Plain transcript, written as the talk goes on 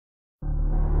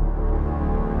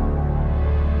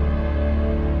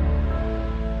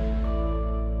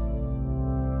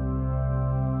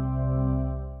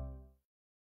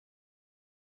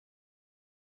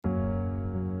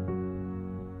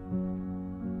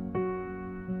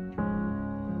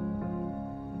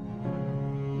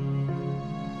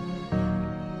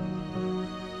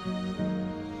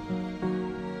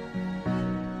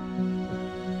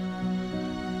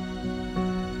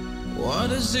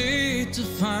is it to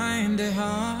find the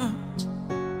heart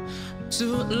to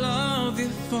love you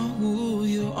for who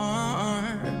you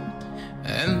are?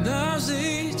 And does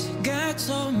it get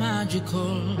so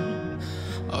magical?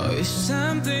 Or is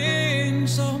something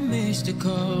so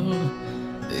mystical?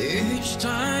 Each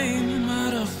time I'm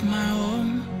out of my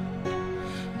home,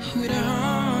 with a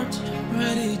heart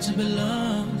ready to be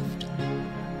loved,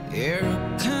 here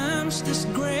comes this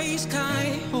gray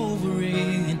sky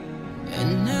hovering,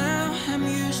 and now I'm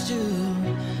used to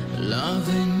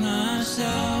loving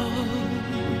myself.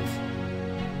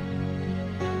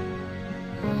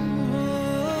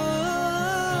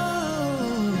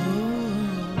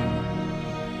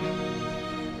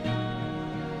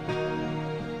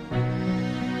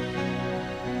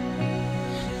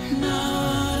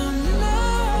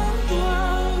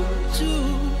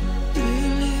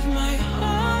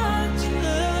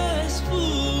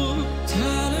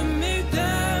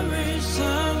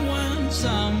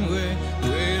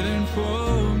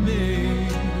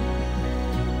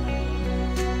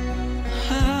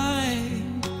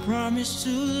 To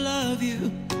love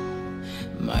you,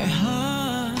 my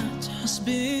heart has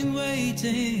been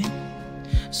waiting.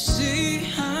 See,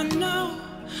 I know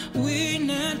we're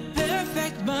not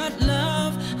perfect, but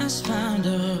love has found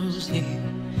us here.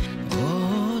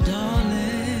 Oh,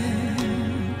 darling.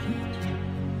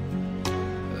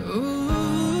 Ooh.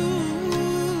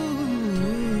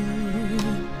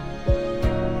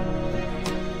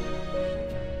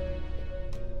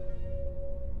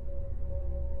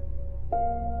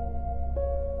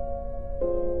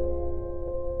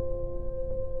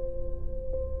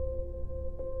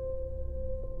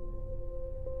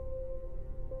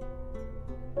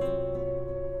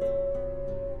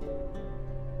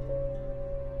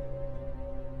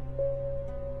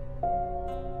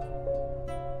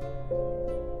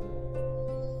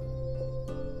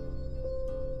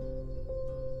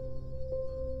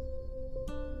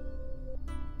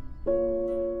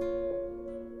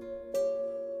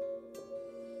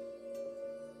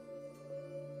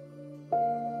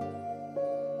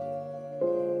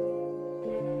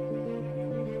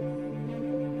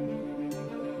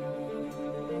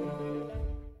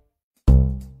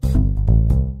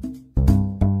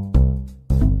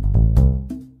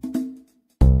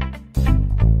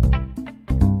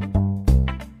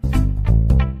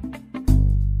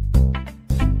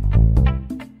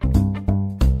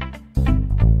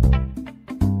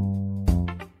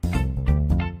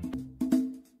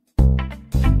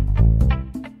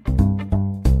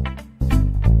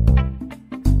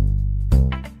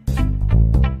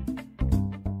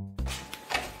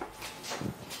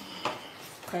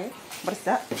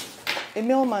 A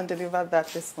mailman delivered that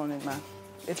this morning, ma'am.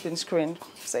 It's been screened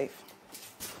safe.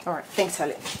 All right, thanks,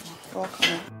 Sally. You're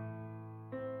welcome.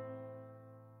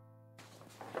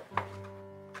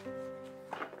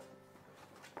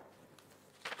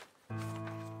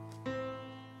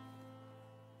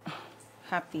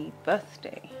 Happy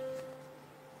birthday,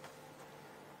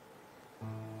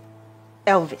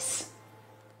 Elvis.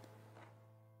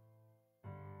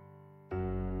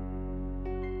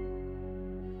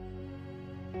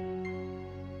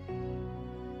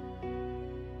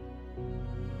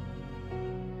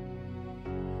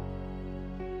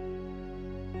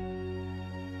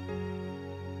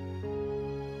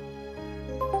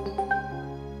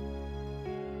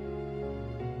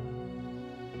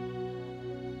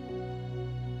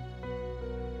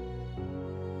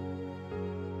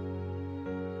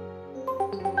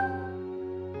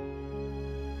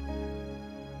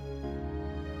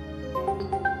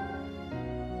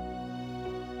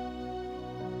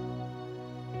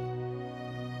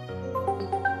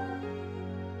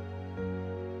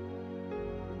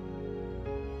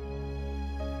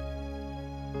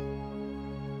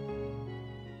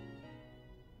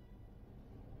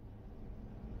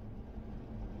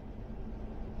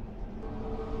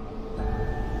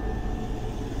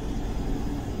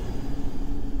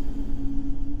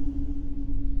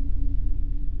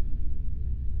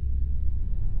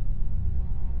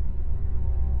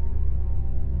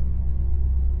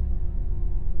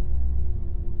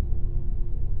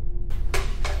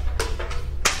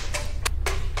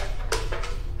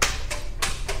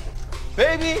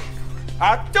 Baby,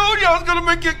 I told you I was gonna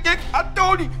make you a cake. I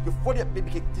told you. You're funny at baby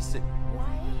cake. Listen.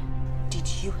 Why did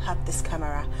you have this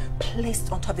camera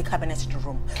placed on top of the cabinet in the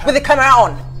room with the camera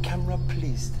on? Camera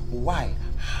placed? Why?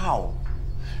 How?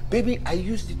 Baby, I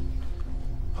used it.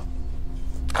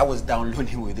 I was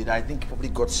downloading with it. I think it probably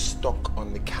got stuck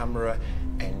on the camera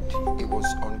and it was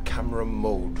on camera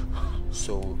mode.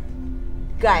 So.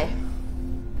 Guy,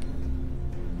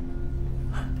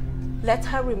 let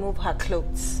her remove her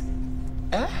clothes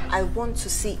I want to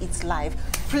see it live.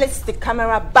 Place the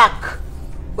camera back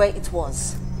where it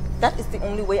was. That is the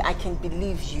only way I can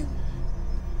believe you.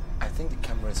 I think the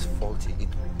camera is faulty. It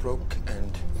broke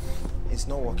and it's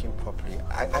not working properly.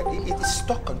 It is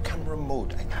stuck on camera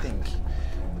mode, I think.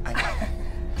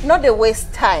 Not a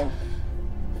waste time.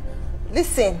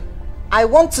 Listen, I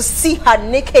want to see her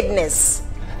nakedness.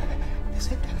 They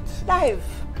said that. Live.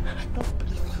 I don't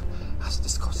believe you. That's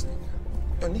disgusting.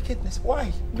 Your nakedness?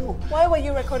 Why? No. Why were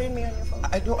you recording me on your phone?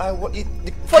 I know.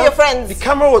 For your friends. The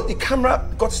camera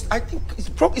got. I think it's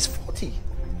broke. It's faulty.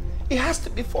 It has to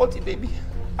be faulty, baby.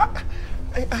 God!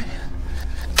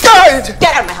 Get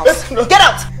out of my house. No. Get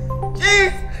out.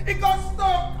 Jeez, it got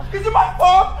stuck. Is it my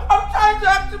fault? I'm trying to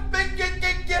have to make it,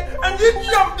 and this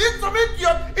idiot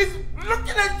is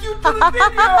looking at you to the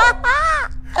video.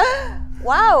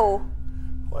 Wow.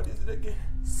 What is it again?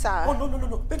 Sir. Oh,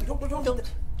 no. Baby,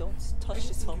 don't touch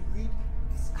this phone.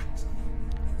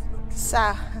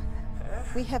 Sir,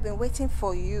 we have been waiting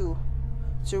for you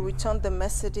to return the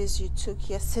messages you took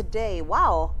yesterday.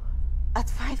 Wow. At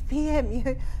 5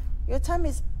 p.m. Your time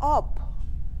is up.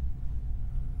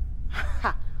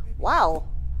 Wow.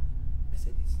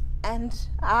 And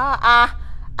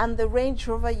and the Range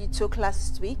Rover you took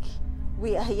last week,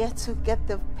 we are yet to get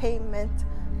the payment.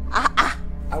 I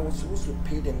was supposed to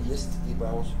pay them yesterday, but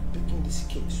I was baking this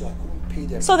cake, so I couldn't pay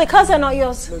them. So the cars are not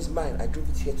yours? No, it's mine. I drove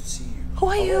it here to see you. Who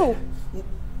are you?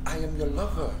 I am your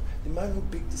lover, the man who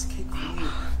baked this cake for you.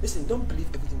 Listen, don't believe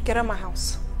everything. Get out of my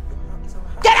house.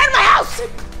 Get out of my house!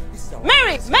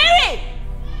 Mary! Mary!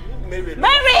 Mary!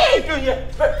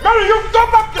 Mary, you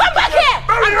come back! Come back here!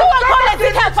 Mary, and go and call the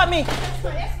details for me!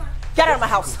 Get out of my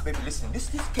house! Baby, listen, this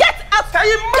cake. Get out! Get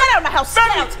out of my house! Get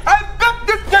out! I baked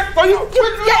this cake for you!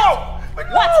 With love!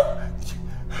 What?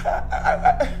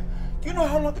 You know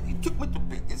how long it took me to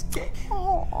bake this cake?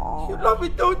 Oh. You love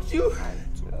it, don't you?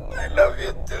 I love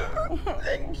you too.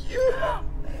 Thank you.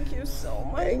 Thank you so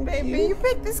much, baby. You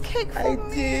baked this cake for me. I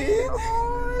did.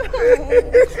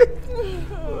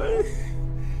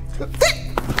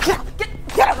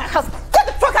 Get out of my house! Get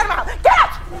the fuck out of my house! Get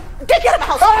out! Get out of my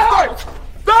house!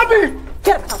 Baby!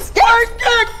 Get out of my house!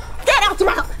 Get out of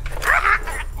my house!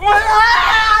 My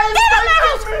eyes! Get out of my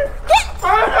house!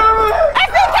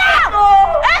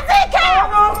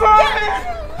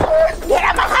 Get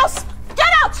out of my house!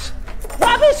 Get out!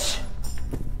 Rubbish!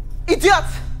 Idiot!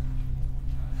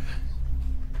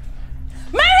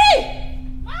 Mary!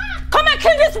 Come and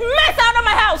clean this mess out of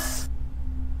my house!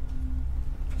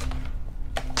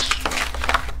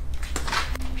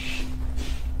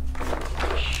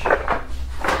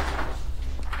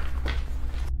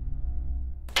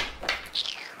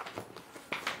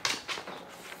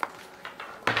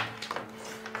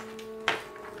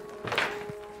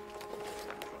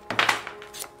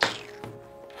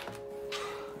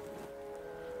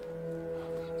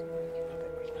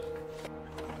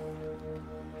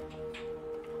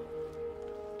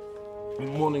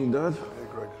 Good morning, Dad. Hey,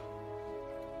 Greg.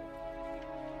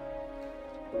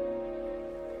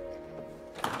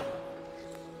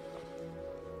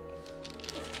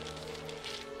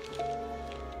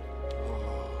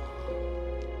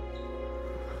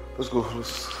 Let's go.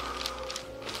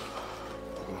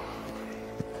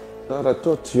 Dad, I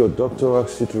thought your doctor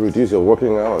asked you to reduce your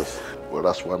working hours. Well,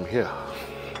 that's why I'm here.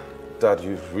 Dad,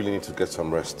 you really need to get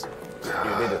some rest. You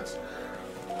need it.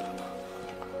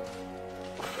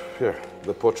 Here,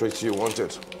 the portrait you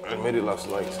wanted. I made it last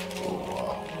night. Oh,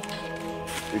 wow.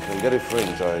 You can get it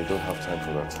framed. I don't have time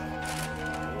for that.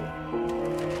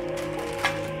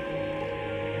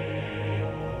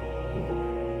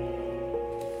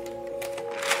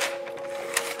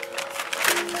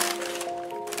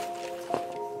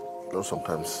 You know,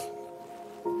 sometimes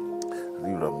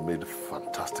you have made a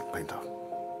fantastic painter.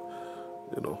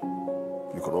 You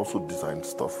know, you can also design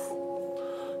stuff,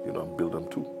 you know, and build them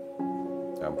too.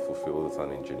 I'm fulfilled as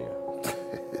an engineer.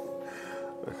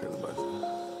 I can imagine.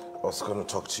 I was going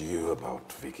to talk to you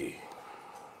about Vicky.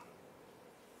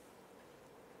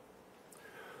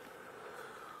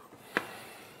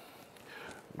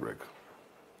 Greg,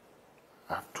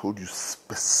 I've told you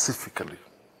specifically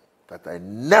that I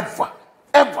never,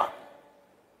 ever,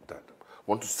 Dad,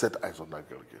 want to set eyes on that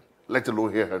girl again, let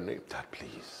alone hear her name. Dad,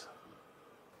 please.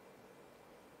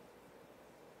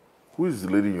 Who is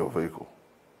the lady in your vehicle?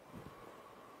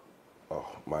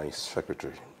 Oh, my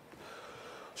secretary.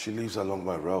 She lives along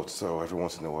my route, so every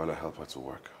once in a while I help her to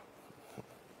work.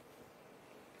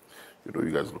 You know,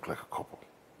 you guys look like a couple.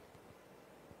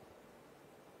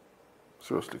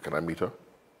 Seriously, can I meet her?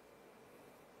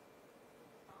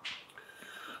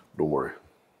 Don't worry.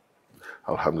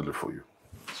 I'll handle it for you.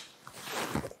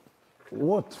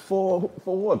 What? For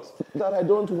what? That I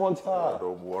don't want her.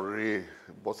 Don't worry.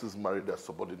 Bosses marry their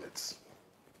subordinates.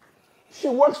 She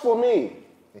works for me.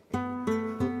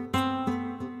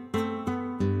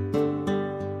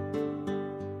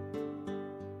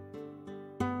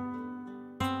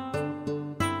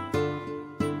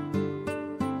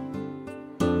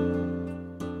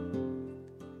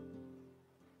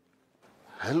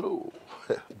 Hello.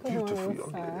 Beautiful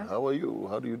young lady. How are you?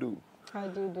 How do you do? How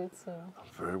do you do too? I'm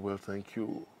very well, thank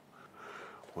you.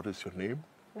 What is your name?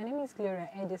 My name is Gloria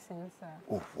Edison, sir.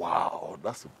 Oh, wow.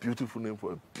 That's a beautiful name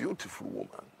for a beautiful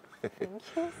woman. Thank you,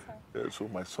 sir. Yeah, so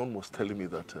my son was telling me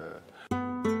that...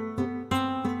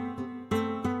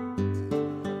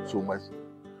 Well,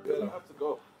 I have to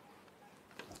go.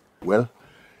 Well,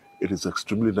 it is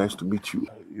extremely nice to meet you.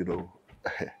 You know,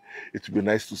 it would be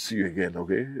nice to see you again,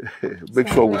 okay? Make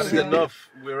sure we see you. Enough.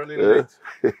 We're running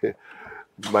late.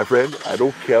 My friend, I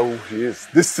don't care who he is.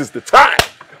 This is the time!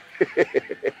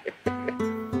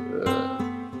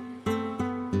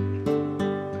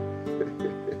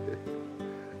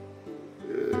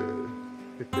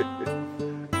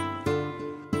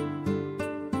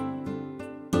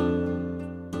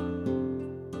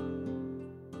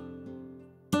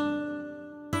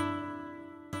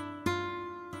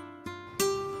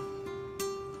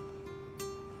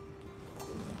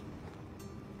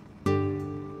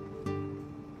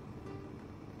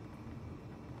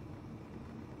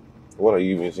 What are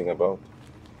you musing about?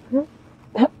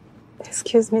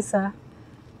 Excuse me, sir.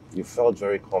 You felt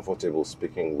very comfortable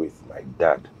speaking with my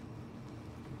dad.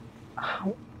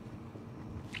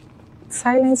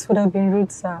 Silence would have been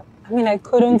rude, sir. I mean, I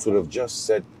couldn't... You could have just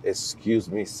said, "Excuse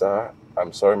me, sir.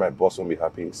 I'm sorry my boss won't be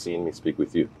happy seeing me speak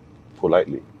with you."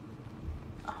 Politely.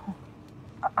 Oh,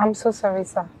 I'm so sorry,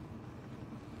 sir.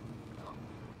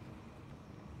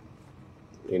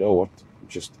 You know what?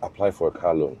 Just apply for a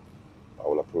car loan. I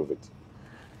will approve it.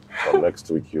 From next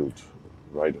week, you'd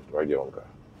ride your own car.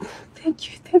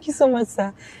 Thank you so much,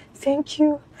 sir. Thank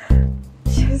you.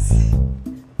 Yes.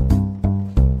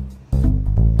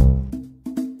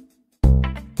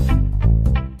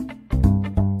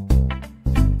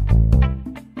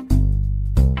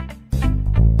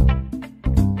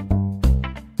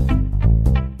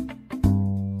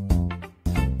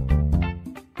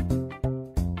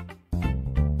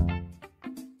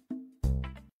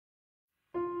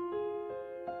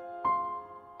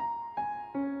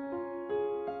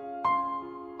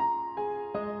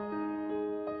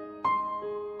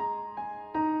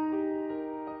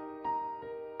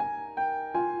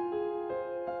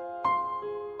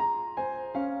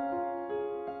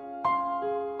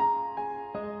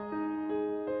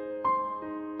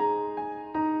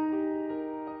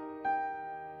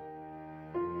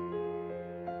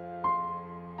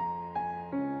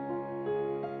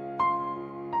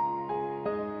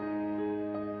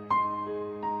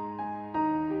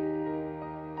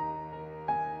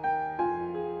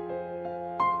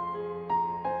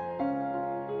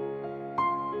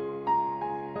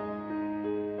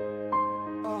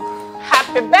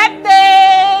 Happy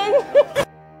birthday!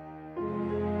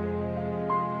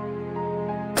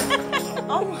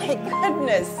 Oh my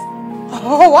goodness.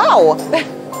 Oh wow.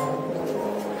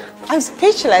 I'm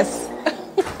speechless.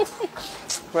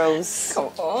 Rose. Come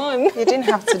on. You didn't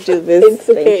have to do this. It's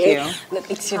okay. Thank you. Look,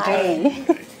 it's your day.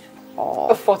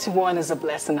 Oh, 41 is a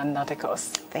blessing and not a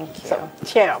curse. thank you. So,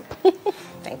 cheer up.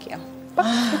 Thank you.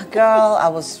 Girl, I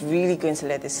was really going to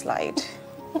let this slide.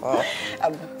 Oh.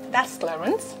 That's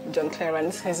Clarence. John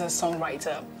Clarence. He's a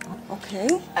songwriter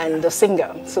Okay. and a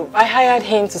singer. So I hired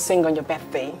him to sing on your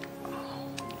birthday.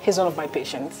 He's one of my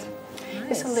patients. Nice.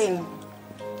 He's Lilian.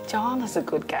 John is a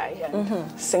good guy and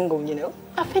single, you know.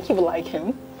 I think you will like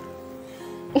him.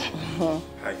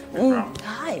 Hi, Brown.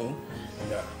 Hi.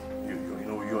 Yeah, you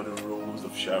know you're the rose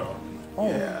of Sharon. Oh.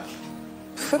 Yeah.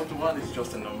 41 is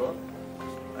just a number,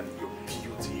 and your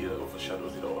beauty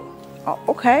overshadows it all. Oh,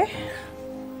 okay.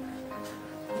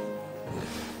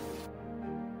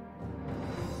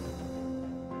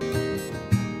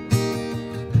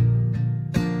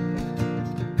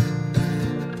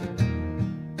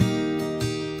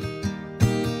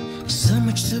 So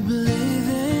much to believe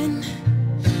in,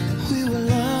 we were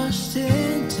lost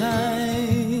in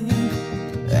time.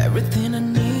 Everything I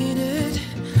needed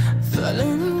fell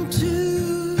into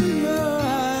your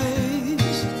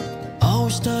eyes.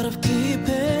 Always thought of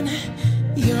keeping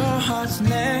your heart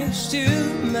next to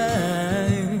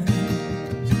mine,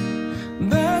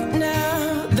 but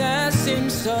now that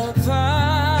seems so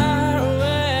far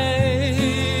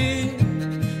away.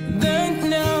 Don't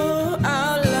know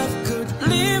our love could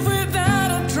live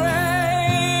without a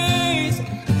trace.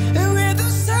 And with the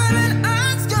silent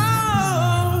eyes gone,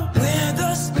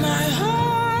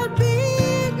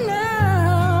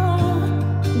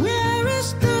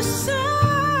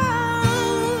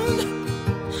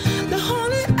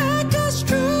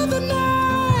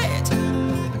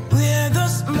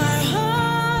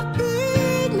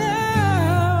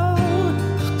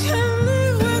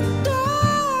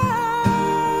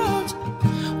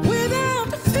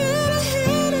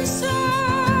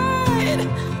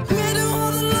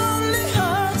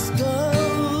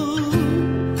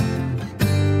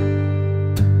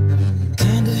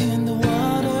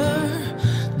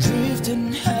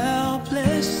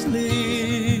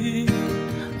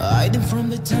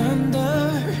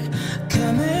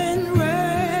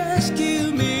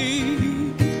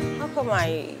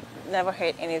 never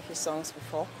heard any of his songs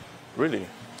before. Really?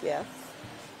 Yeah.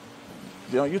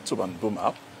 They're on YouTube and Boom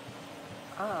app.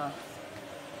 Ah.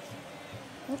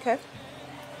 Okay.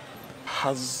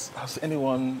 Has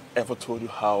anyone ever told you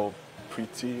how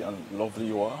pretty and lovely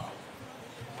you are?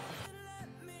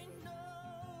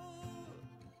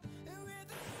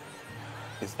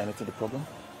 Is anything the problem?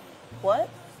 What?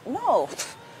 No.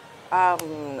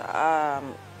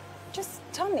 Just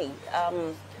tell me,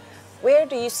 where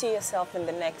do you see yourself in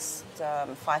the next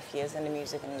 5 years in the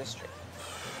music industry?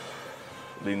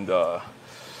 Linda,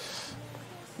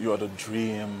 you are the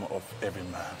dream of every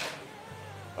man.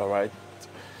 All right?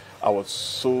 I was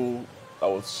so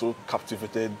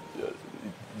captivated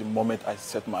the moment I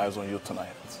set my eyes on you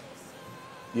tonight.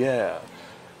 Yeah.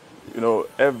 You know,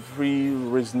 every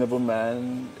reasonable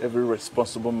man, every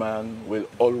responsible man will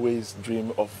always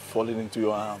dream of falling into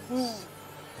your arms.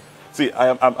 See,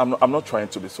 I'm not trying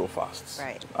to be so fast.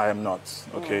 Right. I am not,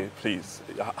 okay, please.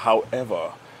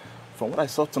 However, from what I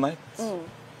saw tonight,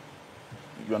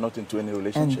 you are not into any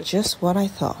relationship. And just what I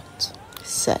thought.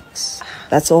 Sex.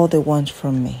 That's all they want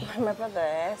from me. My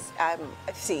brother,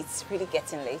 see, it's really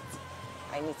getting late.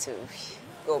 I need to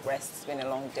go rest. It's been a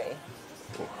long day.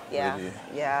 Oh, yeah, really?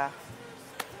 yeah.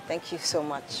 Thank you so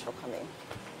much for coming.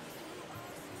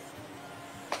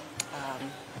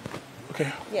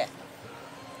 Okay. Yeah.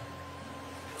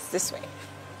 It's this way.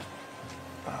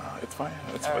 It's fine.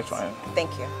 It's All right. fine.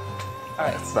 Thank you. All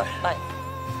right. Bye. Bye.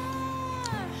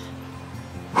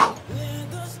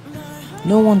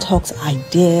 No one talks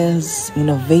ideas,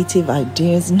 innovative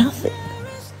ideas, nothing.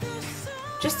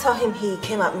 Just tell him he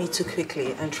came at me too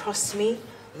quickly, and trust me,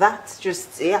 that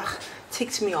just,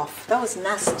 ticked me off. That was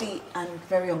nasty and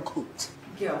very uncouth.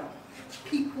 Girl,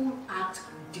 people act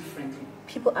differently.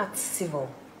 People act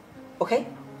civil, okay?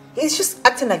 He's just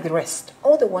acting like the rest.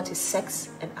 All they want is sex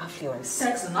and affluence.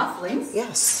 Sex and affluence?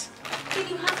 Yes. Then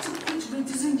you have to quit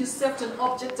reducing yourself to an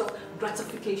object of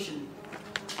gratification.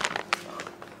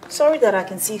 Sorry that I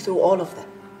can see through all of that.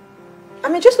 I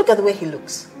mean, just look at the way he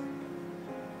looks.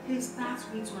 He's that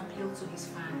way to appeal to his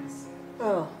fans.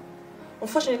 Oh,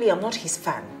 unfortunately, I'm not his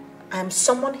fan. I am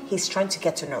someone he's trying to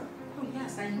get to know. Oh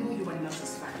yes, I know you are not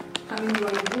his fan. I mean, you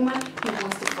are a woman he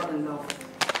wants to fall in love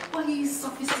with. But he is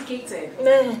sophisticated.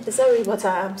 Nah, sorry, but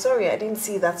I'm sorry I didn't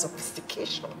see that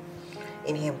sophistication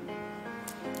in him.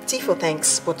 Tifo,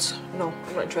 thanks, but no,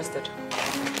 I'm not interested.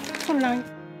 Good night.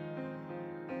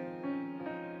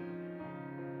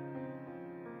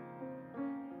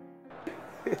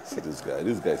 See this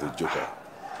guy's a joker.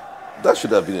 That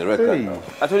should have been a record. Hey, now.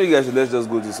 I told you guys, let's just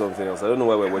go do something else. I don't know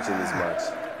why we're watching this match.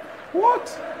 What?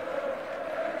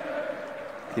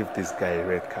 Give this guy a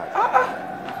red card.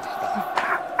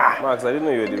 Max, I didn't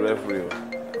know you were the referee.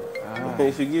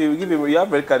 If you give him, you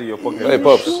have red card in your pocket. Hey,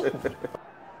 Pops.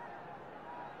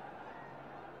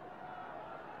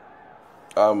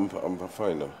 I'm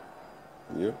fine now.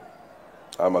 You?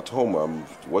 I'm at home. I'm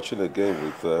watching a game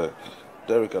with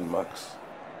Derek and Max.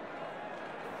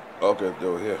 Okay, they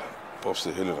were here. Pops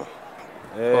the healing.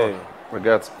 Hey.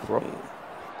 Regards, bro.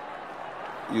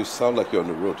 You sound like you're on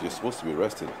the road. You're supposed to be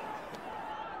resting.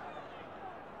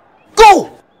 Go!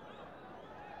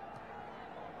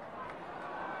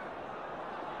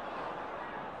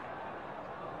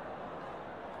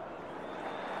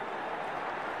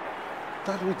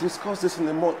 Dad, we discussed this in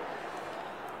the morning.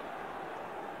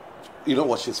 You know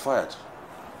what? She's fired.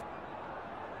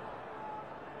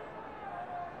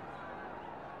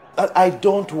 I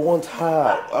don't want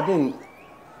her. I mean,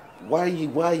 why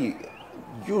you?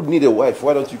 You need a wife.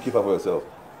 Why don't you keep her for yourself?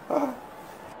 Huh?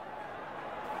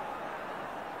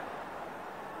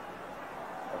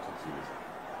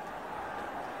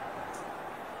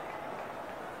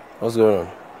 What's going on?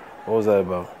 What was that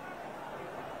about?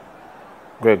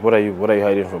 Greg, what are you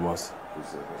hiding from us?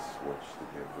 Let's watch the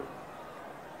game.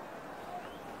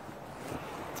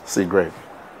 See, Greg,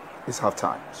 it's half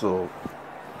time, so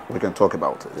we can talk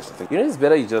about it. You know, it's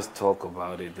better you just talk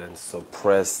about it than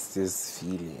suppress this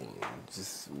feeling.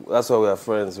 That's why we are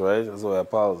friends, right? That's why we are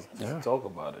pals. Just talk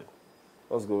about it.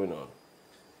 What's going on?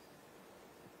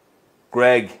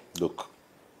 Greg. Look,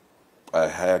 I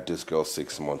hired this girl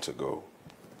 6 months ago.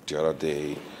 The other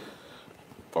day,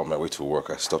 on my way to work,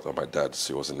 I stopped at my dad's.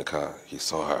 He was in the car. He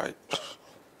saw her.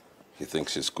 He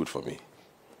thinks she's good for me.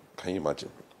 Can you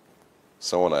imagine?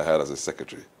 Someone I had as a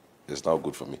secretary is now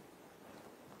good for me.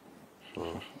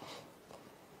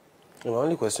 My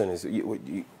only question is,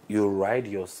 you ride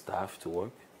your staff to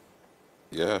work?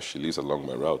 Yeah, she lives along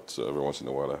my route, so every once in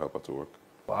a while I help her to work.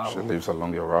 Wow. She lives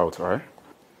along your route, right?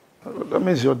 That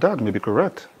means your dad may be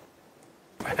correct.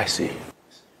 I see.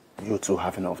 You two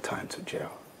have enough time to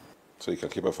jail. So you can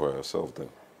keep her for herself then?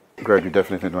 Greg, you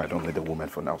definitely know I don't need a woman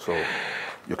for now, so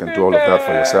you can do all of that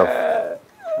for yourself.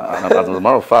 And as a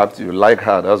matter of fact, you like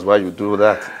her, that's why you do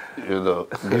that. You know,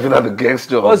 giving her the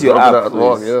gesture. What's your app,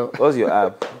 wrong, you know? What's your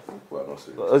app?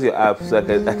 What's your app so I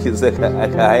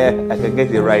can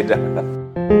get it right now?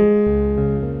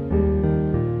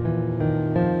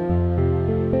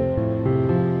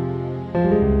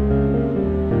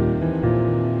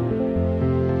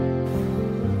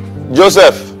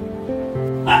 Joseph!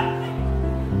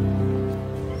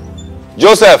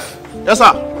 Joseph! Yes,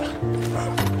 sir.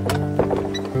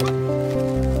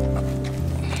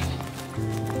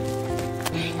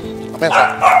 Yes, sir.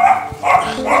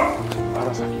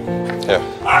 Yeah.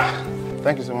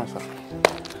 Thank you so much, sir.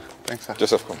 Thanks, sir.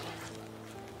 Joseph, come.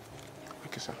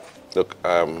 Thank you, sir. Look,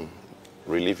 I'm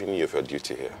relieving you of your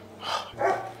duty here.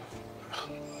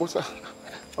 Oh, sir.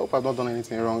 I hope I've not done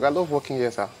anything wrong. I love working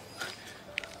here, sir.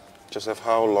 Joseph,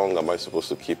 how long am I supposed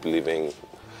to keep living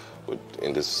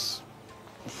in this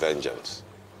vengeance?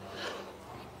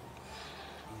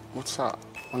 But, sir,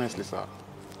 honestly, sir,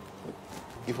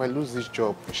 if I lose this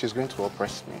job, she's going to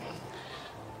oppress me.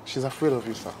 She's afraid of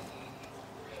you, sir.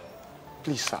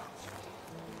 Please, sir.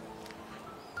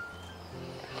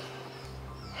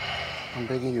 I'm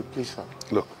begging you, please, sir.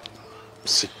 Look,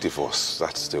 seek divorce.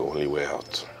 That's the only way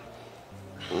out.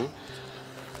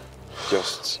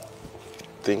 Just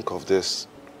think of this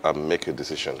and make a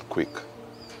decision quick.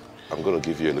 I'm going to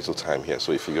give you a little time here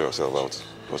so you figure yourself out.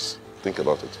 Just think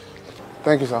about it.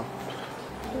 Thank you, sir.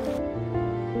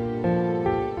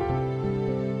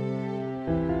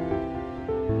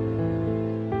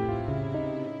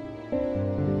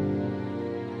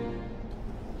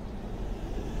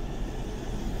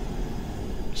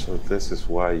 So this is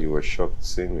why you were shocked to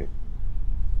see me?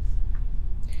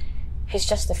 He's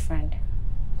just a friend.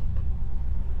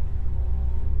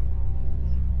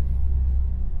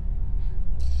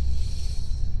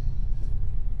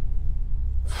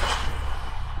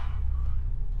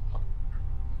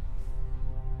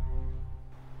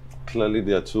 Clearly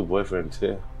there are two boyfriends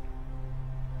here.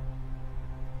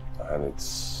 And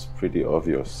it's pretty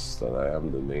obvious that I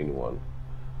am the main one.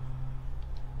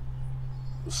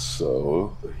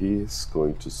 So he's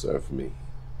going to serve me.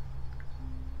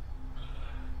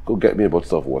 Go get me a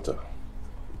bottle of water.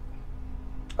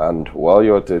 And while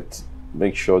you're at it,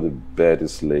 make sure the bed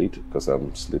is laid because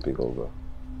I'm sleeping over.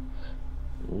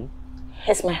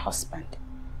 He's my husband.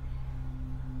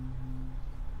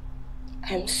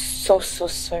 I'm so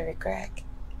sorry, Greg.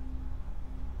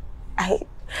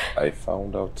 I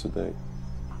found out today.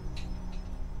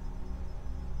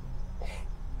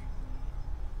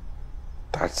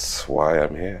 That's why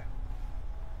I'm here.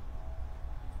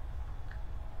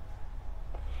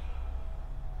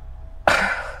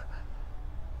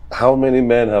 How many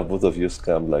men have both of you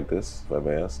scammed like this, if I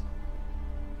may ask?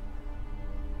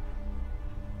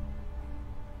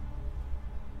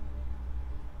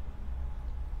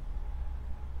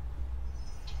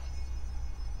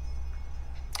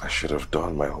 I should have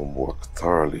done my homework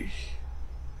thoroughly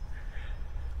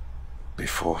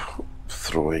before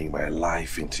throwing my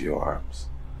life into your arms.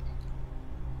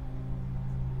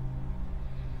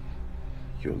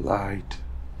 You lied.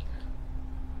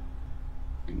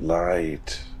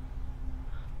 Lied.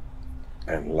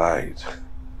 And lied.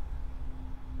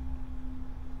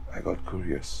 I got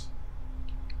curious.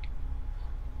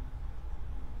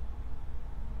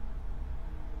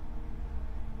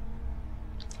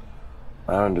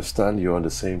 I understand you're on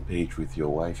the same page with your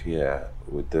wife here,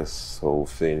 with this whole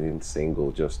feeling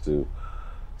single just to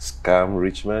scam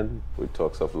rich men with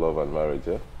talks of love and marriage,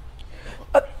 yeah?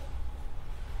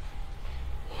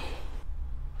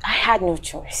 I had no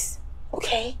choice,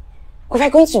 okay? We were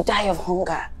going to die of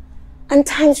hunger, and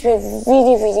times were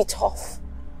really tough.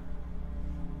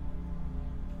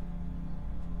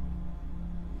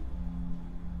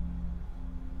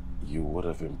 You would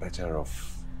have been better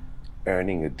off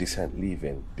earning a decent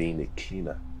living, being a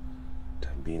cleaner,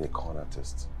 than being a con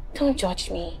artist. Don't judge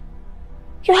me.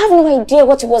 You have no idea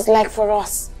what it was like for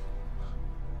us.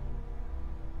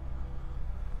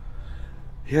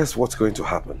 Here's what's going to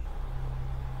happen.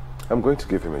 I'm going to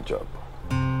give him a job.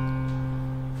 I'm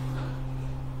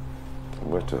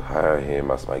going to hire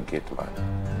him as my gate man.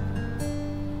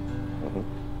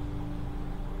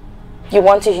 You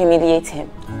want to humiliate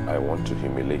him? I want to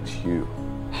humiliate you.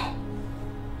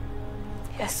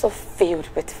 You're so filled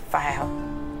with fire.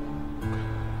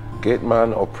 Gate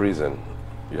man or prison,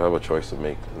 you have a choice to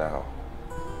make now.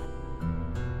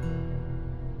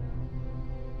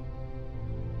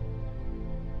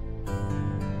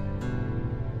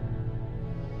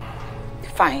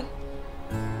 Fine.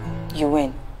 You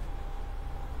win.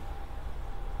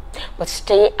 but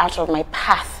stay out of my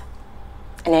path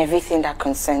and everything that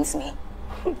concerns me.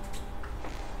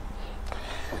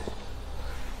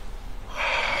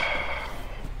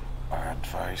 I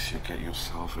advise you get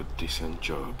yourself a decent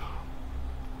job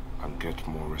and get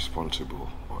more responsible,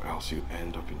 or else you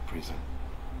end up in prison.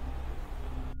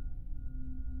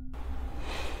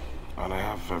 And I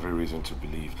have every reason to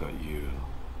believe that you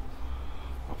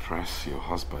oppress your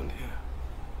husband here.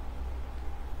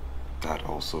 That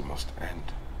also must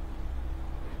end.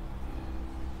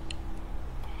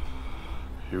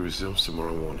 He resumes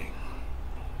tomorrow morning.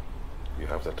 You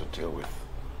have that to deal with.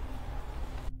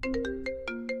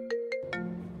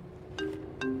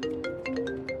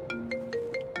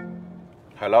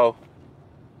 Hello?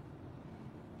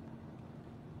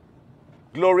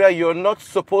 Gloria, you're not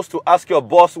supposed to ask your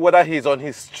boss whether he's on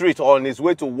his street or on his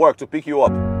way to work to pick you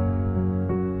up.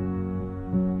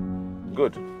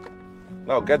 Good.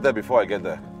 Now get there before I get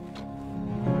there.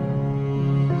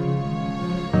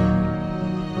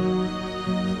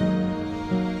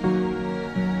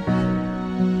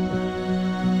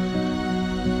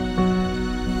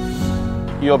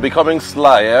 You're becoming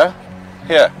sly, eh?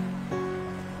 Here.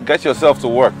 Get yourself to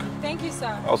work. Thank you,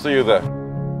 sir. I'll see you there.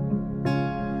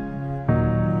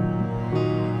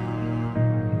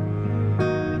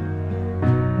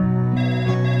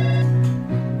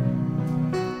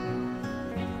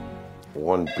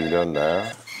 $1 billion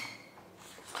naira?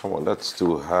 Come on, that's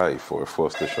too high for a fuel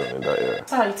station in that area.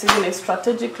 Sir, it is in a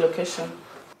strategic location.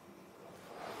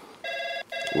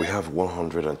 We have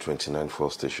 129 fuel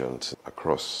stations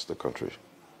across the country.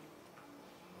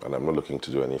 And I'm not looking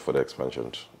to do any further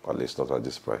expansions, at least not at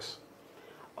this price.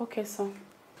 Okay, sir.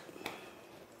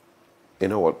 You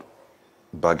know what?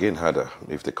 Bargain harder.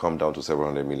 If they come down to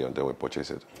 700 million, then we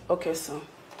purchase it. Okay, sir.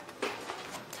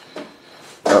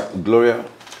 Gloria,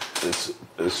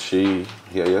 is she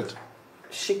here yet?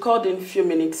 She called in a few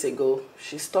minutes ago.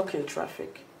 She's stuck in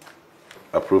traffic.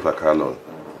 Approve her car loan.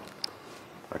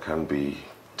 I can't be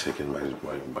taking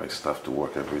my staff to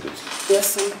work every day.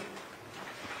 Yes, sir.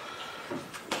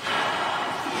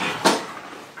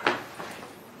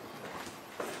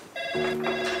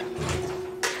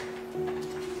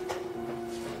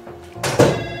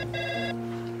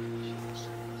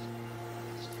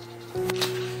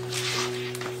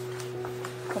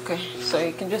 Okay, so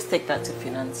you can just take that to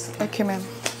finance. Okay, ma'am.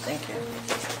 Thank you.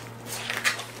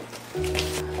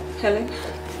 Helen?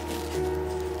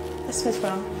 Yes, Miss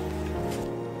Brown.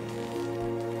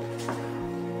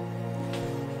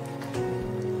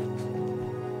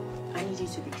 I need you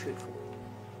to be truthful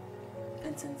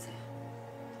and sincere.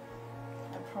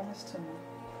 I promise to, ma'am.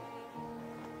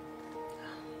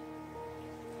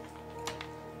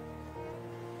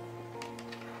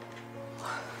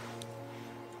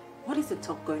 What is the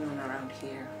talk going on around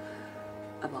here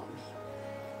about me?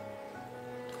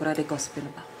 What are they gossiping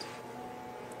about?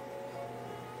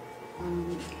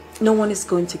 No one is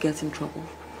going to get in trouble,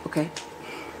 okay?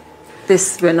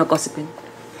 We're not gossiping.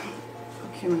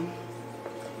 Okay, ma'am.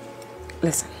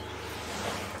 Listen.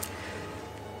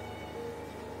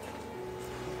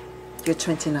 You're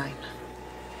 29,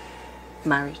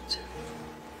 married,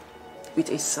 with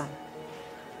a son.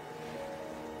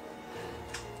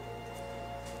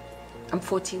 I'm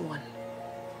 41.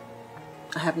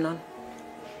 I have none.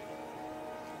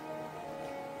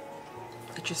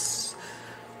 I just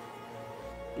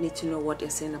need to know what they're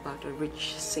saying about a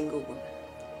rich single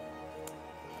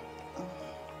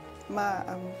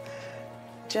woman.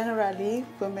 Generally,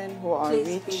 women who are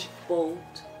Please rich... be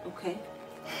bold, okay?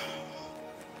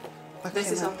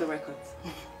 This is off the record.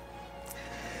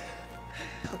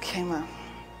 Okay, ma'am.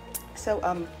 So,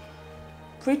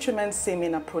 rich women seem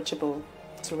inapproachable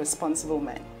to responsible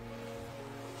men.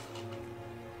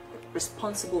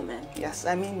 Responsible men? Yes,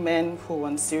 I mean men who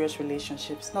want serious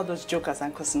relationships, not those jokers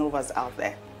and Casanovas out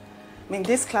there. I mean,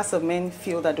 this class of men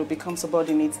feel that they'll become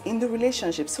subordinates in the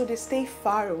relationship, so they stay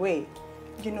far away.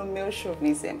 You know, male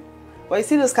chauvinism. But you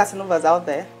see those Casanovas out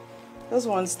there, those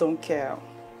ones don't care.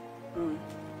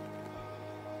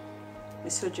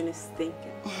 Misogynist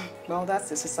thinking. Well, that's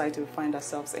the society we find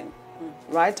ourselves in.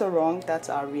 Right or wrong, that's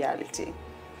our reality.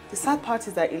 The sad part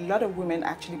is that a lot of women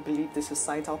actually believe the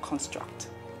societal construct.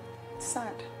 It's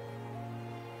sad.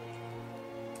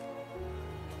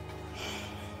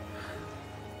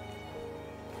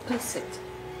 Please sit.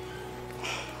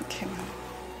 Okay,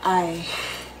 ma'am.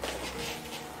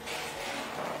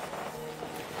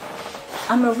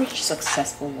 I'm a rich,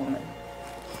 successful woman.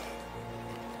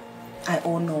 I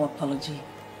owe no apology.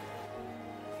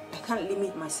 I can't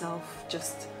limit myself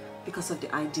just because of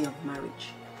the idea of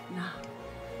marriage. Nah,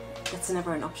 that's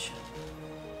never an option.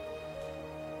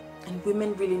 And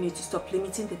women really need to stop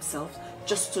limiting themselves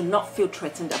just to not feel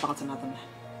threatened about another man.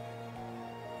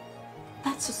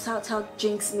 That societal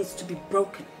jinx needs to be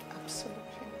broken. Absolutely.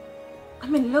 I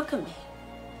mean, look at me.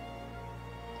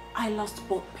 I lost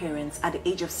both parents at the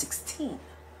age of 16.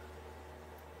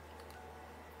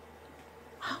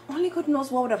 Only God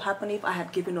knows what would have happened if I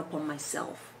had given up on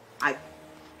myself. I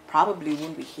probably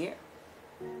wouldn't be here.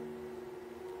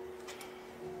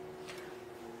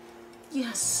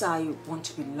 Yes, I want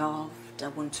to be loved. I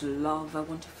want to love. I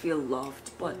want to feel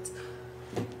loved. But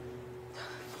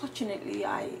fortunately,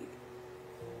 I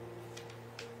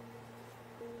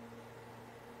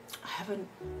haven't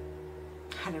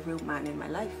had a real man in my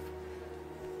life.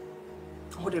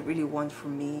 All they really want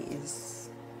from me is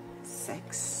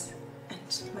sex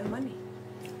and my money.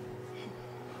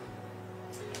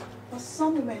 For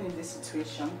some women in this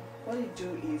situation, what they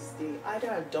do is they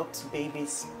either adopt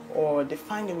babies or they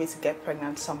find a way to get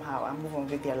pregnant somehow and move on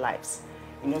with their lives.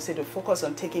 You know, so they focus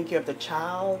on taking care of the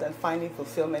child and finding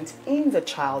fulfillment in the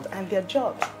child and their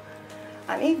job.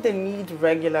 And if they need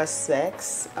regular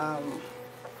sex,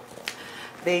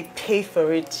 they pay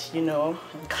for it, you know,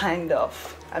 kind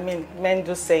of. I mean, men do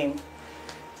the same.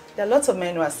 There are lots of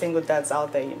men who are single dads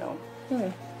out there, you know.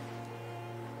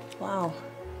 Wow.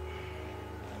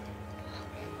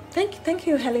 Thank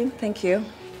you, Helen. Thank you.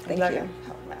 Thank you.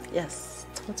 Yes,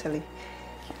 totally.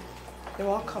 You're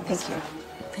welcome. Thank you.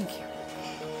 Thank you.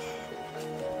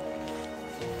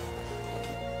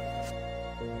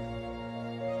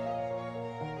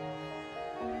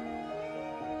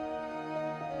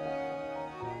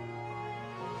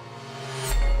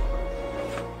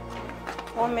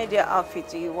 What media outfit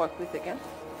do you work with again?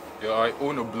 Yeah, I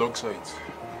own a blog site.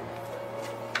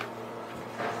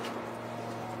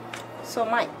 So,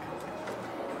 Mike,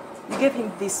 you gave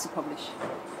him this to publish?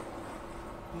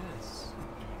 Yes.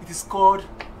 It is called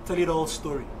Tell It All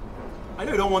Story. I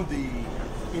know you don't want the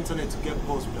internet to get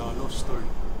buzzed with our love story.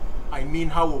 I mean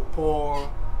how a poor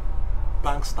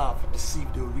bank staff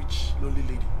deceived a rich, lonely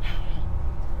lady.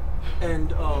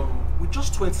 And with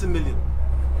just 20 million,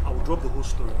 I will drop the whole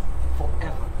story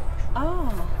forever.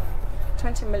 Oh,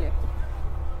 20 million.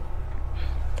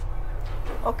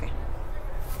 Okay.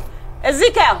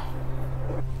 Ezekiel!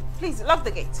 Please, lock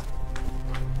the gate.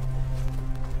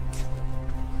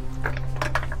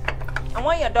 And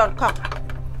when you're done, come.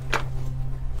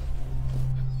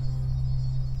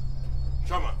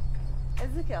 Shama.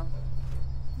 Ezekiel,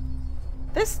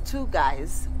 these two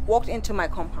guys walked into my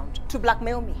compound to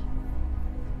blackmail me.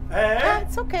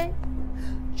 It's okay.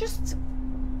 Just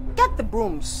get the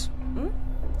brooms,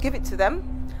 give it to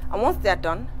them, and once they're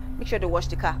done, make sure they wash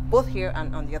the car, both here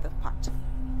and on the other part.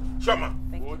 Shama.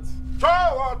 Thank you.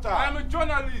 Water. I'm a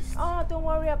journalist. Oh, don't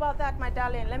worry about that, my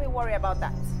darling. Let me worry about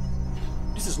that.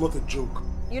 This is not a joke.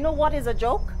 You know what is a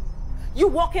joke? You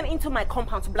walking into my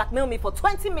compound to blackmail me for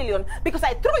 20 million because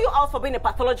I threw you out for being a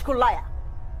pathological liar.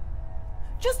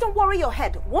 Just don't worry your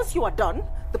head. Once you are done,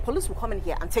 the police will come in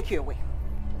here and take you away.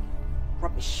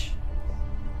 Rubbish.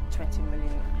 20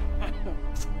 million.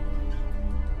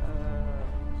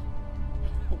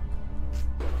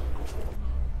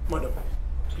 Madam,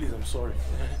 please, I'm sorry.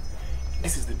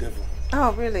 This is the devil.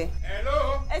 Oh, really?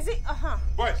 Hello? Is it?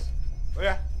 Boys, oh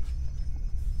yeah.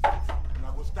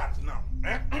 Now go start now.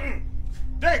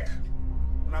 Take.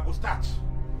 When I go start.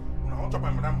 When I want to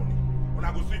buy madam money. When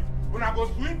I go sweep. When I go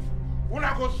sweep. When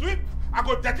I go sweep. I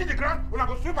go dirty the ground. When I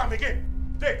go sweep am again.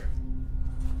 Take.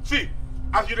 See,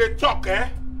 as you dey talk, the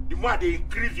more they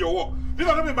increase your work. This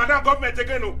is not be madam government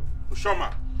again, no.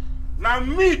 Shoma. Now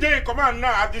me they in command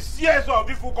now as the CS of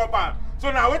this full compound.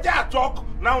 So now what I talk,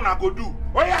 now I go do.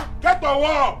 Oh yeah, get to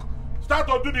work. Start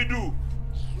to do the do.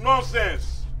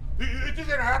 Nonsense. It is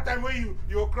another time when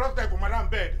you cross time for madam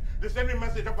bed. They send me a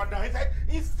message up and down.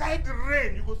 Inside the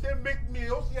rain, you go say make me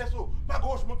OCSO. Back go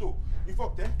wash motor. In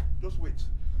fact, just wait.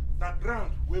 Now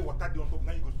ground where water dey on top,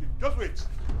 now you go sleep. Just wait.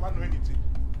 You don't know anything.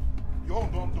 You all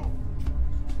don't know.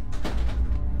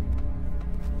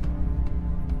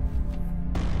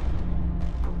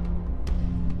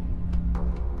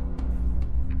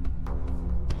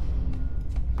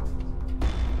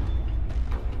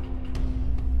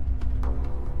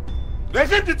 They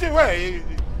say the thing where this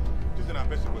is an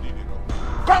best body, you know.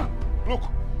 Come, look.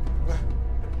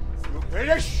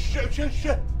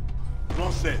 Shit.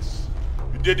 Nonsense.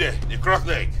 You did there, the cross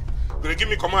leg. Gonna give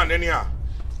me command anyhow.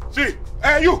 See,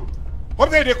 hey you.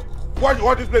 Hope they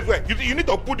what this place where? You need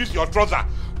to put this in your trouser.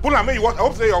 Pull and make you wash. I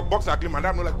hope say your boxer clean, man.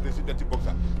 I don't like to see dirty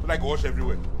boxer. So like wash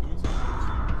everywhere. Don't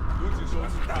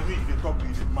tell me if they talk to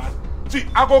you, man. See,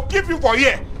 I go keep you for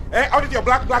here. How did your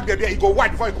black there? You go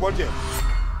white before you come out here.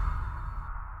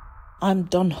 I'm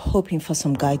done hoping for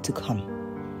some guy to come.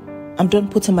 I'm done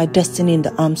putting my destiny in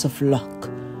the arms of luck.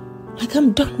 Like,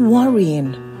 I'm done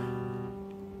worrying.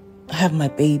 I have my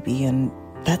baby and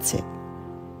that's it.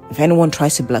 If anyone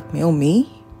tries to blackmail me,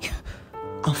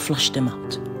 I'll flush them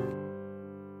out.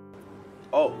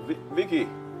 Oh, Vicky.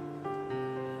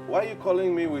 Why are you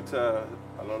calling me with an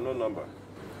unknown number?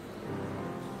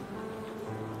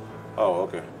 Oh,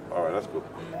 okay. All right, that's cool.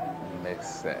 Makes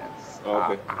sense.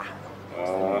 Okay.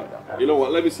 You know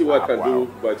what? Let me see what I can do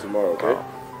by tomorrow, okay?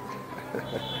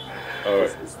 All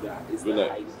right. Good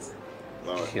night.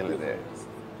 All right. Killing it.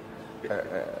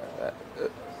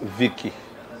 Vicky.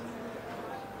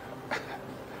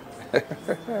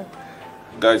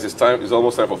 Guys, it's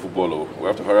almost time for football. Though. We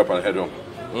have to hurry up and head home.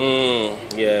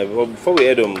 Yeah, but before we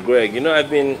head home, Greg, you know, I've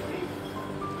been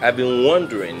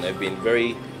wondering, I've been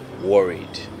very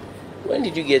worried. When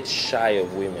did you get shy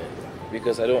of women?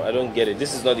 Because I don't get it.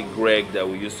 This is not the Greg that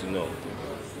we used to know.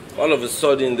 All of a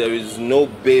sudden, there is no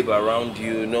babe around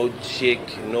you, no chick,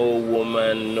 no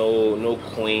woman, no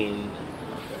queen.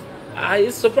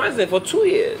 It's surprising for 2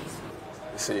 years.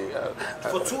 You see,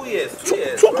 for 2 years,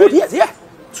 two good years, yeah.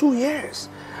 2 years.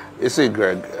 You see,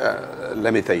 Greg,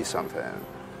 let me tell you something.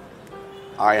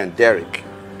 I and Derek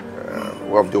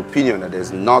were of the opinion that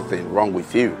there's nothing wrong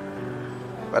with you.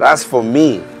 But as for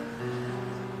me,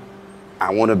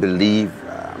 I want to believe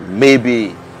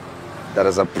maybe there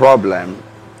is a problem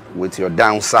with your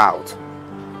down south.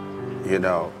 You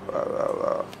know,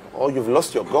 or you've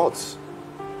lost your guts.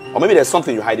 Or maybe there's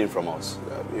something you're hiding from us.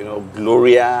 You know,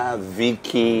 Gloria,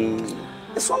 Vicky,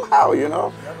 somehow, you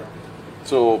know.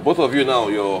 So both of you now,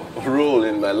 your role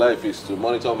in my life is to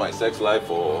monitor my sex life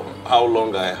or how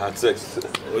long I had sex.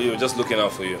 Well, you're just looking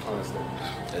out for you, honestly.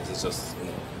 It's just, you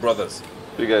know, brothers.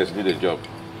 You guys need a job.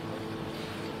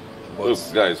 Look,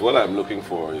 guys, what I'm looking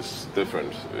for is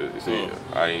different. You see,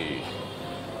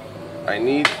 I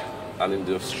need an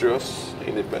industrious,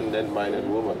 independent-minded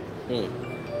woman.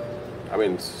 I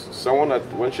mean, someone that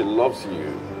when she loves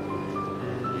you,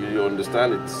 you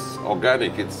understand it's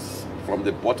organic. It's from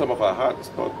the bottom of her heart.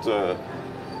 It's not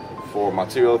for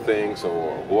material things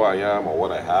or who I am or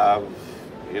what I have.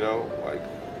 You know, like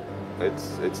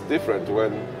it's different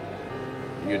when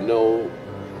you know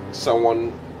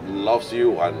someone loves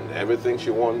you and everything she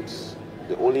wants.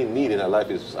 The only need in her life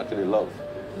is actually love,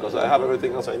 because I have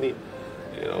everything else I need.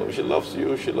 You know, she loves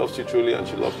you truly, and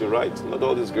she loves you right. Not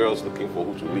all these girls looking for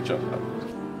who to reach out.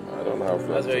 I don't have.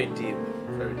 That's very deep,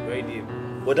 very deep.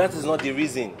 But that is not the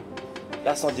reason.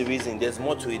 That's not the reason. There's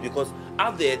more to it, because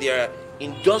out there are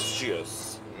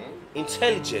industrious,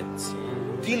 intelligent,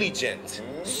 diligent,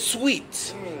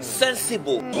 sweet,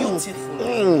 sensible,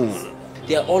 beautiful.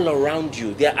 They're all around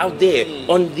you. They're out there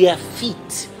on their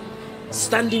feet,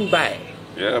 standing by.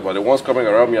 Yeah, but the ones coming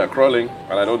around me are crawling,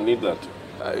 and I don't need that.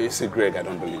 You see, Greg, I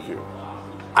don't believe you.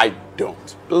 I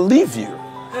don't believe you.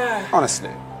 Honestly,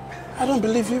 I don't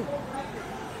believe you.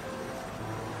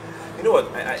 You know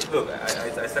what? I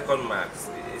second Max.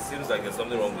 It seems like there's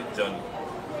something wrong with Johnny.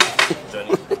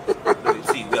 Look,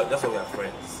 see, that's why we are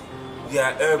friends. There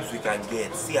are herbs we can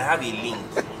get. See, I have a link.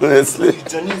 Honestly.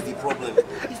 Johnny is the problem.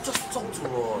 He's just talk to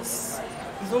us.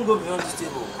 He's don't go beyond this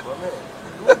table.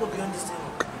 Don't go beyond this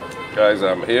table. Guys,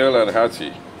 I'm hale and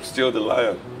hearty. Still the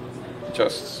lion.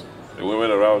 Just the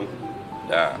women around.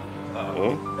 Yeah. I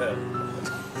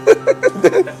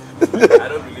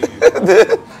don't believe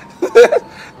you.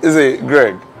 You see,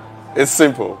 Greg, it's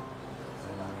simple.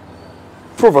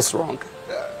 Prove us wrong.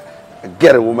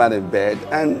 Get a woman in bed,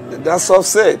 and that's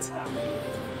offset.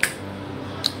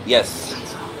 Yes.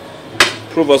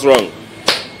 Prove us wrong.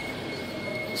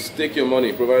 Stake your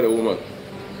money, provide a woman.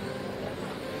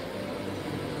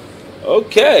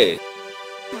 Okay.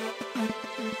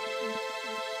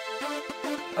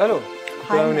 Hello.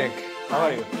 Hi. Dominic. How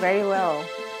are you? Very well.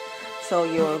 So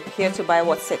you're here to buy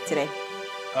what set today?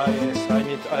 Yes, I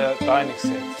need a dining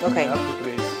set. Okay. Help me,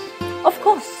 please. Of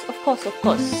course.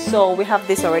 So we have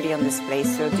this already on display.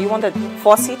 So do you want a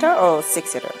 4-seater or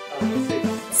 6-seater?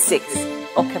 6.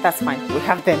 Okay, that's fine. We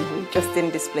have them. We just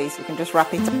didn't display, so we can just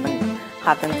wrap it up and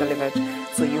have them delivered.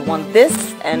 So you want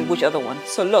this and which other one?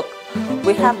 So look,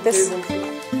 we have this.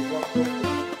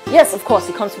 Yes, of course,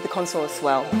 it comes with the console as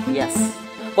well. Yes.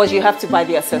 But you have to buy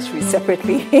the accessories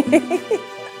separately.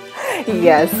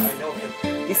 Yes.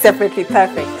 Separately,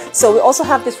 perfect. So we also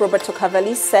have this Roberto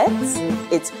Cavalli set.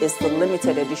 It is the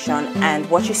limited edition, and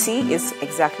what you see is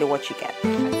exactly what you get.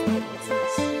 And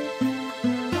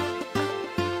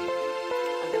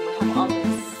then we have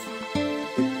others.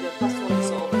 The first one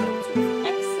is all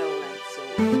excellent, so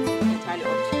it's entirely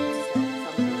up to you.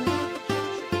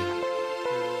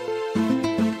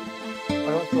 I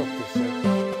don't love this.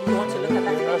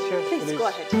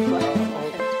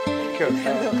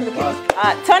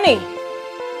 Tony,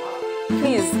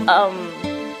 please,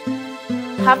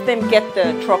 have them get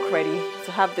the truck ready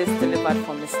to have this delivered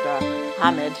for Mr.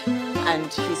 Ahmed.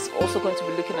 And he's also going to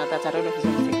be looking at that. I don't know if he's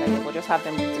going to take that yet, but just have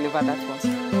them deliver that once.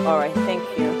 All right, thank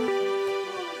you.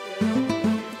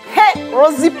 Hey,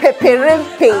 Rosie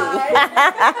Peperimpe.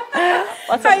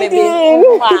 What's up, baby?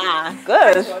 Wow,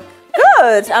 good.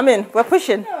 Good. I mean, we're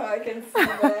pushing. Oh, I can see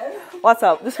that. What's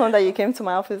up? This one that you came to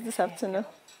my office this afternoon.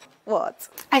 What?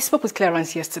 I spoke with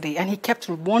Clarence yesterday, and he kept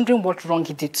wondering what wrong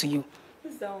he did to you.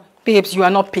 Who's that one? Babes, you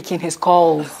are not picking his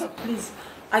calls. Please,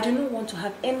 I do not want to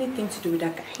have anything to do with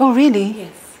that guy. Oh, really?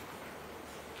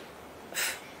 Yes.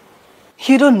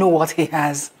 You don't know what he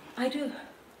has. I do.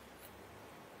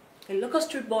 A local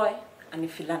street boy and a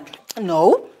philanthropist.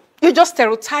 No. You just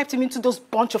stereotyped him into those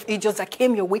bunch of idiots that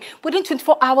came your way within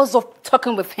 24 hours of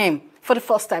talking with him for the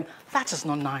first time. That is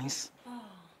not nice.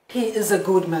 He is a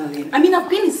good man, Lynn. I mean, I've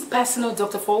been his personal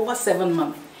doctor for over 7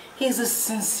 months. He's a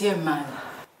sincere man.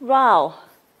 Wow.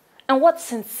 And what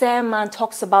sincere man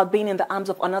talks about being in the arms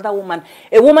of another woman?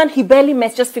 A woman he barely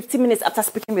met just 15 minutes after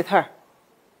speaking with her.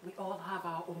 We all have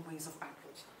our own ways of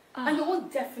approach. And your own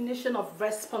definition of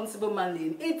responsible man,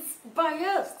 Lynn, it's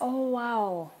biased. Oh,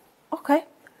 wow. Okay.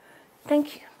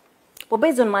 Thank you. Well,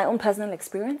 based on my own personal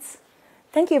experience,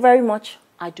 thank you very much.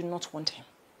 I do not want him.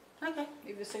 Okay,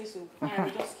 if you say so.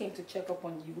 I just came to check up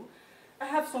on you. I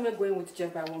have somewhere going with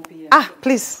Jeff by 1 p.m. Ah,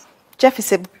 please. Jeff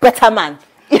is a better man.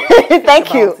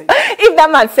 Thank you. If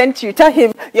that man sent you, tell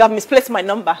him you have misplaced my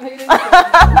number.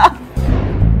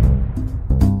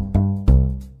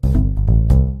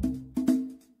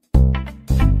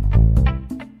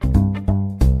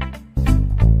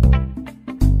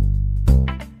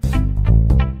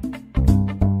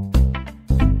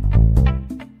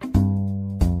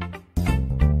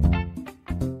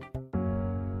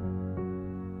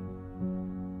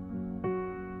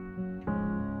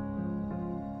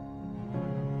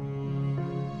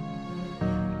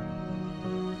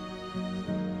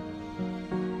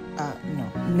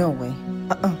 No way.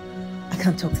 I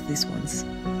can't talk to these ones.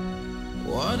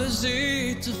 What is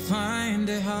it to find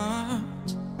a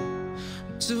heart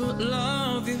to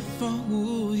love you for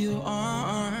who you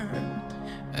are?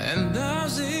 And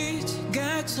does it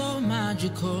get so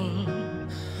magical?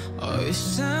 Or is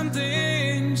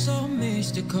something so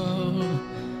mystical?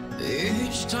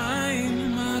 Each time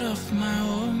I'm out of my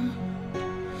home,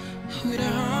 with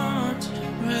a heart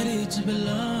ready to be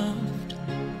loved,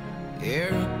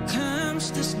 here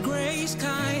comes this gray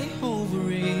sky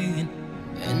hovering,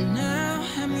 and now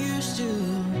I'm used to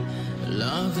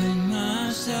loving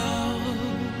myself.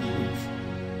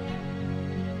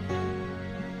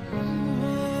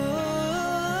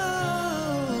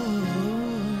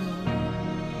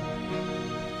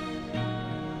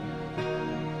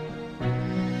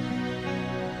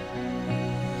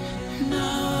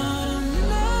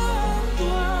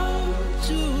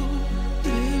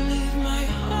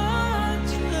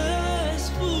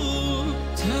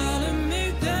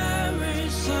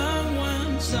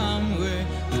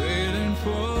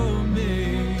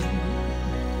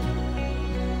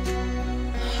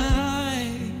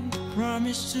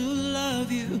 To love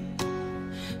you,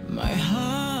 my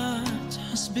heart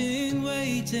has been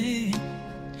waiting.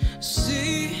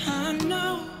 See, I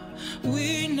know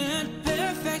we're not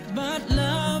perfect, but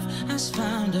love has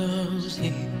found us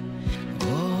here.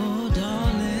 Oh,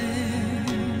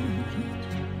 darling.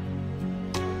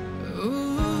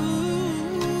 Ooh.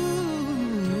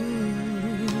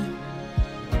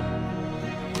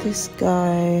 This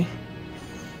guy,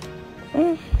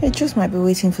 he just might be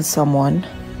waiting for someone.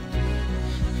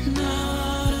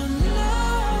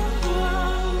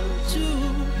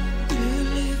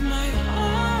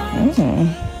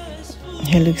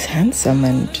 He looks handsome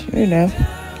and, you know,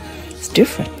 it's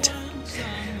different.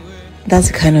 That's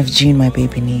the kind of gene my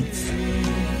baby needs.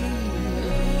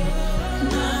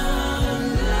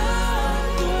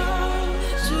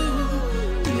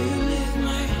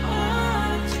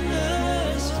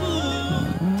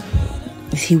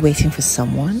 Is he waiting for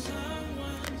someone?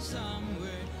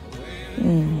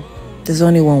 There's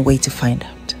only one way to find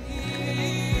out.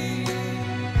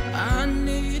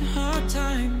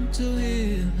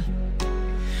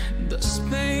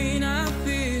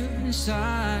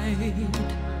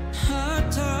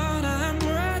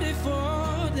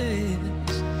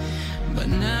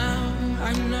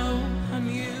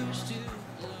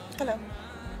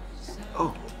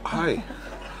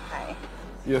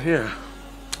 You're here.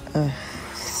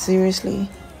 Seriously?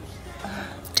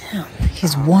 Damn,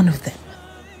 he's one of them.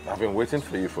 I've been waiting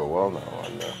for you for a while now.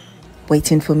 And,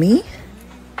 waiting for me?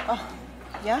 Oh,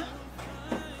 yeah?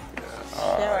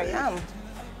 Here I am.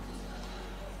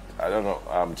 I don't know.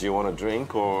 Do you want a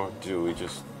drink or do we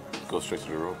just go straight to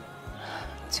the room?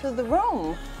 To the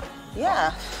room?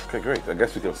 Yeah. Okay, great. I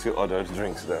guess we can still order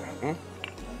drinks there. Hmm?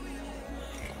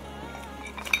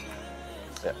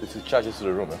 Yeah, this is charges to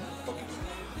the room, eh? Okay.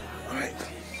 All right.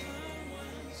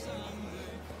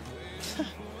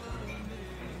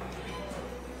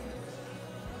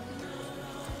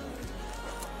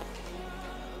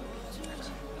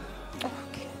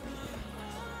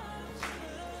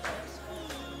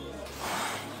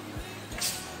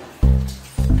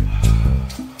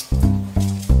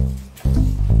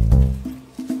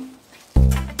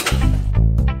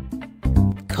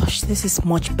 This is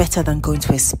much better than going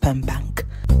to a sperm bank.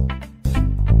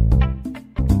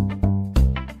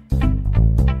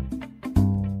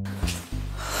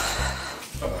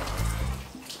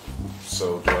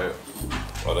 So, do I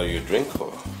order you a drink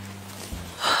or?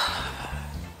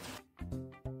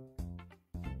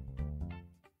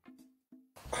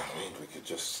 I mean, we could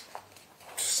just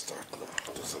start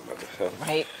now. Doesn't matter.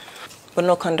 Right. But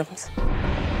no condoms.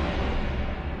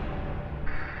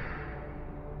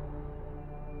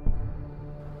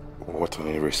 What an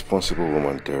irresponsible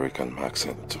woman Derek and Max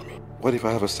sent to me. What if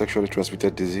I have a sexually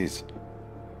transmitted disease?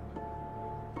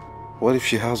 What if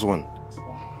she has one?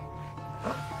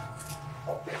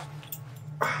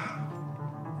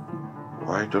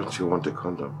 Why don't you want a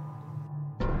condom?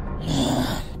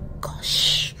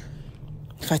 Gosh.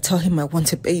 If I tell him I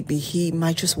want a baby, he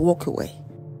might just walk away.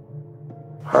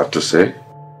 Hard to say.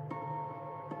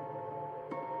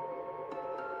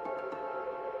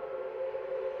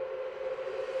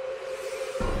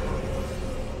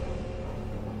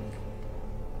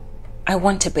 I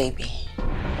want a baby.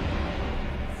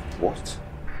 What?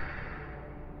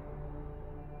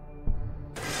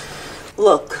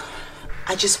 Look,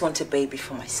 I just want a baby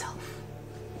for myself.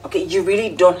 Okay, you really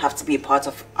don't have to be a part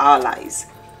of our lives.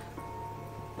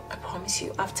 I promise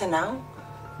you, after now,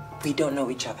 we don't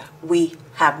know each other. We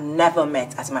have never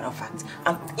met, as a matter of fact.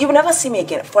 And you will never see me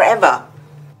again, forever.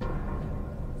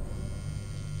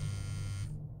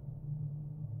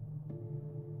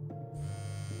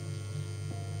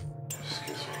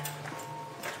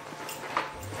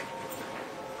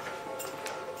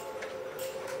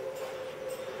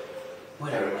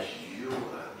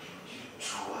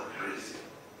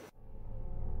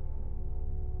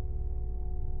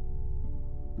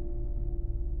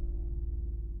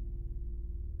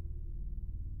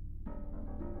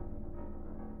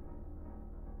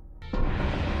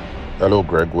 Hello,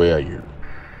 Greg, where are you?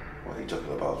 What are you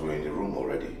talking about? We're in the room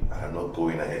already. I'm not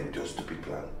going ahead with your stupid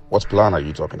plan. What plan are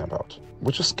you talking about?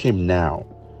 We just came now.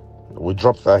 We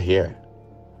dropped that here.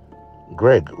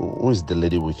 Greg, who is the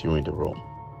lady with you in the room?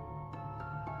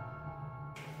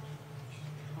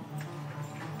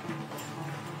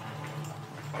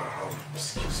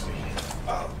 Excuse me.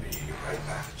 I'll be right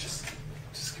back. Just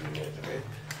give me a minute, okay?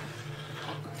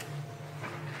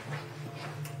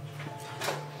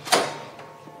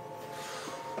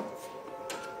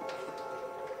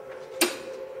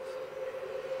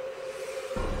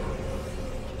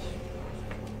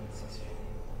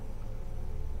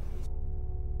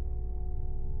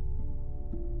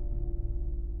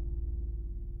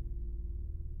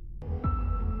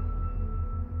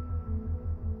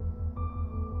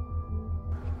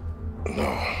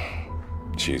 No,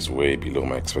 she's way below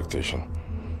my expectation.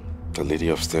 The lady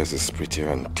upstairs is prettier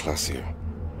and classier.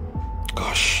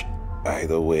 Gosh,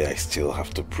 either way, I still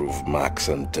have to prove Max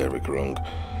and Derek wrong.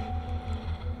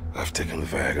 I've taken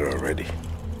Viagra already.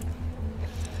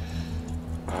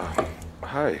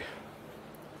 Hi.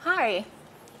 Hi.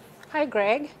 Hi,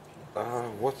 Greg.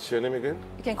 What's your name again?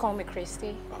 You can call me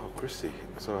Christy. Oh, Christy.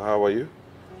 So how are you?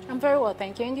 I'm very well,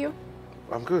 thank you. And you?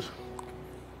 I'm good.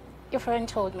 Your friend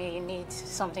told me you need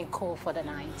something cool for the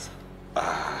night.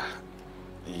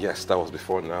 Yes, that was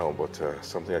before now, but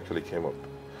something actually came up.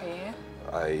 Yeah?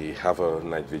 I have a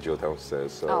night vigil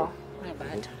downstairs, so... Oh, my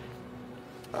bad.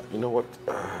 You know what?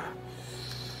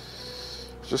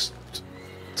 Just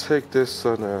take this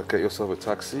and get yourself a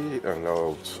taxi, and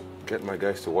I'll get my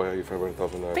guys to wire you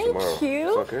 500,000 tomorrow. Thank you.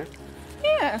 Is that okay?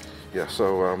 Yeah. Yeah,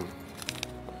 so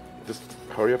just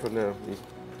hurry up and...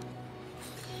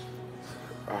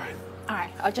 Alright.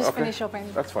 Alright, I'll just finish up and...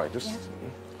 That's fine, just...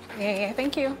 Yeah,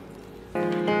 thank you.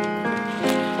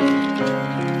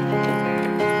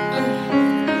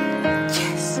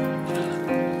 Yes.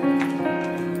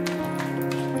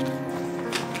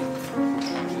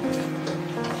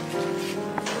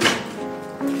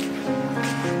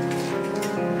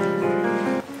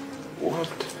 What?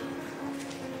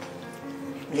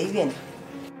 Lilian.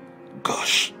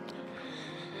 Gosh.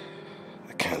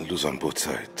 I can't lose on both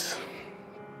sides.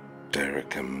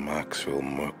 Derek and Max will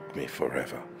mock me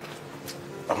forever.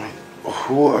 I mean,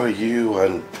 who are you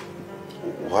and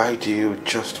why do you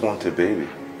just want a baby?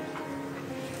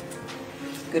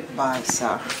 Goodbye,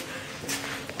 sir.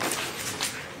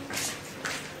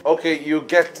 Okay, you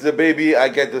get the baby, I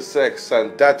get the sex,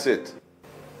 and that's it.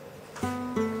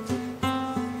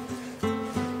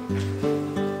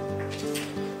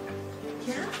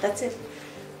 Yeah, that's it.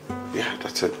 Yeah,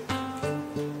 that's it.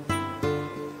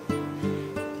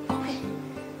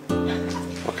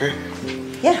 Okay.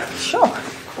 Yeah, sure.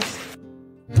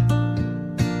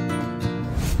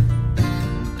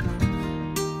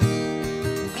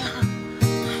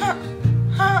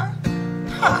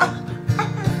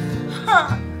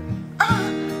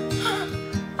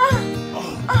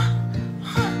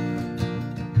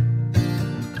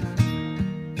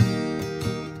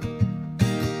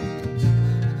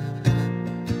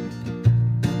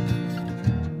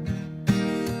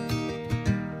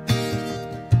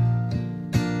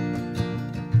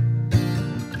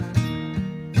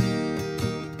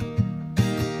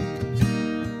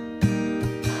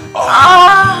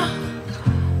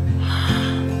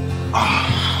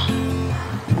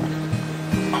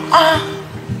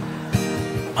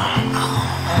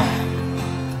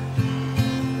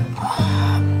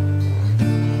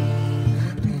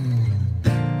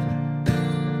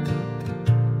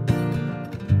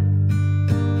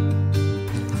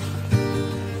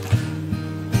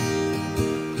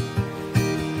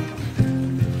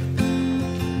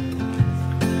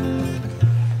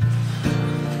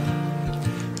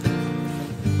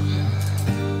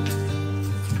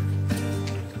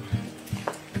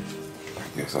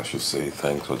 I should say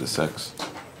thanks for the sex.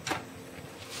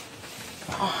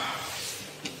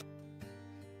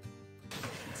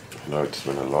 You know, it's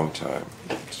been a long time.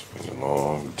 It's been a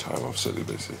long time of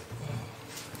celibacy.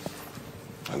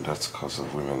 And that's because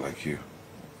of women like you.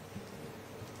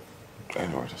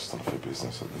 Anyway, that's none of your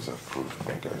business. At least I've proved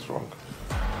my guy's wrong.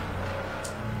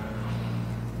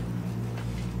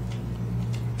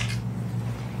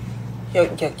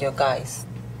 Your guys.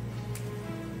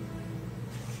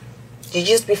 Did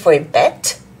you use me for a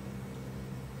bet?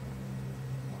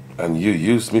 And you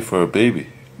used me for a baby.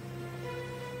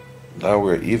 Now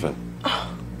we're even.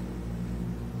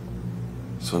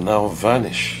 So now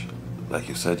vanish, like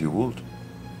you said you would.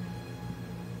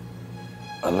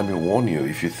 And let me warn you,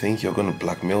 if you think you're going to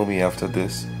blackmail me after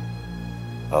this,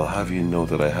 I'll have you know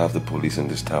that I have the police in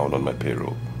this town on my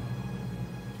payroll.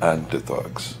 And the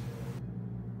thugs.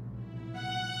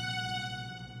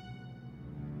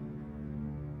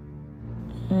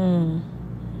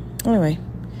 Anyway,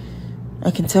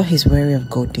 I can tell he's wary of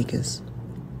gold diggers.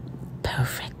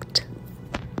 Perfect.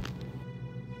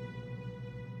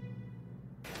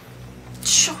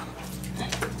 Sure.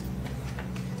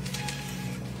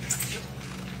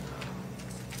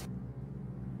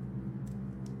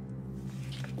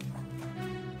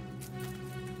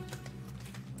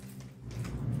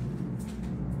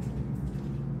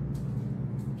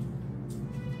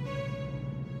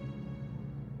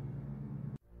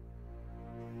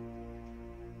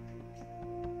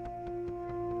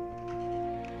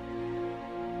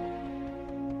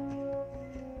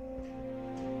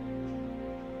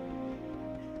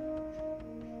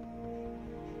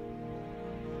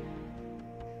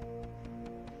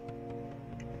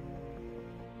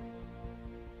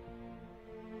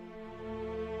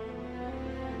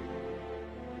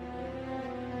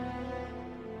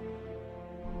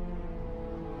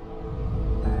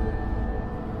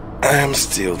 I am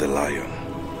still the lion.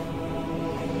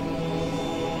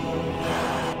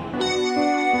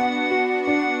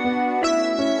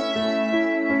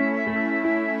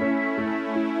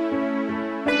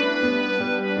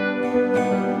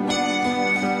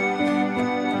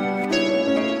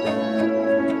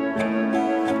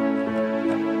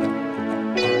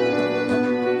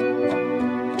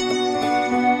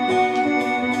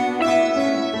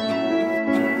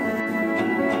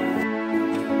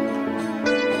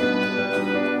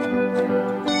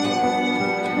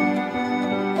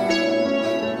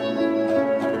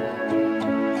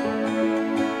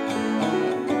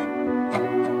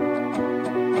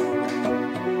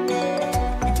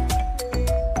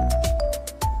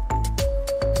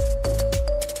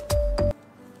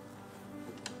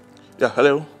 Yeah,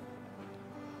 hello?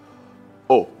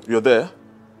 Oh, you're there?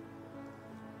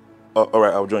 All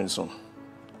right, I'll join you soon.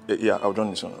 Yeah, I'll join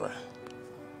you soon, all right.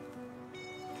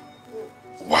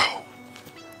 Wow.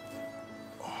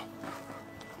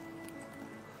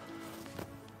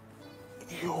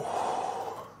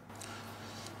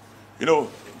 You know,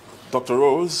 Dr.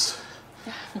 Rose,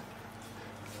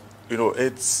 you know,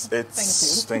 it's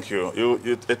Thank you.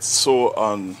 It's so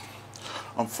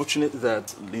unfortunate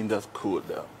that Linda could.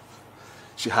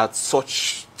 She had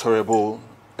such terrible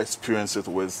experiences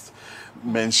with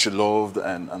men she loved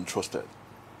and trusted.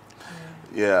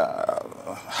 Yeah.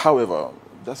 However,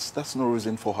 that's no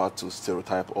reason for her to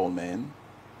stereotype all men.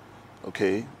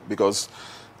 Okay? Because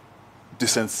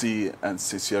decency and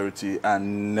sincerity are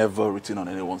never written on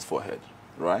anyone's forehead,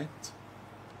 right?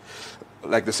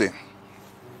 Like they say,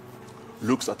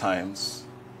 looks at times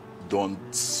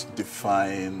don't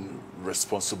define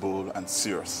responsible and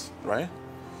serious, right?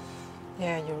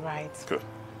 Yeah, you're right. Good.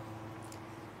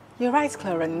 You're right,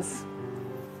 Clarence.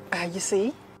 You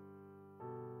see,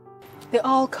 they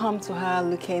all come to her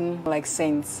looking like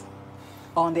saints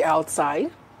on the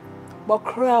outside, but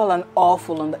cruel and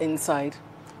awful on the inside.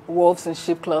 Wolves in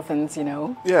sheep clothing, you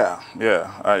know. Yeah,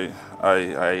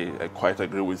 I quite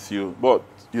agree with you. But,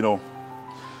 you know,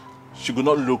 she could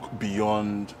not look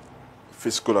beyond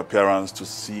physical appearance to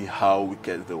see how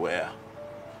wicked they were,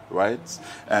 right?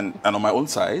 And on my own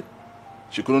side,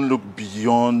 she couldn't look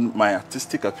beyond my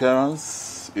artistic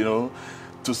appearance, you know,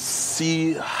 to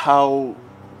see how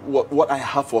what I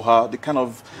have for her, the kind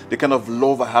of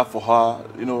love I have for her.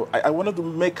 You know, I wanted to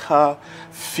make her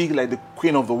feel like the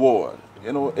queen of the world.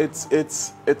 You know,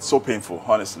 it's so painful,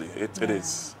 honestly. It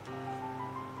is.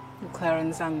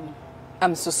 Clarence,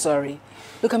 I'm so sorry.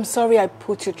 Look, I'm sorry I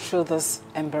put you through this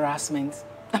embarrassment.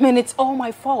 I mean, it's all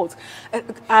my fault.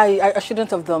 I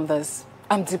shouldn't have done this.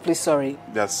 I'm deeply sorry.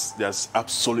 There's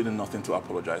absolutely nothing to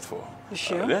apologize for. You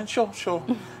sure? Yeah, sure.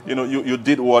 You know, you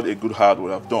did what a good heart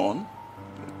would have done,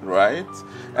 right?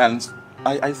 And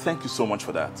I thank you so much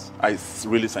for that. I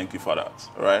really thank you for that,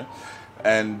 right?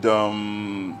 And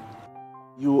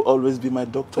you will always be my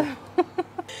doctor.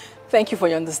 Thank you for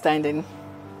your understanding.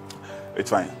 It's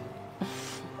fine.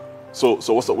 So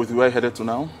what's up with you? Where are you headed to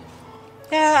now?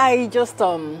 Yeah, I just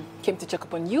came to check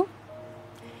up on you.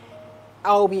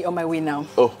 I'll be on my way now.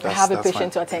 Oh, I have a patient fine.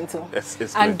 to attend to. It's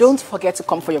and great. don't forget to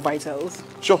come for your vitals.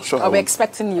 Sure. I'll be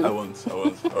expecting you. I won't. All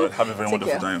right, have a very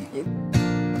wonderful time.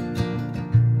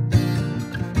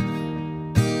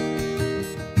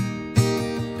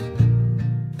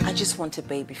 I just want a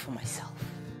baby for myself.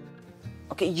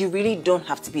 Okay, you really don't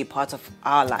have to be a part of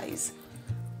our lives.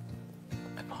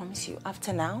 I promise you,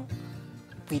 after now,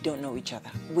 we don't know each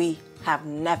other. We have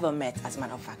never met, as a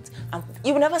matter of fact. And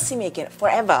you will never see me again,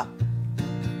 forever.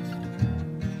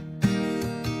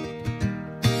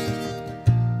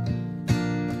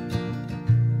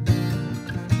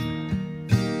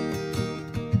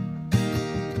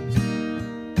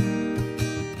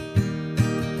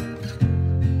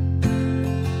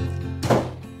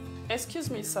 Excuse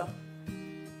me, sir.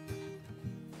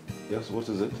 Yes, what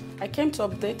is it? I came to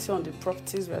update you on the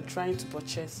properties we are trying to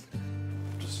purchase.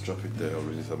 Just drop it there. I'll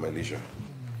read it at my leisure.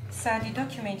 Sir, the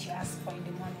document you asked for in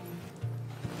the morning.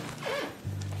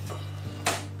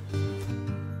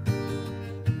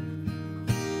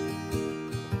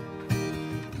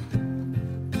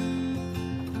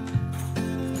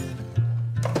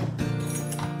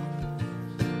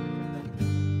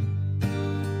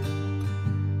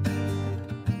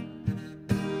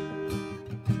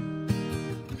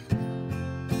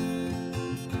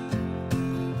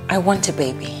 I want a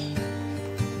baby.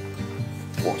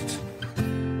 What?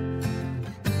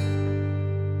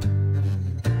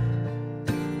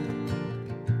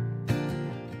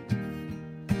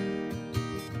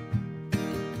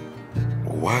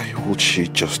 Why would she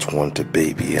just want a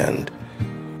baby and...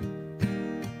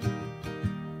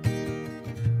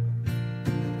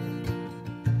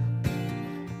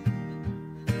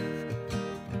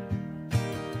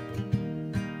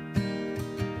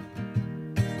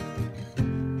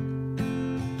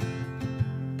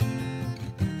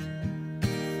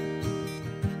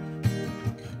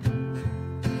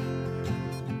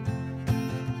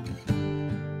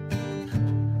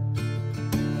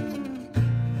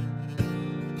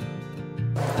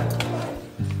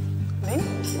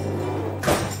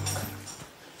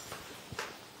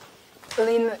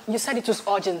 Lynn, you said it was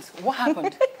urgent. What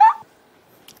happened?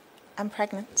 I'm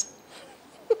pregnant.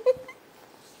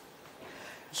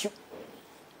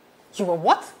 You were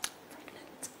what?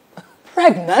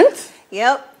 Pregnant?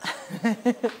 Yep.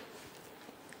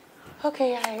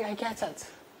 Okay, I get it.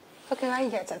 Okay, I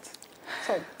get it.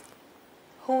 So,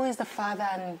 who is the father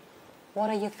and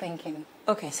what are you thinking?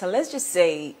 Okay, so let's just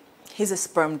say he's a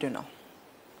sperm donor.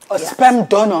 A sperm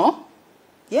donor?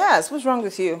 Yes, what's wrong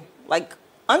with you? Like,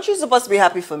 aren't you supposed to be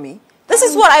happy for me? This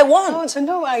is what I want.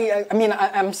 No, I mean,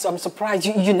 I'm surprised.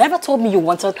 You never told me you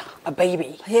wanted a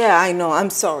baby. Yeah, I know. I'm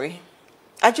sorry.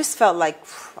 I just felt like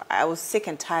I was sick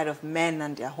and tired of men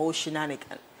and their whole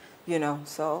shenanigans, you know.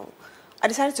 So I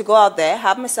decided to go out there,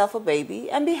 have myself a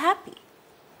baby, and be happy.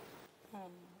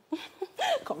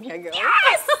 Come here, girl.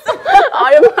 Yes!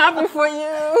 I am happy for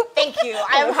you. Thank you.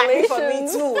 I am happy for me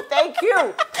too. Thank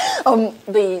you.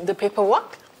 The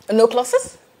paperwork? No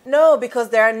clauses? No, because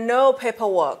there are no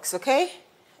paperworks, okay?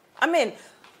 I mean,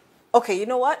 okay, you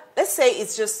know what? Let's say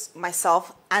it's just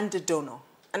myself and the donor.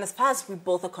 And as far as we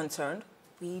both are concerned,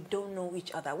 we don't know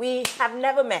each other. We have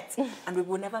never met, and we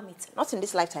will never meet. Not in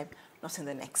this lifetime, not in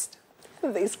the next.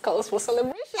 This calls for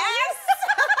celebration. Yes!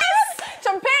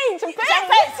 Champagne, champagne.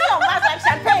 Champagne, too, like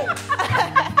champagne.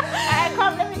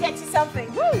 Come, let me get you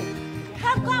something. Woo.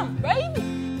 Come, baby.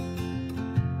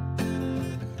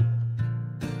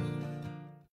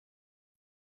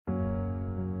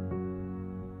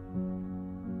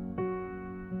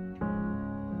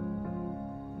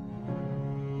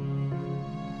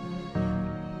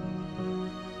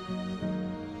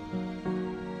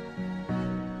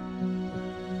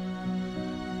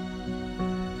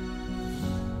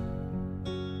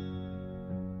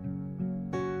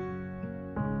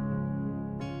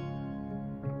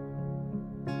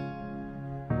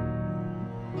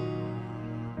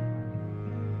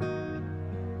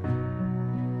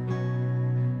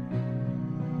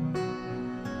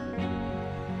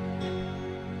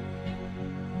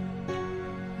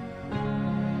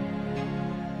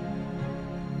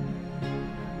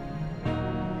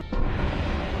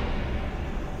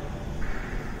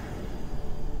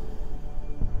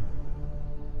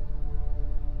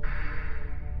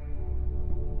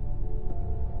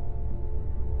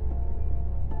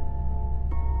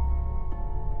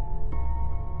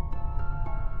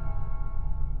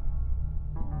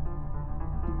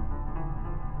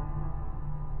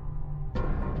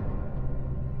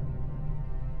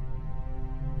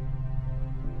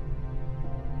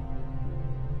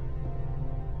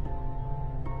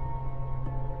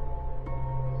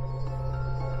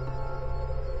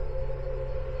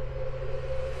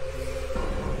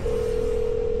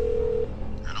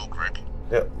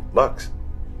 Yeah, Max.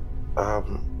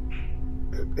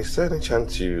 Is there any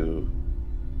chance you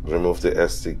remove the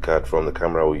SD card from the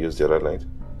camera we used the other night?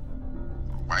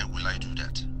 Why will I do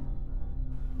that?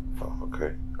 Oh,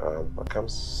 okay. I can't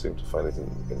seem to find it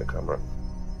in the camera.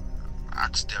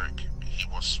 Ask Derek. He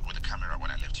was with the camera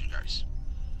when I left you guys.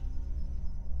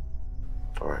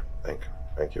 Alright,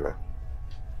 thank you, man.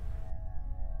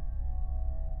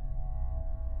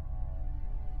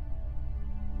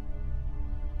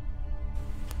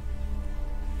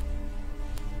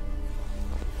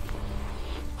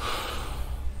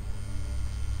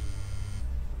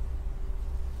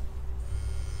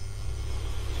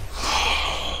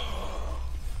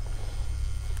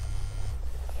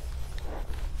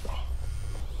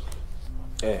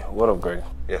 Hey, what up, Greg?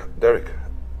 Yeah, Derek.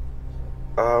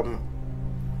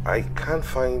 I can't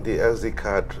find the SD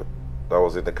card that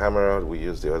was in the camera we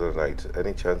used the other night.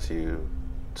 Any chance you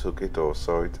took it or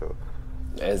saw it? Or...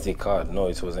 SD card? No,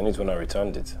 it was in it when I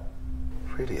returned it.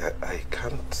 Really, I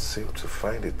can't seem to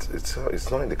find it.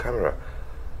 It's not in the camera.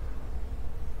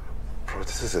 Bro,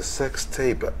 this is a sex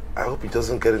tape. I hope it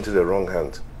doesn't get into the wrong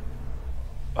hand.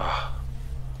 Ah,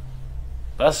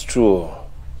 that's true.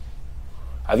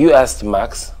 Have you asked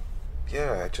Max?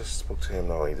 Yeah, I just spoke to him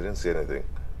now. He didn't say anything.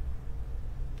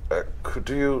 Could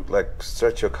you, like,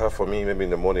 search your car for me maybe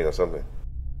in the morning or something?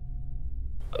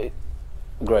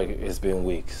 Greg, it's been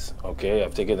weeks, okay?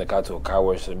 I've taken the car to a car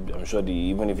wash. I'm sure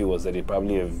even if it was there, they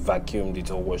probably have vacuumed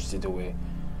it or washed it away.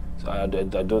 So I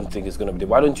don't think it's going to be there.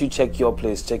 Why don't you check your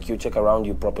place, check around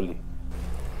you properly?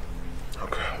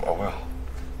 Okay, oh well.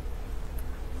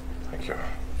 Thank you.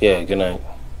 Yeah, good night.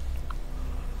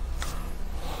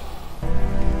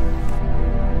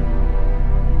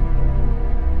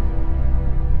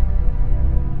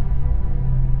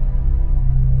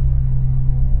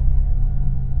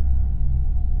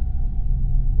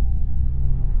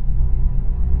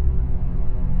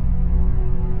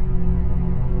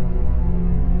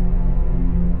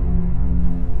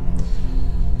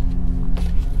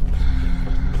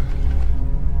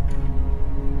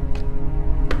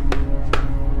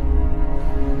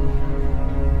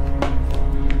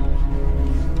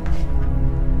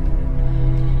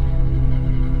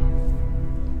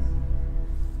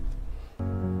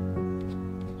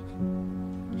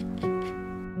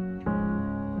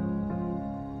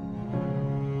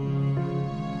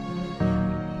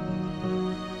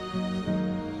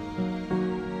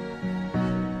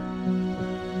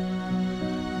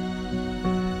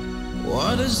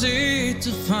 What is it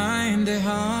to find a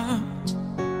heart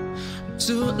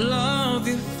to love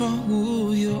you for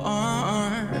who you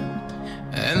are?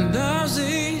 And does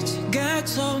it get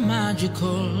so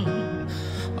magical?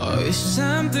 Or is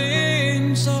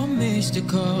something so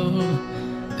mystical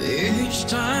Each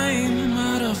time I'm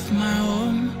out of my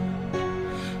home,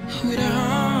 with a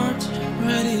heart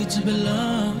ready to be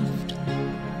loved,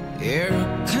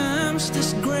 here comes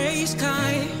this gray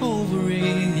sky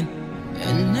hovering,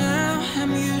 and now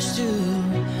I'm used to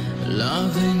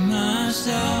loving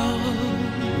myself.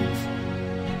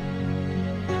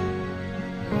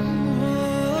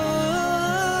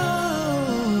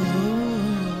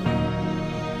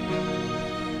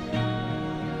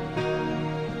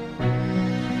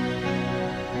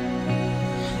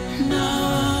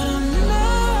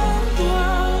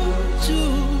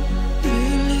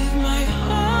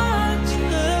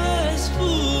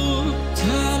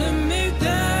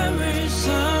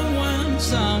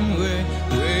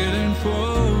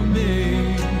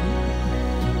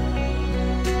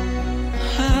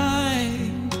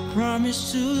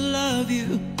 To love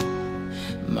you,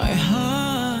 my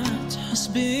heart has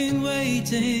been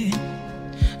waiting.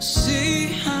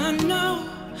 See, I know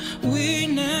we're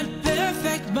not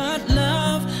perfect, but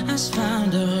love has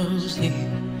found us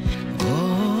here.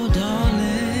 Oh,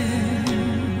 darling.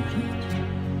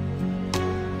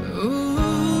 Ooh.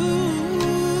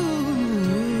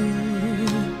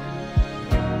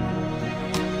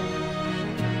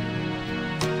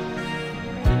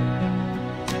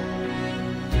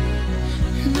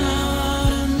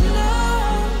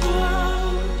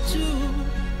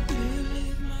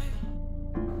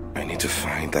 To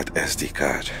find that SD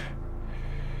card.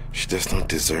 She does not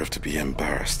deserve to be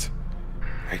embarrassed.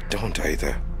 I don't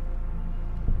either.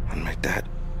 And my dad,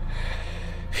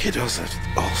 he does it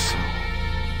also.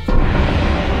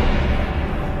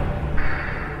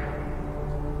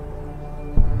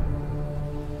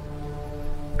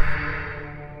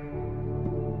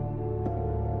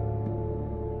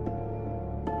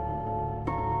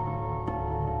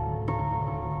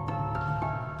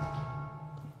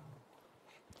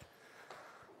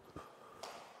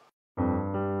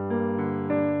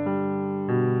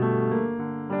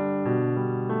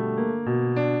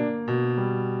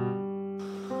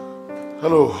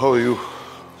 Hello, how are you?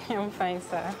 I'm fine,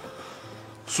 sir.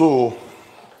 So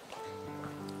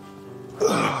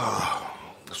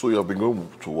you have been going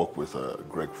to work with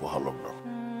Greg for how long now?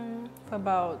 For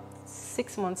about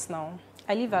 6 months now.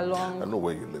 I live along. I know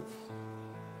where you live.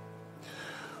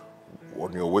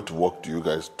 On your way to work, do you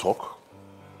guys talk?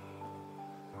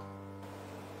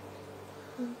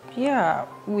 Yeah,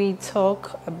 we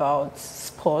talk about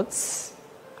sports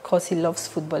because he loves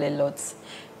football a lot,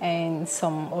 and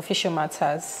some official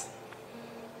matters.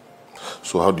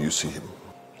 So how do you see him?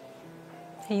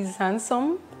 He's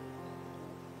handsome,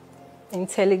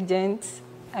 intelligent.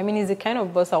 I mean, he's the kind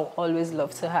of boss I would always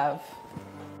love to have.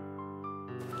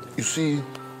 You see,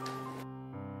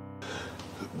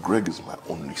 Greg is my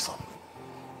only son.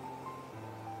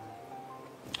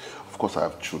 Of course, I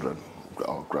have children,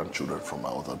 or grandchildren from my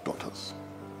other daughters,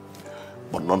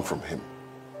 but none from him.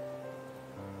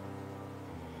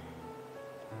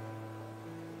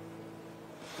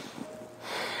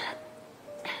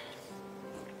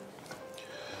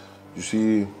 You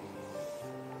see,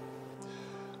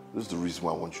 this is the reason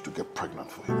why I want you to get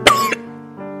pregnant for him.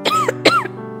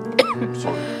 I'm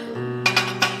sorry.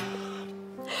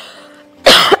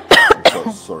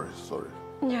 I'm sorry.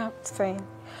 Yeah, it's fine.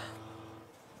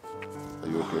 Are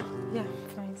you okay? Yeah,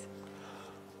 fine.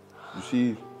 You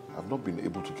see, I've not been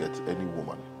able to get any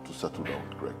woman to settle down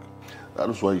with Greg. That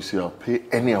is why you see I'll pay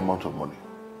any amount of money,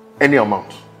 any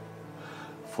amount,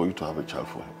 for you to have a child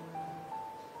for him.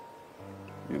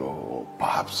 You know, or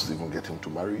perhaps even get him to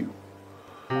marry you.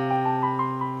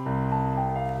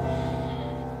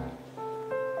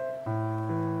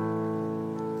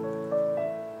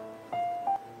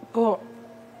 But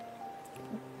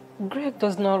Greg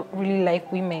does not really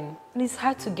like women. And it's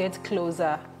hard to get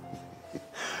closer.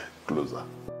 Closer?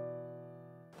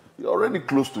 You're already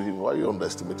close to him. Why are you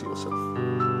underestimating yourself?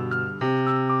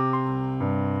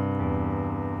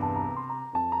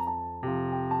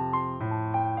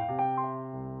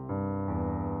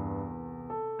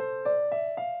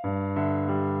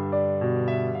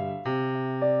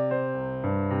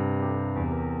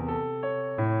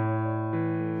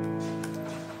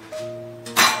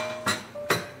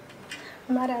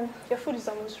 Madam, your food is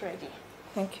almost ready.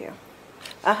 Thank you.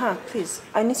 Please,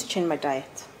 I need to change my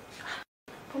diet.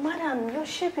 But madam, your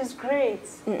shape is great.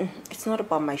 It's not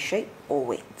about my shape or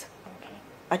weight. Okay.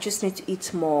 I just need to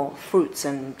eat more fruits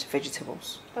and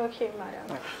vegetables. Okay, madam.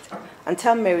 Right. And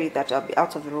tell Mary that I'll be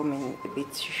out of the room in a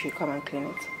bit. She should come and clean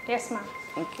it. Yes, ma'am.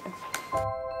 Thank you.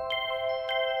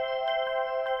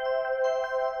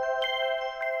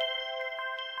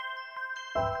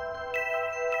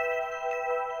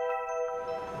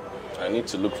 I need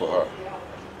to look for her.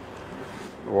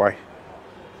 Why?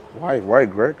 Why,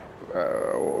 Greg?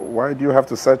 Why do you have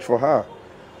to search for her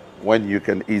when you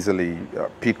can easily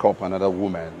pick up another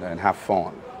woman and have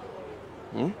fun?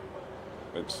 Hmm?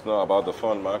 It's not about the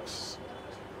fun, Max.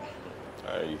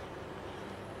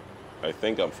 I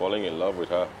think I'm falling in love with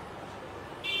her.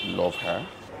 Love her?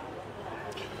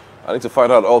 I need to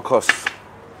find out at all costs.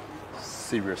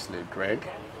 Seriously, Greg?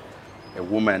 A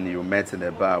woman you met in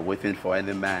a bar waiting for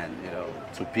any man,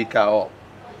 to pick her up,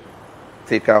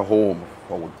 take her home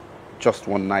for just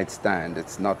one night stand.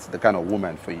 It's not the kind of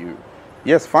woman for you.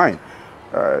 Yes, fine.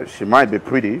 She might be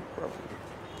pretty.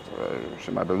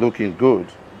 She might be looking good.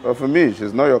 But for me,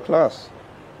 she's not your class.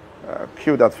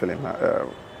 Kill that feeling.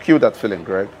 Kill that feeling,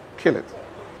 Greg. Kill it.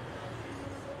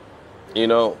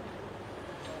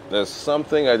 There's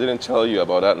something I didn't tell you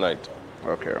about that night.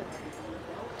 Okay.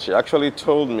 She actually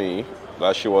told me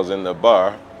that she was in the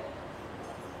bar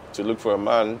to look for a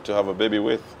man to have a baby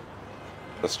with.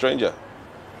 A stranger.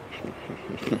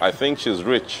 I think she's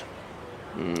rich.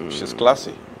 She's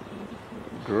classy.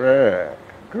 Greg.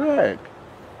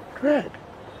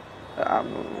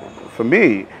 For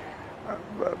me,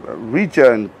 rich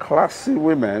and classy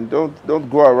women don't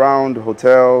go around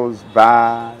hotels,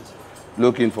 bars,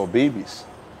 looking for babies.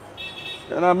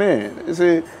 You know what I mean? You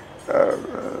see,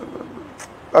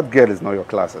 that girl is not your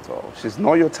class at all. She's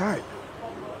not your type.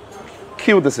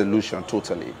 Kill this illusion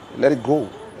totally. Let it go.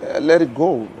 Let it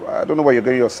go. I don't know why you're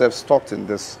getting yourself stuck in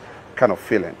this kind of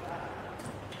feeling.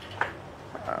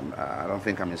 I don't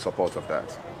think I'm in support of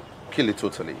that. Kill it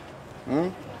totally. Hmm?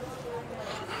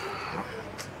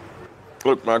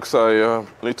 Look, Max, I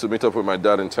need to meet up with my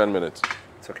dad in 10 minutes.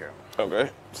 It's okay.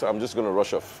 Okay? So I'm just going to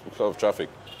rush off because of traffic.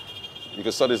 You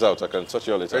can sort this out. I can touch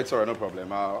you all later. It's all right, no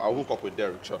problem. I'll hook up with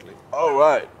Derek shortly. All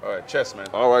right. All right, cheers, man.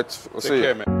 All right. We'll Take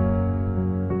care, man.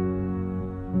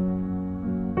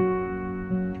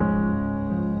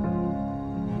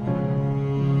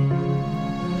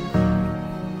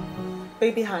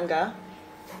 Baby hanger.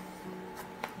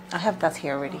 I have that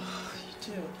here already.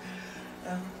 You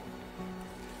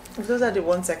do. Those are the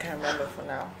ones I can remember for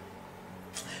now.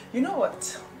 You know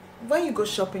what? When you go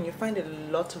shopping, you find a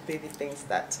lot of baby things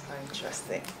that are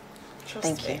interesting.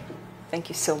 Trust me. Thank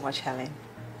you so much, Helen.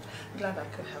 Glad I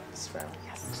could help this round.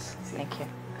 Yes. Thank you.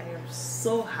 I am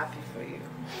so happy for you.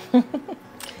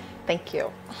 Thank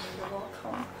you. You're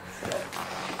welcome.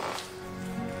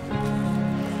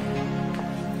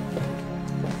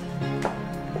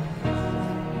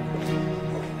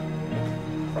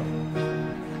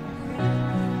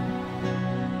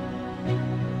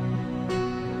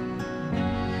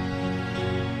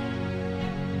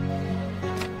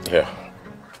 Yeah.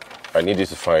 I need you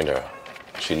to find her.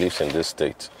 She lives in this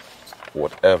state.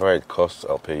 Whatever it costs,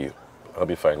 I'll pay you. Help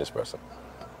me find this person.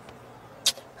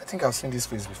 I think I've seen this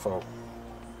place before.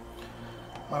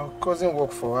 My cousin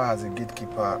worked for her as a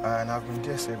gatekeeper, and I've been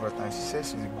there several times. She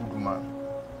says she's a good woman.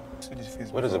 See this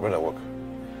face. Where does the brother work?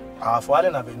 For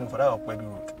Allen Avenue, for that Okpara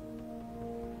road.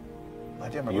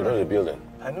 You know the building?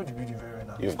 I know the building very well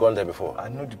now. You've gone there before? I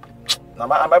know the building. Now,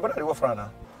 my brother, they work for her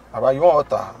now. About you want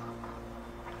water?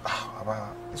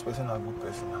 This person is a good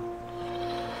person now.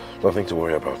 Nothing to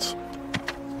worry about.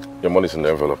 Your money's in the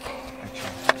envelope.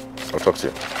 I'll talk to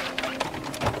you.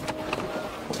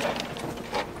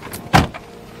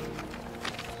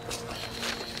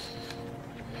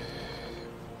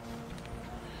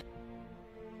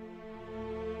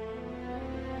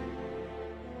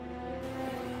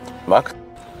 Mark,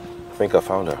 I think I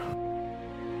found her.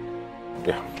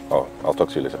 Yeah, I'll talk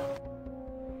to you later.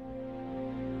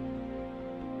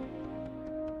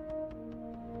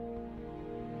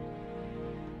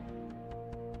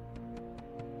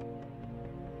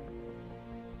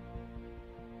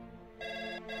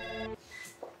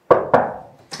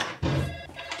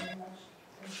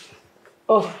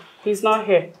 Oh, he's not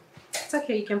here. It's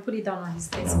okay, you can put it down on his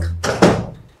desk.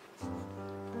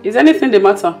 Is anything the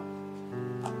matter?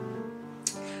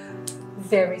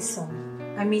 Very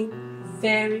soon. I mean,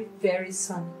 very, very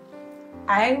soon.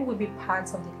 I will be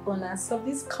part of the owners of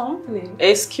this company.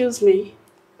 Excuse me.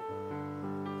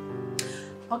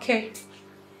 Okay.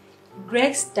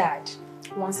 Greg's dad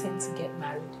wants him to get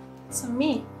married to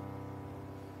me.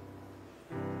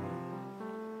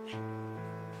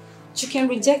 You can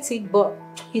reject it, but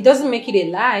it doesn't make it a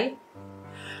lie.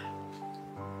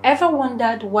 Ever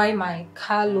wondered why my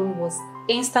car loan was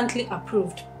instantly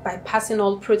approved by passing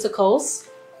all protocols?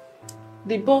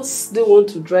 The boss didn't want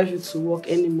to drive you to work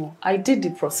anymore. I did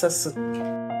the processing.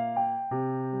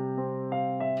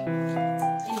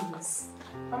 Anyways,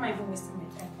 why am I even wasting my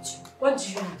time with you? What do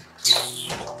you want?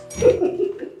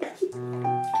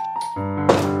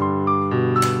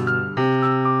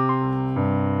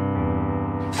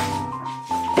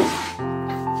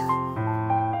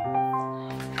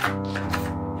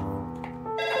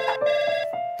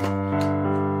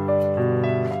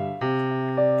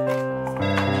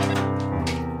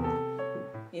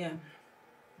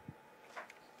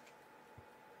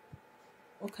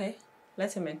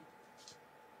 Let him in.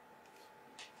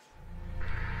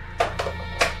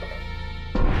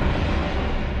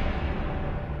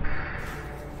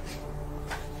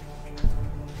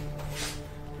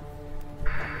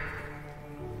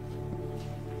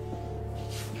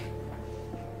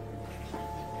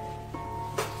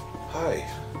 Hi.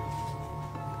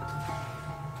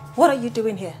 What are you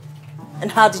doing here?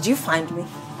 And how did you find me?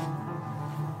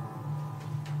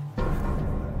 The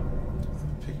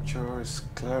picture is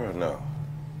clearer now.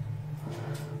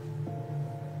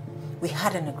 We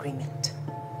had an agreement.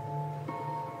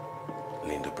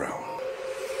 Linda Brown,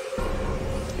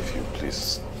 if you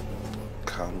please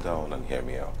calm down and hear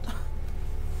me out.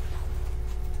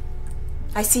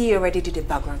 I see you already did a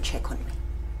background check on me.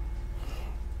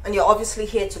 And you're obviously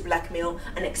here to blackmail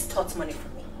and extort money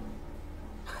from me.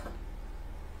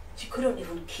 You couldn't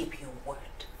even keep your word.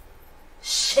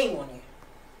 Shame on you.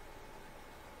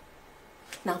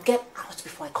 Now get out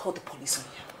before I call the police on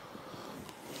you.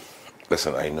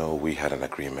 Listen, I know we had an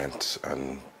agreement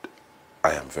and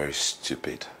I am very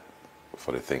stupid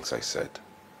for the things I said.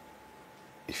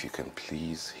 If you can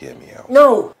please hear me out.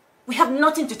 No! We have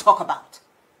nothing to talk about.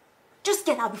 Just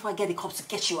get out before I get the cops to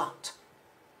get you out.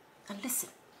 And listen,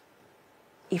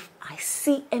 if I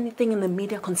see anything in the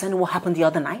media concerning what happened the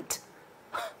other night,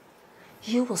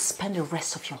 you will spend the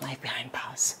rest of your life behind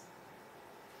bars.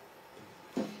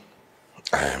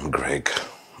 I am Greg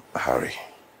Harry,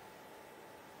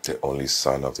 the only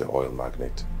son of the oil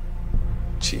magnate,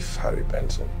 Chief Harry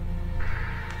Benson.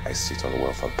 I sit on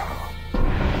wealth and power.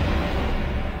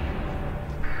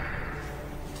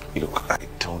 Look, I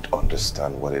don't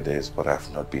understand what it is, but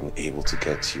I've not been able to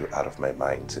get you out of my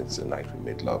mind since the night we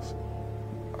made love.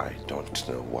 I don't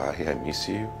know why I miss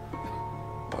you,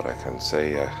 but I can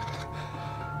say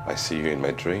I see you in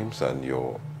my dreams and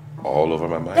you're all over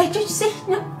my mind. Hey, just say,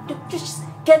 no, just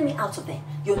get me out of there.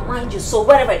 Your mind, your soul,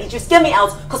 whatever it is, just get me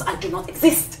out because I do not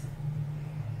exist.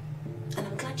 And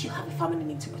I'm glad you have a family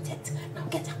name to protect. Now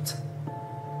get out.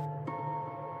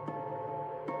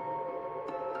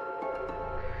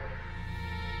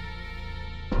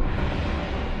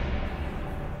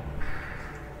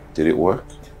 Did it work?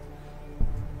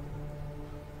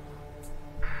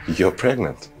 You're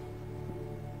pregnant.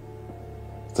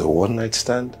 The one night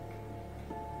stand?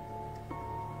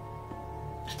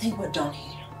 I think we're done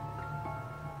here.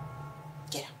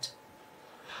 Get out.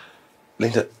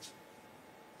 Linda,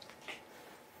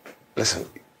 listen,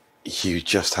 you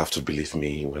just have to believe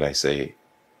me when I say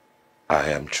I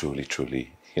am truly,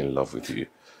 truly in love with you.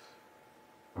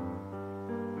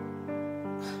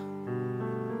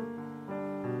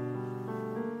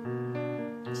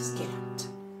 Just get out.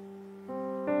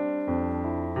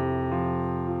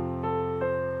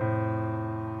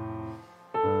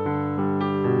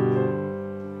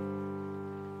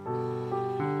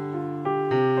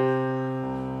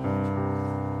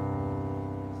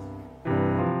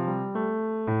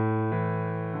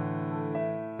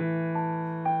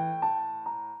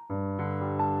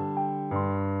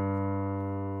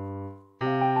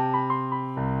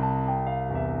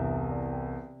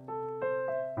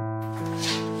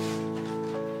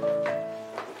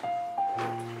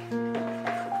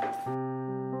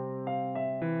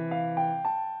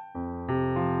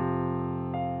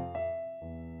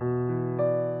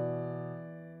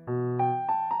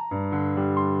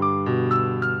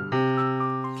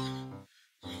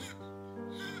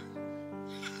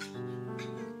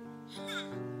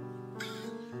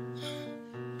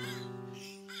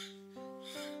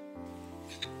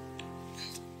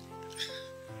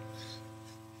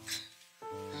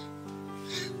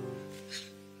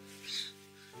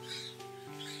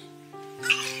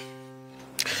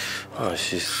 Oh,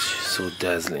 she's so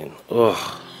dazzling.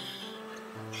 Oh.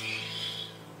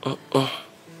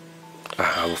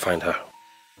 I will find her.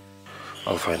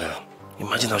 I'll find her.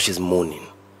 Imagine how she's moaning.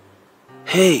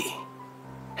 Hey,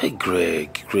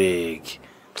 Greg, you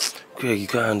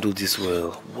can't handle this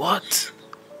well. What?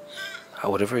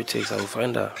 Whatever it takes, I will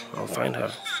find her.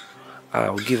 I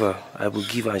will give her,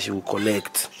 and she will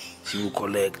collect.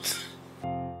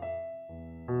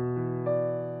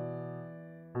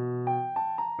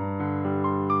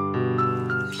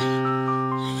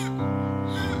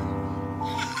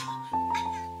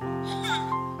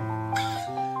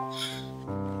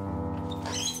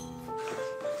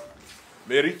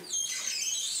 Mary?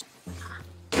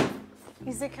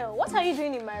 Ezekiel, what are you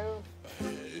doing in my room?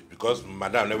 Because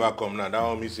madam never come now, that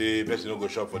want me say person no go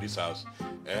shop for this house.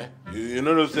 You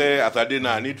know say as I did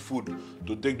now I need food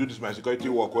to do this my security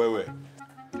work well.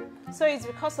 So it's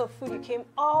because of food you came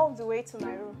all the way to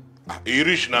my room? You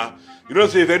rich now. You don't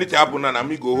say if anything happen now,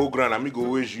 me go hold ground, me go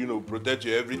wish, protect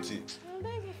you everything.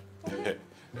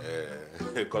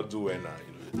 can't do well now,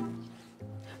 you know.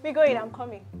 Me go in, I'm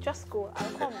coming. Just go,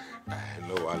 I'll come.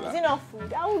 No, Allah. Is it not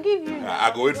food? I will give you.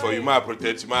 I go wait for you, ma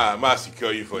protect you, ma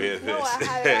secure you for here first.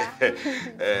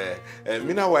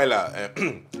 Meanwhile,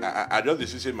 I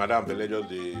just say Madame Pele just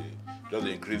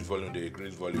the increase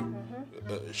volume,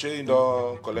 she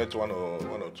don't collect one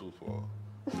or two for.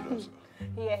 You know, so.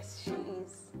 Yes, she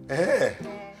is.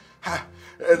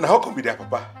 And how come be there,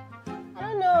 Papa? I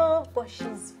don't know, but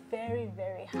she's very,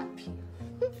 very happy.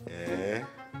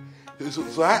 So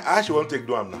how she won't take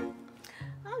Duam now?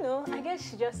 I don't know. I guess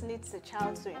she just needs a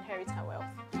child to inherit her wealth.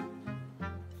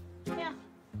 Yeah.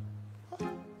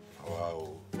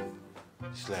 Wow.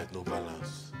 It's like no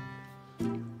balance.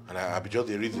 And I be just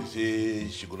the reason say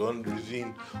she go on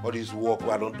reason all this work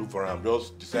I don't do for her.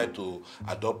 Just decide to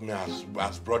adopt me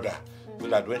as brother. So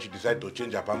that when she decide to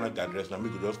change her permanent address, now me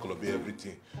go just call up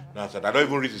everything. Now I said I don't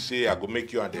even really say I go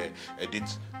make you and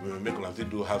edit. We make una still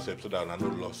do house help so that I no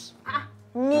loss.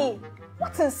 Me?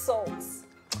 What insults?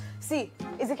 See,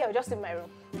 Ezekiel, just in my room.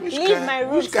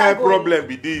 Which kind of problem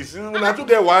be this? Now to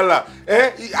get wahala.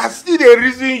 I still the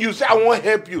reason you say I won't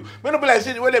help you. When people like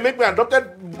say when they make me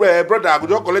adopted brother, I go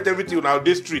just collect everything on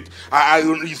this street.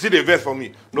 You see the verse for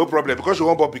me, no problem. Because she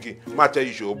won't born picking. I tell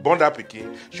you, she will born that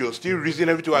picking. She will still reason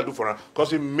everything I do for her. Because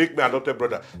she make me adopted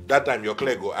brother. That time your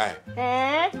clear go eye.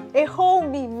 A whole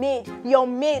me maid. You're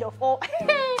made of all.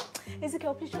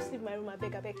 Ezekiel, please just leave my room, I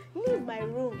beg. Leave my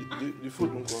room. The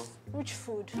food won't go. Which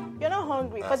food? You're not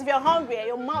hungry. Because if you're hungry,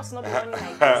 your mouth's not be running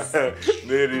like this.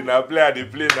 Mary, now play at the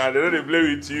play now. They don't play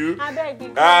with you. I beg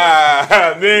you.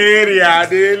 Mary, I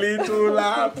the little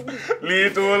lamp.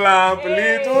 Little lamp.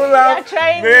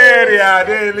 Mary, I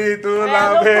the little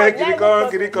lamp.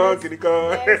 Kirikon.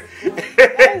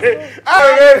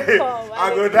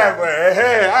 I go die for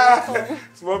her.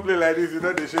 Small play like this, you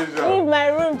know the change. Leave my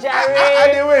room, Jerry.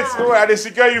 I wait, so I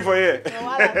secure you for here.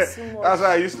 No, that's what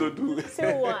I used to do.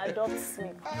 Still want to adopt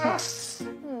me.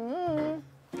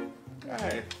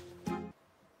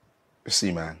 You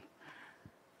see, man,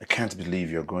 I can't believe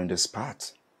you're going this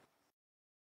path.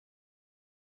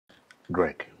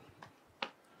 Greg,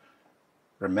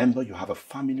 remember you have a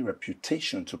family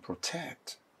reputation to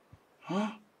protect.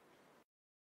 Huh?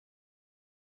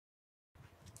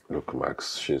 Look,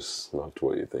 Max, she's not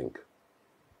what you think.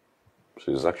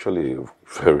 She's actually a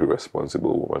very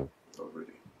responsible woman. Oh,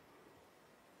 really?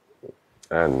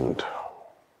 And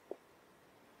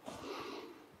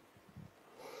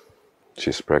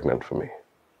she's pregnant for me.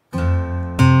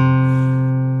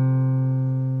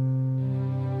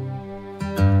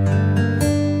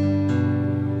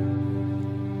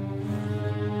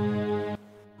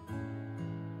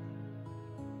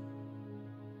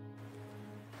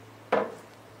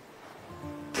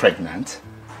 Pregnant?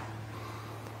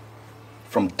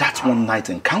 From that one night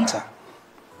encounter,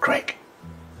 Greg.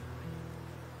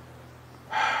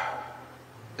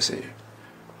 See,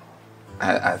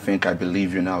 I think I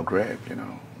believe you now, Greg, you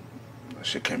know.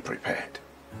 She came prepared.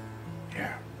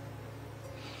 Yeah.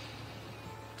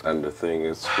 And the thing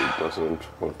is, she doesn't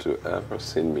want to ever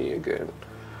see me again.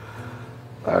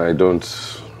 I don't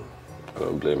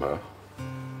blame her.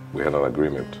 We had an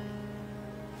agreement.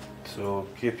 So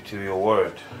keep to your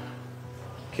word.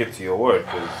 Keep to your word,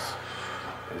 because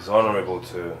it's honorable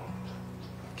to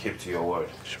keep to your word.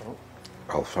 Sure.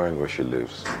 I'll find where she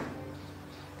lives.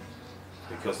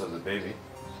 Because of the baby?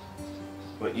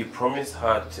 But you promised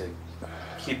her to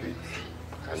keep it.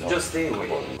 So just stay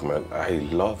away. Man, I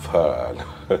love her.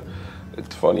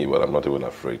 It's funny, but I'm not even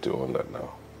afraid to own that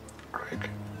now. Greg,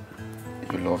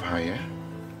 you love her, yeah?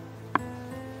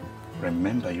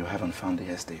 Remember, you haven't found the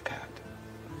SD card.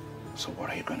 So what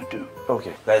are you gonna do?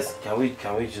 Okay, guys, can we be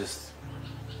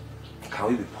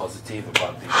positive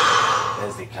about the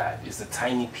SD card? It's a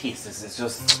tiny piece. It's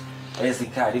just an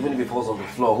SD card. Even if it falls on the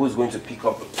floor, who's going to pick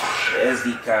up the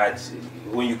SD card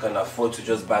when you can afford to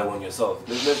just buy one yourself?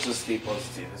 Let's just stay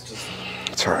positive.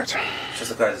 It's alright. Just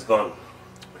the card is gone.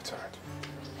 It's alright.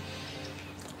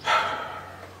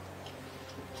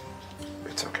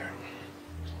 It's okay.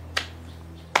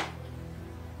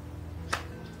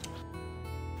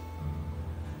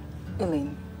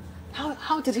 Lilian,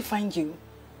 how did he find you?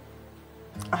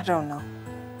 I don't know.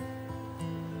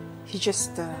 He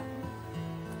just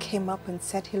came up and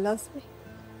said he loves me.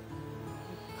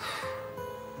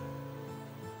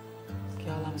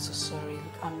 Girl, I'm so sorry.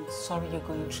 I'm sorry you're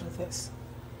going through this.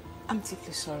 I'm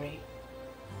deeply sorry.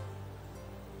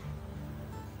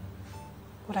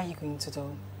 What are you going to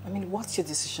do? I mean, what's your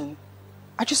decision?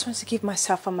 I just want to give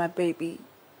myself and my baby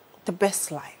the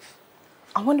best life.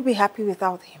 I want to be happy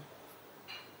without him.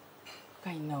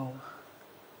 I know.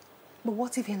 But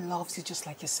what if he loves you just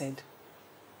like you said?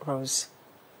 Rose,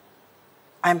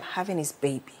 I'm having his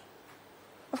baby.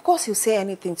 Of course he'll say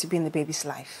anything to be in the baby's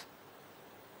life.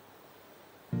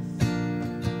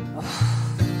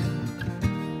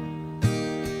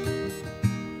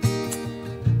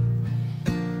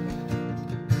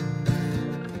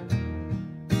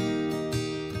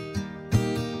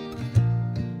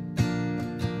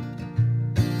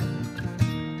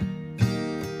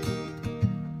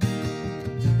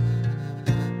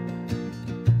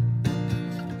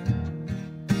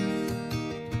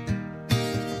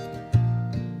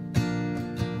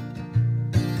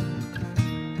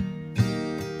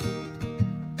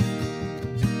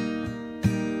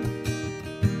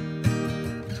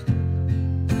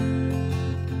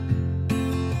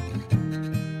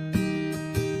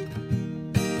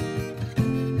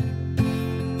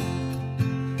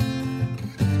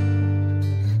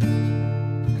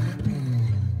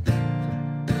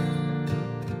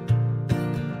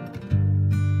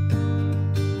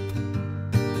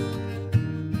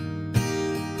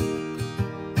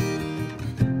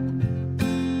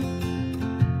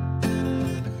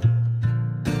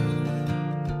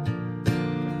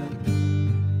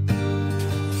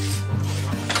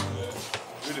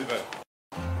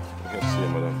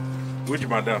 Which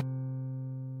madam?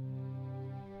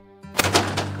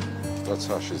 That's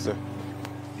how she's there.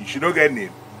 She don't get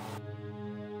name.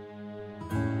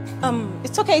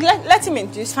 It's okay. Let him in.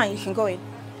 It's fine. You can go in.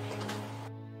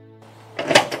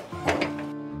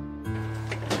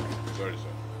 Sorry,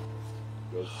 sir.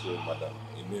 Just say madam.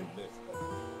 A name left.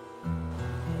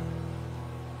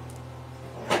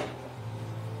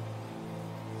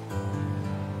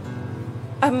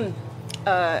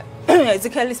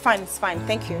 Ezekiel, it's fine. It's fine.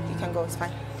 Thank you. You can go. It's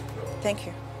fine. Thank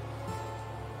you.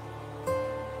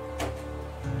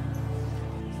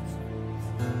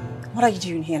 What are you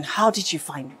doing here and how did you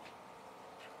find me?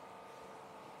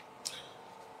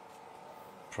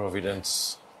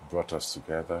 Providence brought us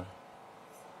together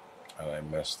and I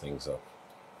messed things up.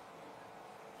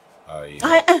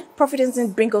 Providence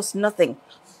didn't bring us nothing.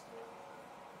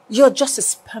 You're just a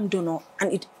sperm donor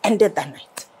and it ended that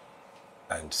night.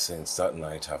 And since that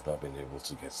night, I've not been able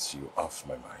to get you off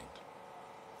my mind.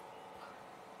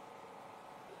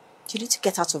 You need to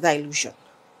get out of that illusion.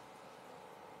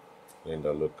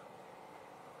 Linda, look.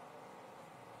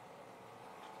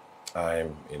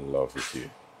 I'm in love with you.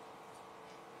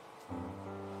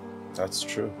 That's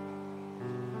true.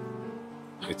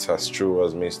 It's as true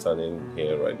as me standing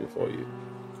here right before you.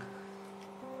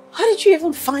 How did you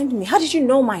even find me? How did you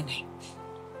know my name?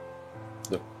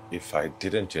 Look, if I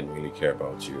didn't genuinely care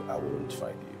about you, I wouldn't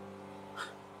find you.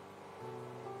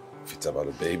 If it's about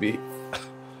a baby,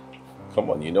 come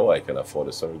on, you know I can afford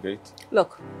a surrogate.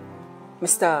 Look,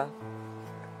 Mr.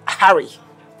 Harry,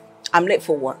 I'm late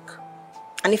for work.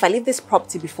 And if I leave this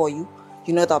property before you,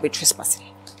 you know that I'll be trespassing.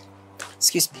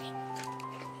 Excuse me.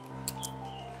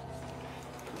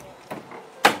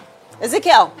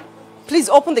 Ezekiel, please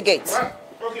open the gate.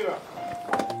 Okay, ma'am.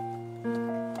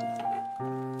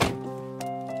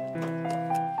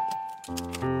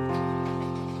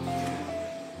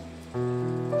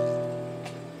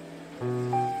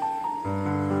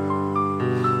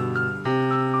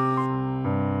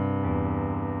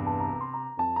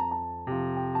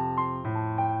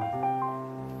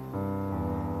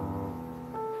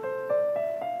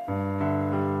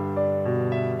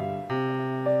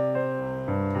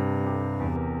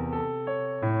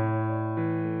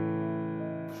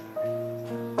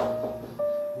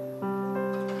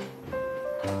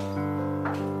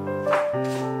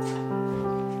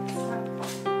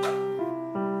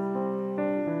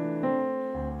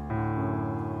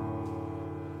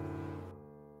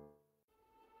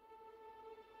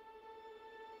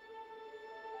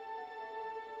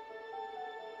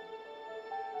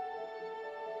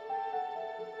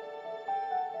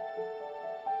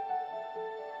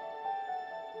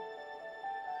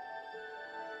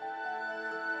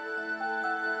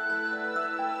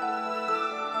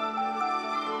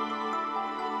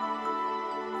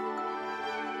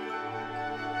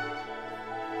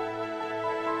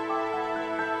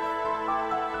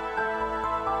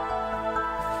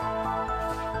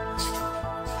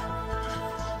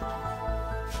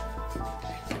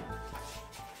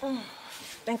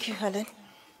 Thank you, Helen.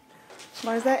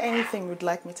 Ma, is there anything you'd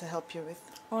like me to help you with?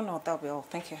 Oh no, that'll be all.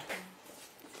 Thank you.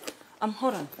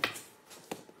 Hold on.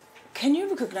 Can you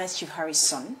recognize Chief Harry's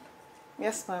son?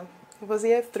 Yes, ma'am. He was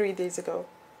here 3 days ago.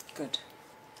 Good.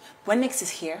 When next is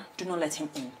here, do not let him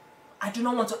in. I do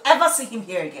not want to ever see him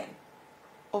here again.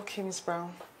 Okay, Miss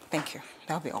Brown. Thank you.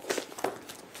 That'll be all.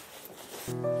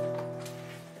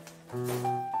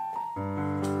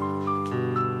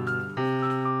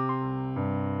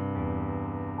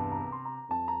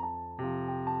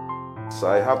 So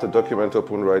I have the document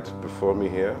open right before me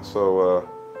here, so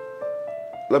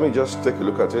let me just take a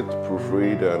look at it,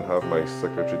 proofread, and have my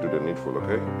secretary do the needful,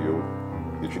 okay?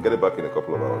 You should get it back in a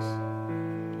couple of hours.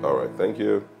 All right, thank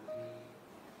you.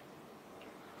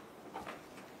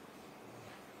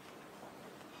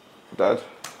 Dad,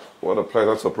 what a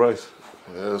pleasant surprise.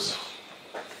 Yes.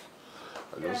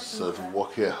 I just said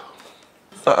walk here.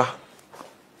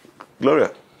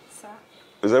 Gloria. Sir?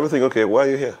 Is everything okay? Why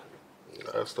are you here?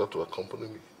 I asked her to accompany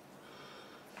me.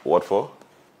 What for?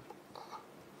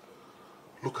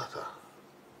 Look at her.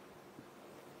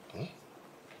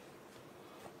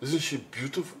 Isn't she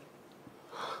beautiful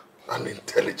and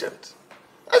intelligent?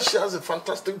 And she has a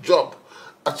fantastic job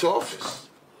at your office.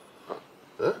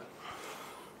 Eh?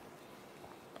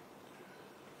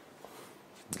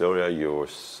 Gloria, you're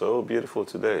so beautiful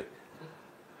today.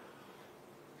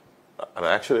 And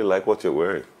I actually like what you're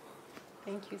wearing.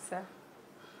 Thank you, sir.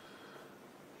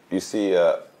 You see,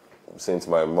 since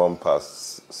my mom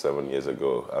passed 7 years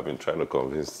ago, I've been trying to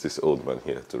convince this old man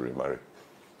here to remarry.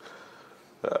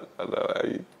 And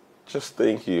I just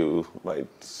think you might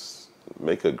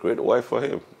make a great wife for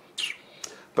him.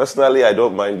 Personally, I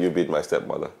don't mind you being my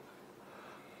stepmother.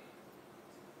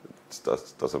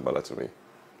 It doesn't matter to me.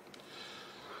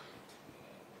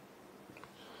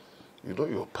 You know,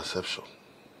 your perception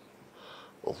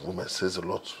of women says a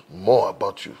lot more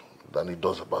about you than it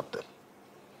does about them.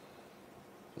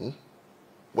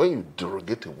 When you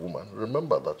derogate a woman,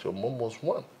 remember that your mom was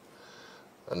one.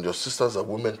 And your sisters are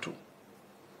women too.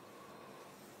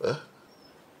 Eh?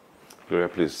 Gloria,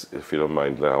 please, if you don't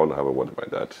mind, I want to have a word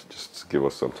with my dad. Just give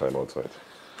us some time outside.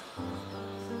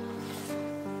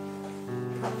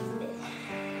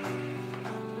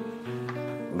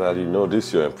 Dad, you know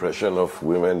this, your impression of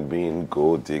women being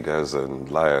gold diggers and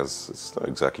liars, it's not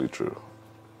exactly true.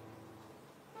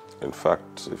 In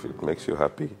fact, if it makes you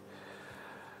happy,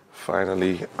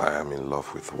 finally, I am in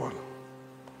love with one.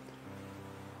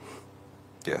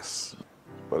 Yes.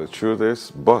 But the truth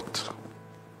is,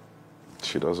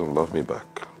 she doesn't love me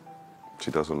back.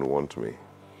 She doesn't want me.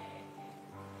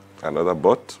 Another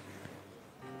but,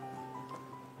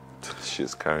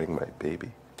 she's carrying my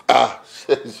baby.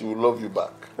 She will love you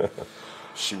back.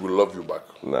 She will love you back.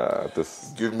 Nah,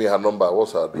 Give me her number.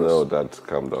 What's her address? No, Dad,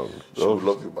 calm down. She will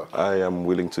love you back. I am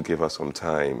willing to give her some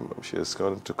time. She's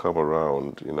going to come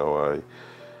around. You know,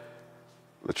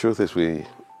 the truth is we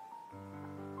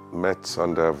met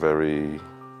under very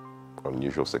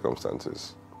unusual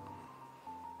circumstances.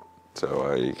 So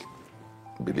I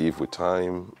believe with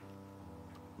time,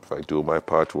 if I do my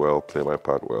part well, play my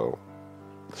part well,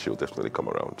 she'll definitely come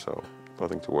around. So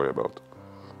nothing to worry about.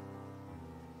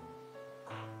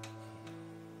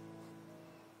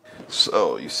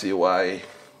 So, you see why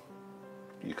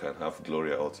you can have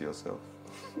Gloria all to yourself?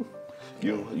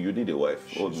 You need a wife,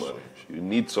 old man. You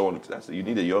need someone, you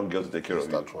need a young girl to take care of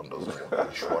you. That one doesn't want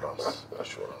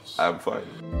assurance. I'm fine.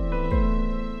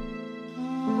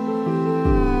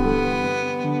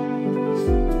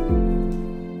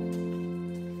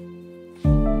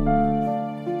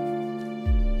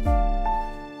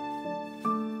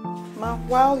 Ma,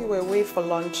 while you were away for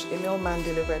lunch, the mailman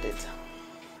delivered it.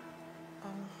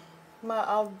 Ma,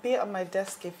 I'll be at my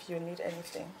desk if you need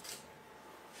anything.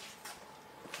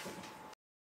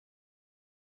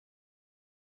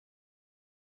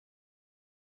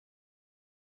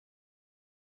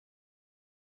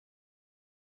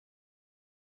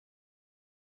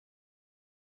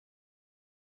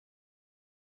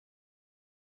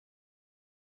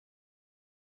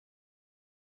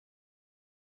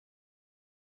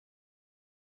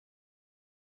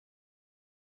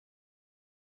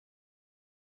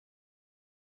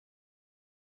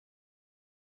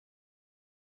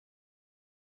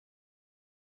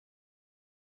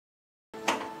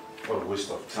 What a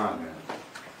waste of time, man.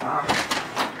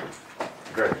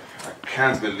 Greg, I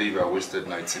can't believe I wasted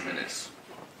 90 minutes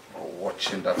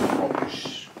watching that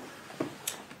rubbish.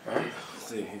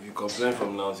 See, if you complain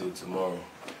from now till tomorrow,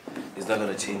 it's not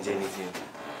going to change anything.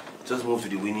 Just move to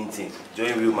the winning team.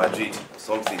 Join Real Madrid,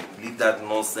 something. Leave that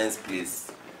nonsense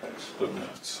place. Look,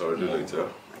 sorry to later.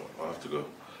 I have to go.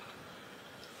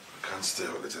 I can't stay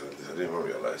all later than this. I didn't even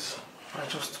realize. I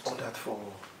just ordered for...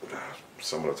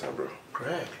 Some other time, bro.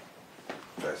 Greg.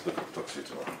 Guys, look, I'll talk to you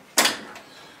tomorrow.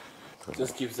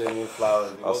 Just keep sending me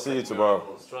flowers. I'll see you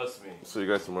tomorrow. Trust me. See you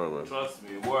guys tomorrow, man. Trust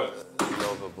me, it works.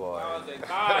 Lover boy.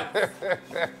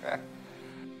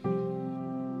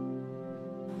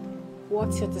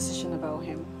 What's your decision about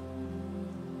him?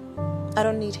 I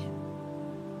don't need him.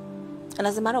 And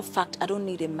as a matter of fact, I don't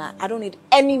need a man. I don't need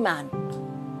any man.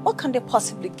 What can they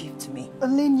possibly give to me?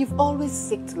 Elaine, you've always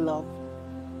sought love.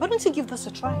 Why don't you give this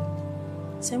a try?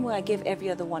 Same way I gave every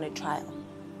other one a trial.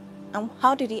 And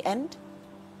how did he end?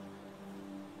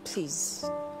 Please.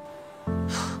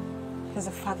 He's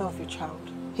the father of your child.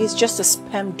 He's just a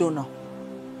sperm donor.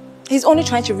 He's only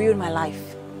trying to ruin my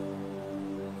life.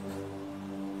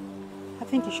 I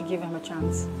think you should give him a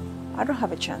chance. I don't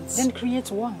have a chance. Then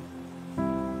create one.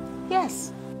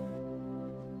 Yes.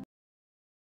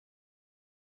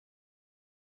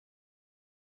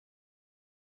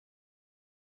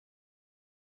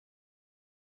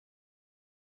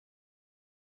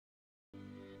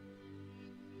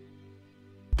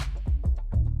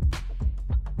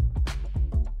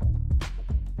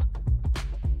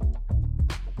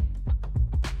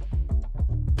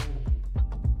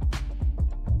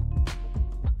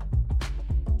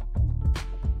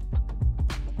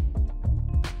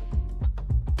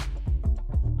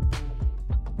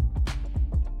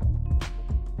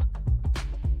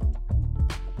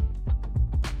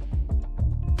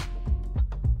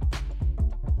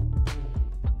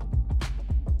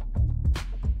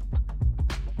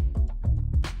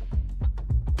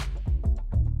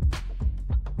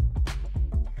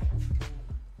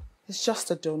 He's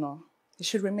just a donor. He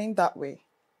should remain that way.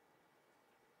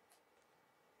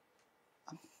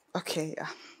 Okay,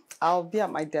 I'll be at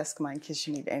my desk, in case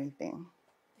you need anything.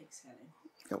 Thanks, Helen.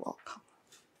 You're welcome.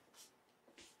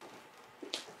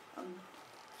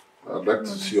 I'd like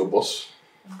to see your boss.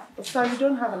 Sorry, you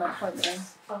don't have an appointment.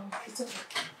 It's okay.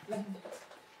 Let me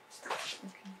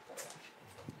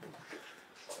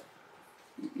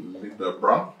Linda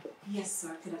Brown? Yes,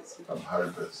 sir. Good afternoon. I'm Harry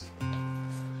Best.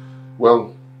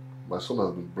 Well, my son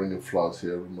has been bringing flowers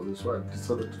here every morning, so I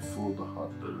decided to follow the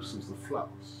heart that receives the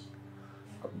flowers.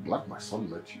 I'm glad my son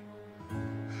met you.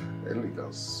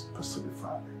 Elegance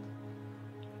personified.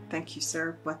 Thank you,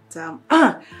 sir. But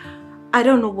I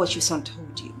don't know what your son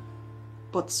told you,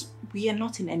 but we are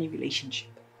not in any relationship.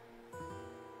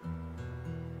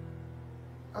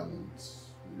 And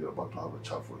you're about to have a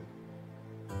child for him.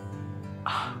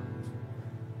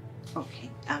 Okay.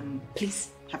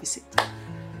 Please have a seat.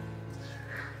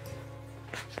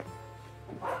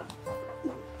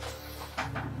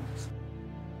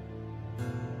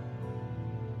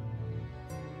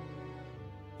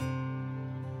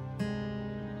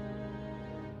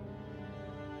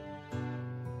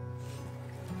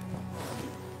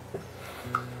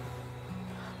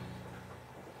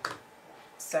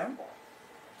 Sir,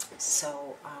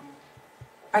 so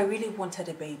I really wanted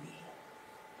a baby,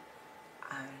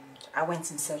 and I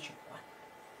went in search of one.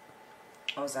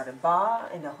 I was at a bar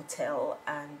in a hotel,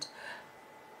 and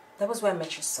that was where I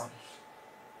met your son.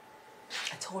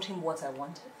 I told him what I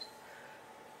wanted.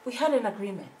 We had an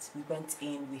agreement. We went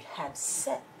in, we had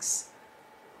sex.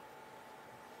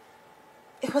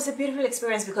 It was a beautiful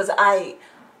experience because I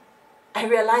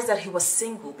realized that he was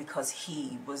single because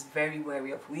he was very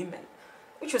wary of women,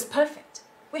 which was perfect.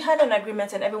 We had an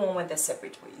agreement and everyone went their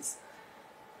separate ways.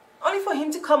 Only for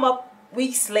him to come up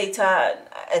weeks later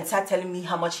and start telling me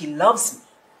how much he loves me.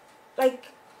 Like,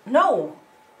 no,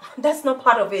 that's not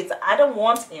part of it. I don't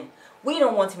want him. We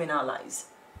don't want him in our lives.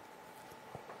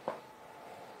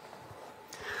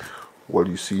 Well,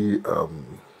 you see, I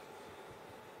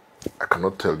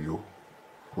cannot tell you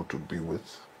who to be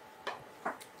with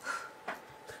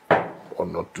or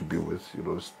not to be with. You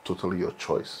know, it's totally your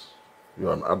choice.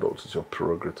 You're an adult, it's your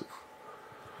prerogative.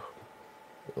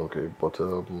 Okay, but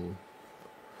you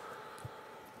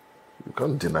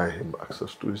can't deny him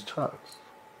access to his child.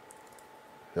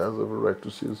 He has every right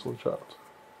to see his own child.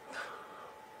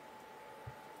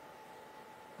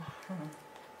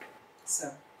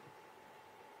 So,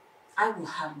 I will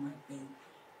have my baby.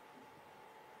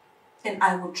 And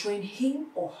I will train him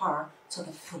or her to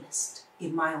the fullest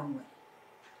in my own way.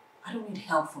 I don't need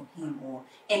help from him or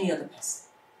any other person.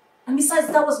 And besides,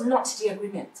 that was not the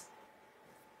agreement.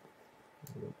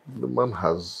 The man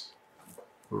has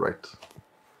the right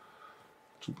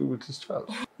to be with his child.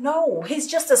 No, he's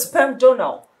just a sperm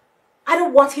donor. I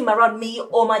don't want him around me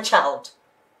or my child.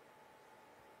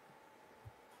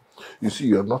 You see,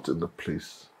 you're not in the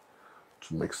place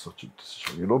to make such a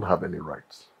decision. You don't have any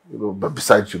rights. You know, but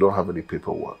besides, you don't have any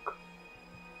paperwork.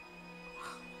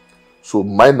 So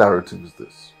my narrative is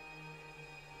this.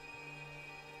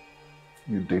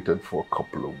 You dated for a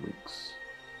couple of weeks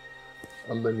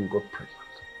and then you got pregnant.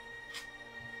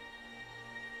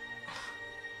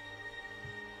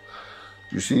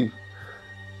 You see,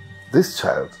 this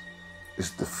child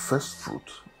is the first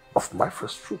fruit of my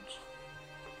first fruit.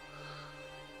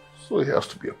 So he has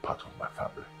to be a part of my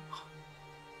family.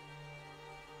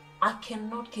 I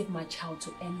cannot give my child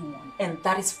to anyone, and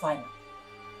that is final.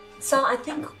 So I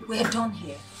think we're done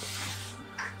here.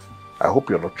 I hope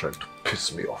you're not trying to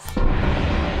piss me off.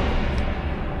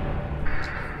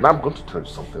 Now I'm going to tell you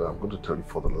something. I'm going to tell you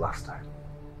for the last time.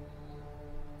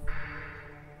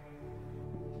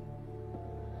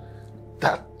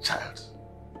 That child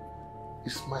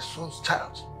is my son's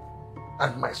child.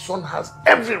 And my son has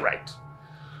every right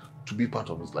to be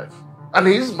part of his life. And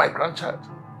he is my grandchild.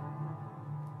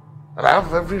 And I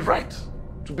have every right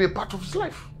to be a part of his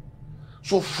life.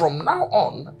 So from now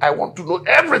on, I want to know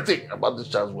everything about this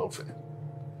child's welfare.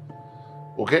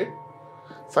 Okay?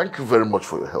 Thank you very much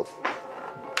for your help.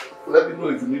 Let me know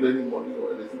if you need any money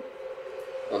or anything.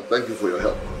 And thank you for your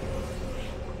help.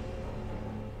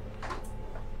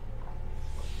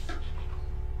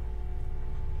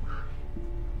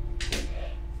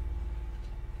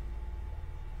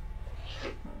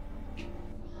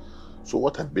 So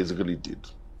what I basically did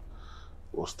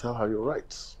was tell her your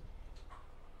rights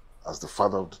as the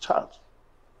father of the child,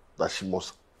 that she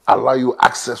must allow you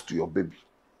access to your baby.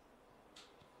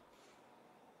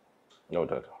 No,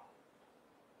 Dad.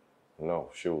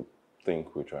 No, she'll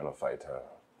think we're trying to fight her.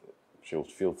 She'll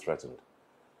feel threatened.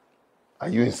 Are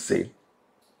you insane?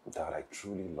 Dad, I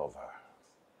truly love her.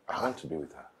 I want to be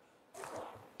with her.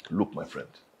 Look, my friend,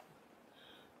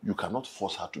 you cannot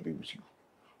force her to be with you,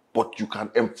 but you can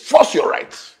enforce your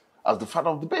rights as the father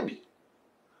of the baby.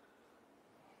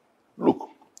 Look,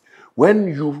 when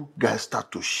you guys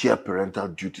start to share parental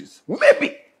duties,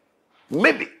 maybe,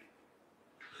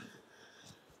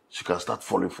 she can start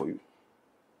falling for you.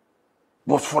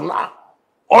 But for now,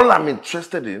 all I'm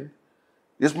interested in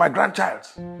is my grandchild.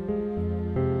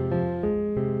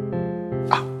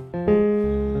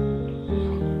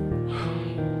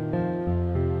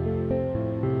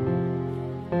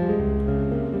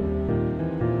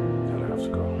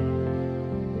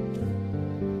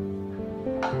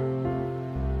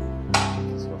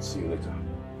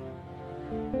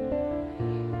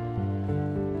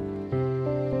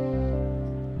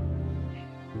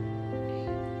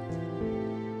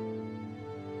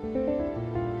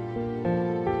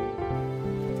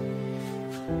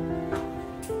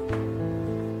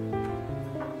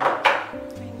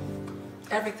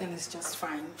 Everything is just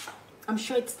fine. I'm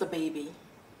sure it's the baby.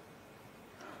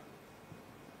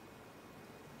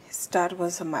 His dad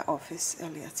was in my office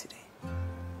earlier today.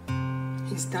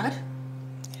 His dad?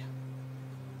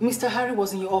 Yeah. Mr. Harry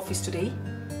was in your office today?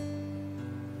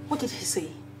 What did he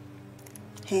say?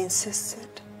 He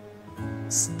insisted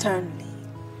sternly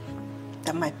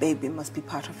that my baby must be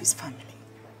part of his family.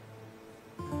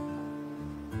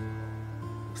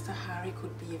 Mr. Harry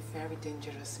could be a very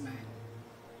dangerous man.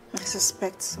 I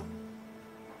suspect so.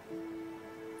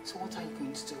 So what are you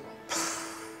going to do?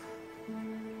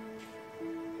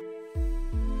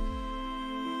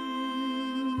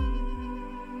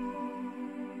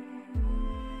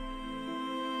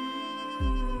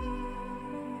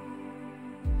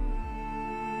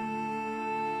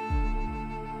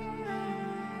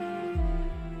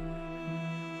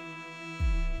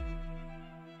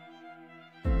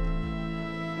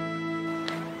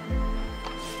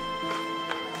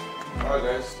 Alright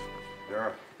guys.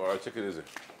 Yeah. Alright, take it easy.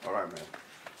 Alright, man.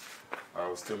 I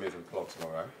will still making plots,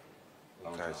 alright?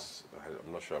 Guys,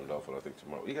 I'm not sure I'm down for nothing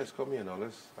tomorrow. You guys come here now,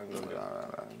 let's hang on. No.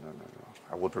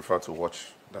 I would prefer to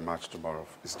watch the match tomorrow.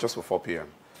 It's just for 4 p.m.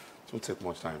 It won't take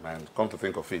much time, and come to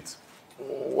think of it,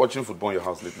 watching football in your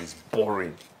house lately is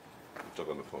boring. Talk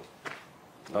on the phone.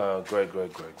 Greg.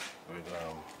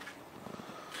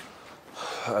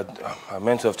 I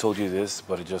meant to have told you this,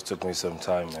 but it just took me some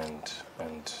time, and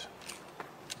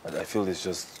I feel it's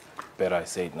just better I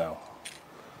say it now.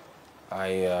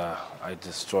 I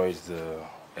destroyed the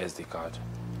SD card.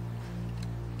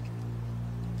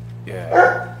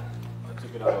 Yeah, I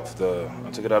took it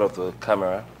out of the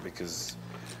camera because,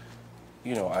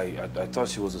 you know, I thought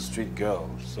she was a street girl,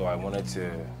 so I wanted to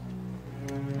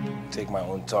take my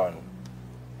own turn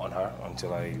on her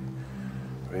until I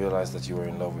realized that you were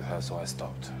in love with her, so I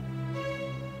stopped.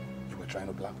 You were trying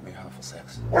to blackmail her for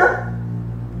sex? Yeah.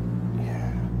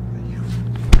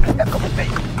 Come on,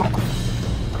 baby. Come on.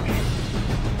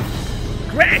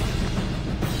 Greg!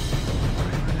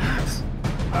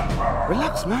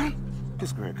 Relax, man.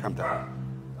 Just Greg, calm down.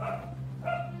 I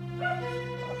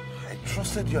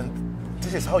trusted you, and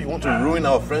this is how you want to ruin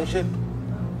our friendship?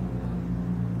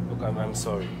 Look, I'm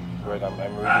sorry, Greg. I'm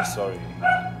really sorry.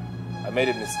 I made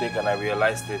a mistake and I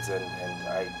realized it, and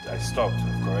I stopped.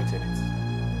 I've corrected it.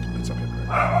 It's okay, Greg.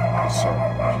 I'm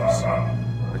sorry, please.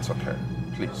 It's okay,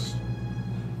 please.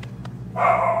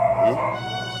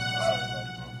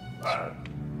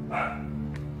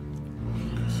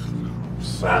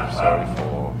 Sorry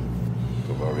for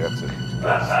overreacting.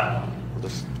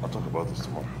 I'll talk about this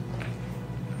tomorrow.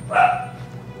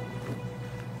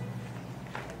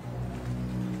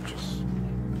 Just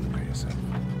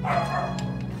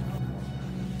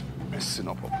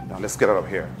messing up. Now let's get out of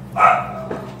here.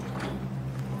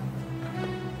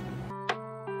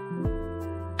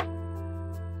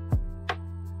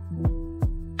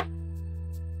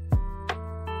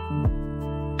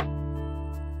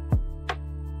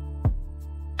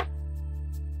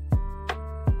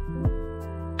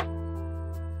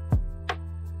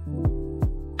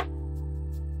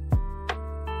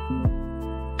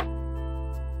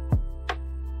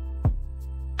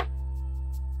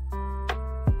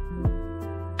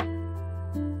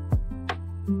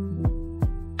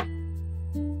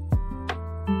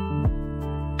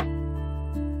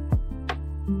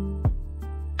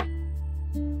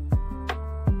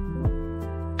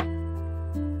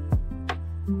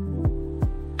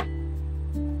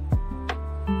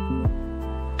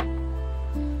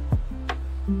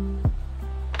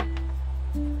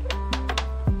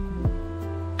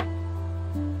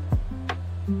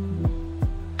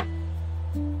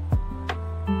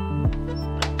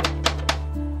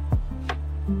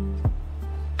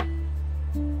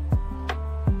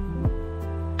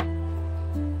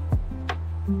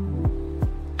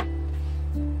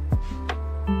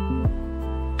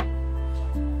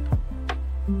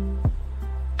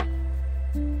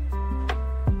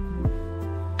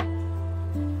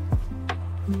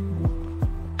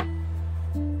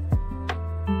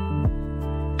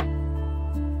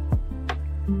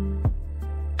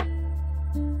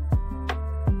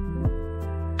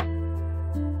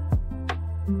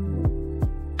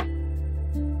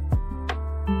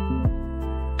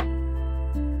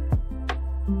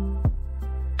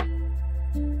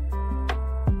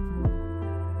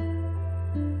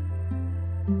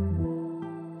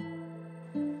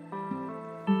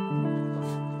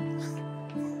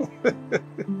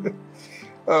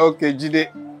 Okay, Jide.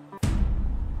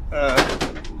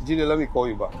 Jide, let me call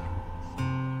you back.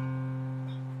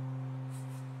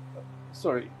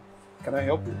 Sorry, can I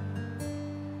help you?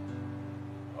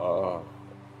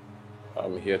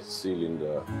 I'm here to see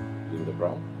Linda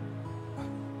Brown.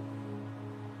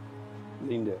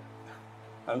 Linda.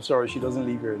 I'm sorry, she doesn't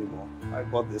live here anymore. I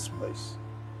bought this place.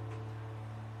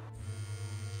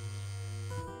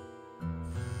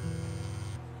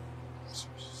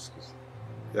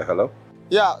 Yeah, hello?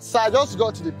 Yeah, so I just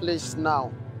got to the place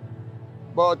now.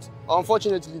 But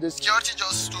unfortunately, the security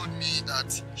just told me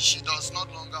that she does not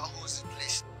longer host the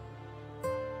place.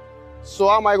 So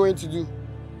how am I going to do?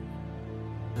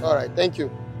 All right, thank you.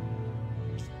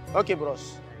 Okay,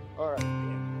 bros. All right.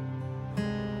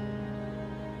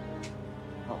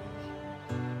 Oh.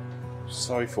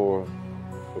 Sorry for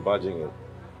barging in.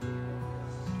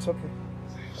 It's okay.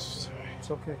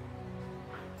 It's okay.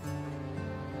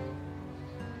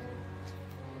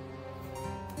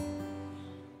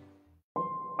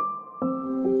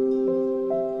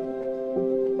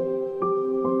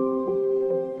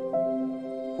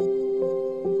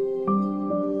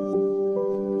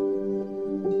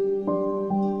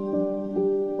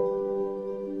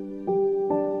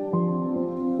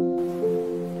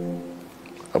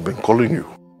 I've been calling you.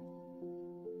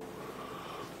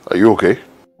 Are you okay?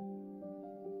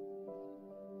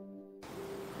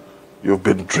 You've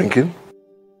been drinking?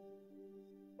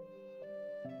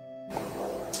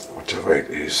 Whatever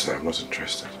it is, I'm not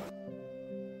interested.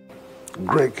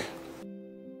 Greg.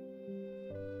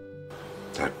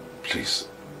 Dad, please.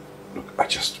 Look, I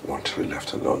just want to be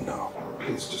left alone now.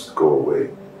 Please, just go away.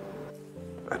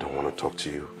 I don't want to talk to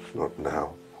you. Not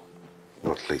now.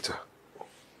 Not later.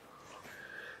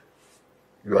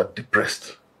 You are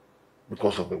depressed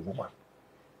because of a woman.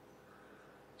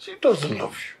 She doesn't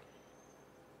love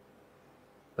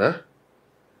you. Eh?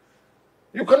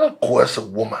 You cannot coerce a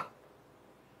woman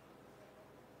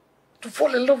to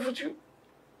fall in love with you.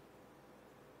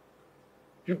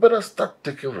 You better start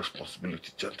taking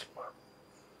responsibility, gentlemen.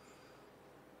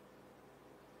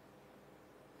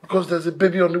 Because there's a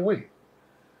baby on the way.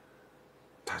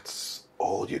 That's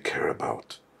all you care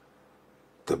about.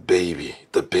 The baby,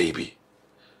 the baby.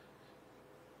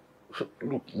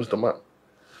 Look, Mr. Man,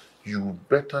 you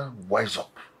better wise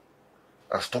up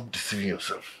and stop deceiving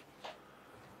yourself.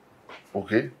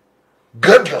 Okay?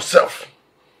 Gird yourself.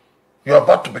 You're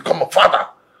about to become a father.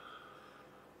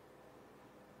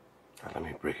 And let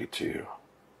me break it to you.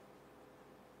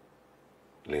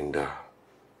 Linda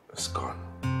is gone.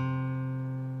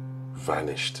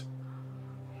 Vanished.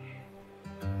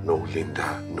 No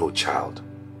Linda, no child.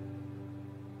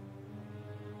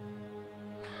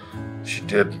 She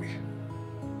dared me.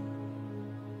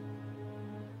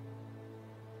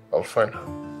 I'll find her.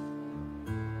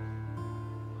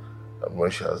 And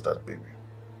when she has that baby,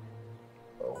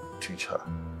 I'll teach her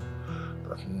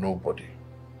that nobody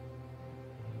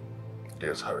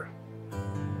dares her.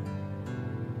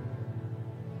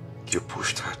 You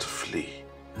pushed her to flee,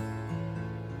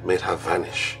 made her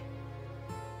vanish.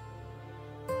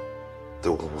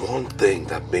 The one thing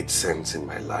that made sense in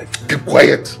my life. Keep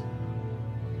quiet!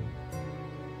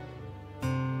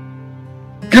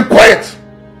 Keep quiet!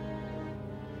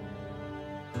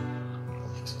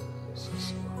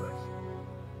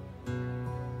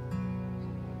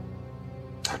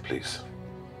 Dad, please.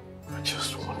 I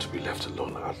just want to be left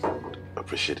alone. I'd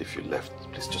appreciate if you left.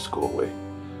 Please just go away.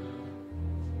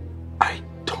 I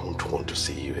don't want to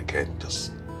see you again.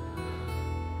 Just...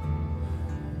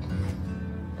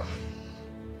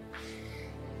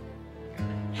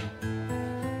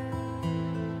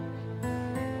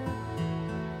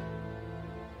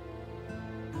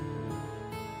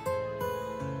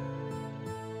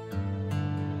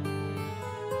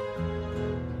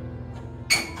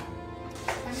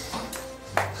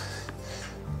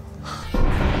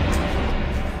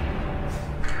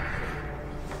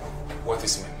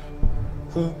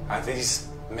 Who are these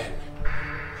men?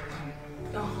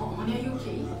 Honey, are you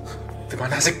okay? The man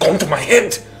has a gun to my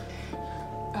head!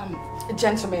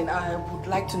 Gentlemen, I would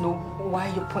like to know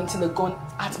why you're pointing a gun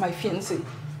at my fiancée.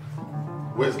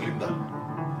 Where's Linda?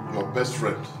 Your best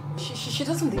friend? She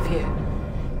doesn't live here.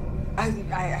 I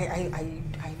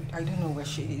don't know where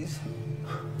she is.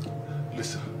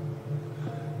 Listen,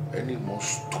 any more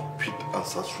stupid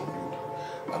answers from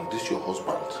you, and this your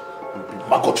husband will be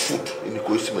maggot food in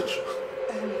the cemetery.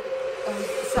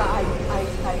 Sir,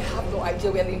 I have no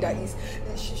idea where Linda is.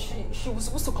 She was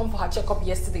supposed to come for her checkup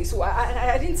yesterday, so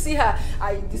I didn't see her.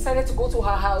 I decided to go to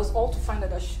her house, all to find out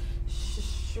that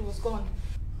she was gone.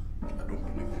 I don't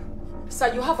believe you.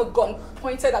 Sir, you have a gun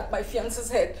pointed at my fiance's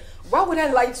head. Why would I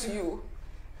lie to you?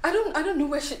 I don't know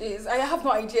where she is. I have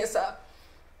no idea, sir.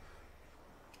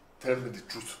 Tell me the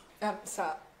truth.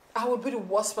 Sir, I would be the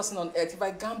worst person on earth if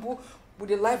I gamble with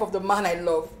the life of the man I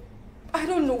love. I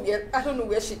don't know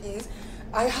where she is.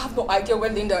 I have no idea where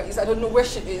Linda is. I don't know where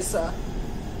she is, sir.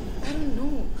 I don't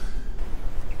know.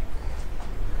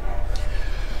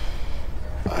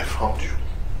 I found you.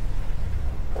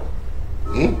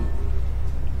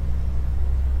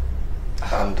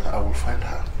 And I will find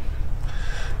her.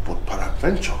 But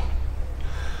peradventure,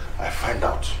 I find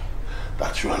out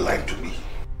that you are lying to me.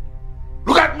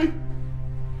 Look at me!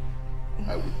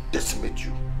 I will decimate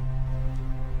you.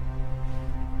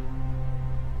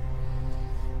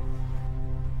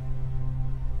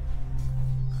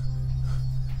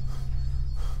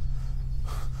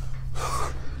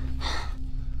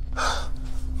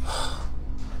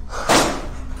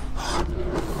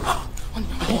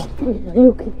 Are you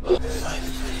okay?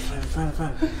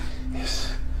 Fine.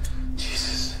 Yes.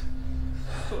 Jesus.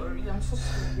 Sorry, I'm so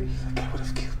sorry. That guy would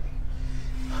have killed me.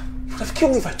 He would have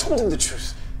killed me if I told him the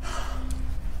truth.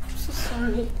 I'm so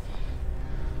sorry.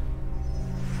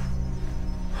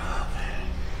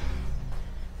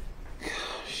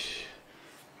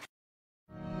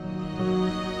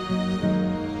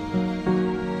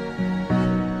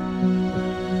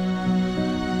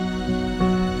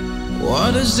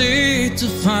 What is it to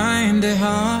find a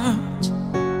heart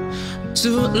to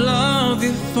love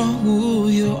you for who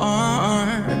you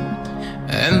are?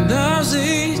 And does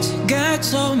it get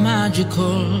so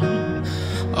magical?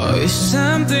 Or is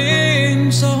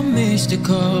something so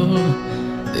mystical?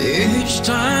 Each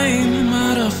time I'm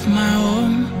out of my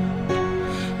home,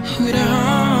 with a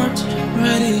heart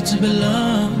ready to be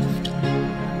loved,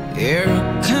 here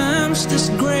comes this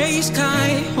gray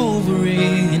sky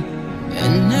hovering.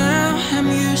 And now I'm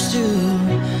used to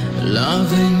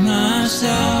loving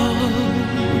myself.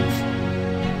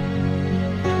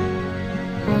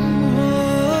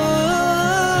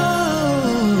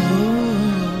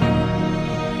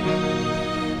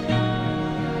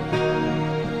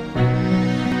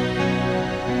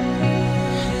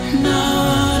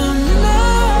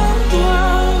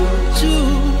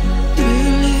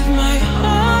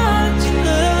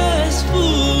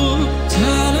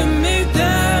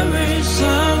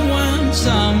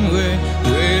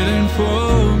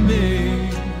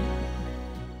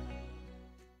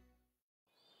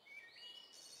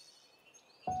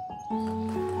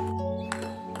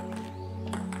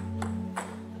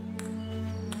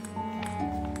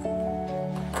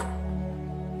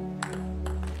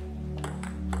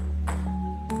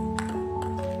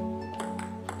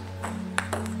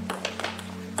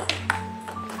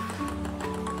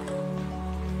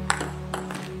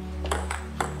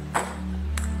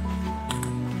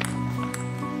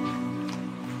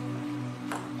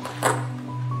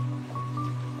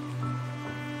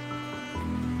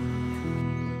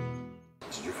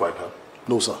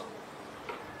 No, sir.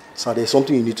 Sir, there's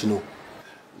something you need to know.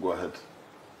 Go ahead.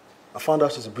 I found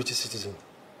out she's a British citizen.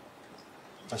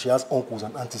 And she has uncles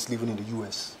and aunties living in the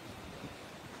US.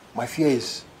 My fear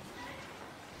is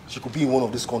she could be in one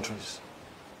of these countries.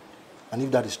 And if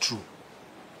that is true,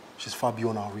 she's far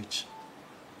beyond our reach.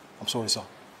 I'm sorry, sir.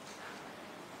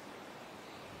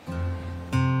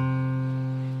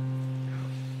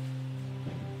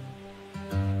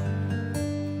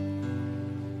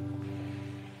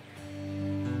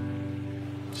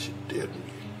 She dared me.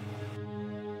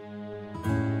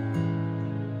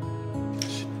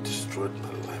 She destroyed my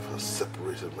life and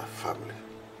separated my family.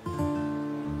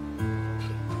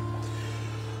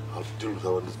 I'll deal with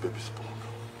her when this baby's born.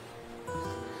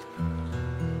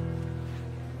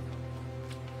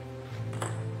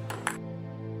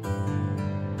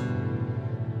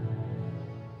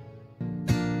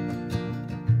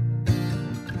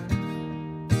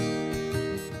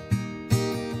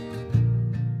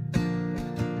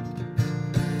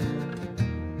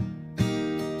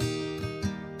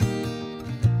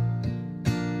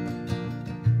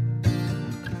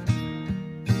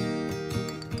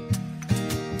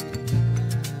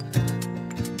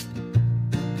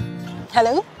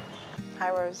 Hello? Hi,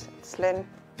 Rose. It's Lynn.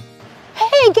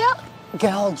 Hey, girl!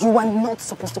 Girl, you are not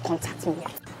supposed to contact me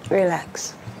yet.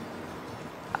 Relax.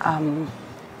 I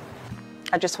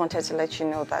just wanted to let you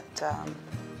know that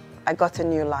I got a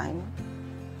new line.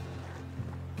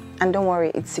 And don't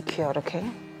worry, it's secured, okay?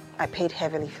 I paid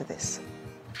heavily for this.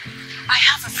 I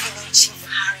have a feeling Chief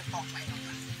Harry bought my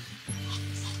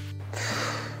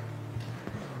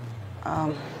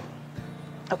number.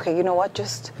 Okay, you know what?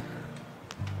 Just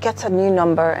get a new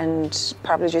number and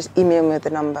probably just email me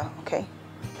the number, okay?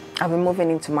 I'll be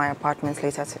moving into my apartment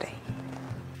later today.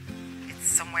 It's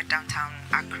somewhere downtown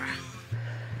Accra.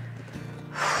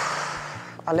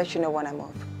 I'll let you know when I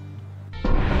move.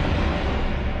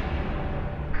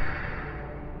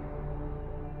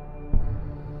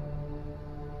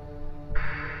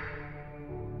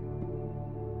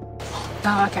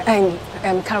 Oh, okay.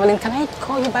 Caroline, can I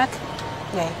call you back?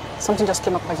 Yeah, something just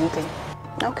came up urgently.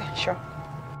 Okay, sure.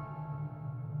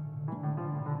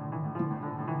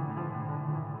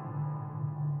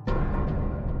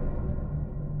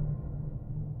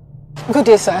 Good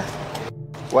day, sir.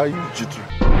 Why are you jittery?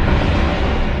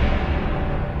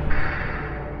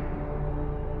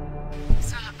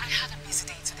 Sir, I had a busy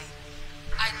day today.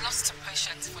 I lost a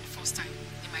patient for the first time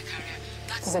in my career.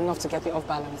 That is enough to get me off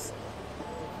balance.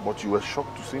 But you were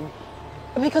shocked to see me?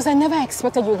 Because I never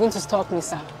expected you were going to stalk me,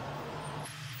 sir.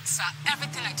 Sir,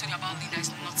 everything I told you about Linda is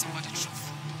nothing but the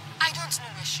truth. I don't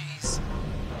know where she is.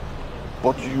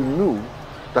 But you knew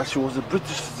that she was a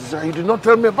British citizen. You did not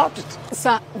tell me about it.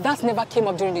 Sir, that never came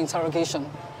up during the interrogation.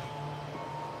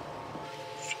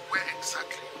 So where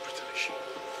exactly in Britain is she?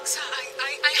 Sir,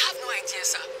 I have no idea,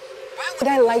 sir. Why would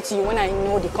I lie to you when I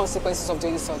know the consequences of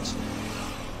doing such?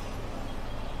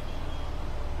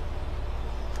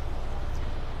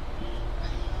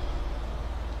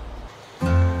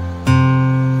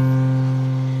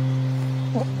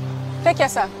 Take care,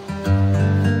 sir.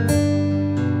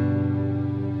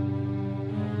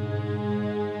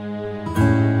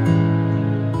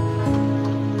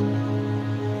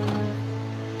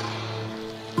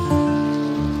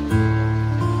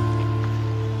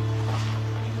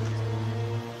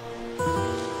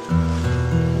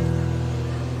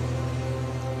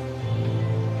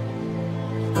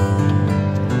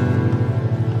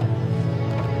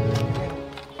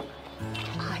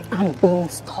 I'm being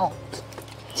stalked.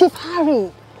 Chief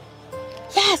Harry!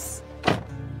 Yes!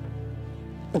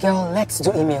 Girl, let's do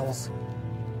emails.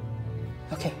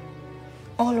 Okay.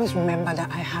 Always remember that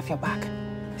I have your back.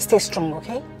 Stay strong,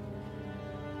 okay?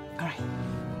 All right.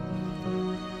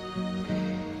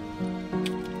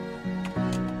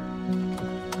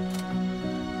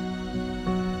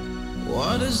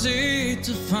 What is it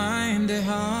to find a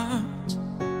heart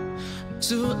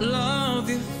to love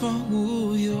you for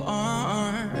who you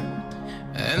are?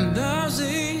 And does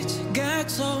it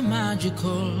get so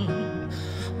magical?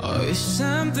 Or is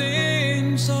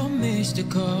something so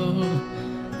mystical?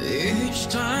 Each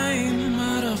time I'm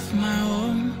out of my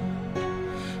home,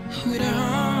 with a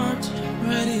heart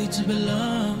ready to be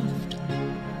loved,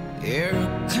 here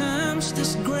comes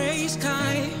this gray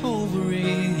sky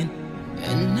hovering,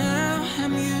 and now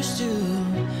I'm used to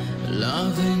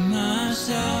loving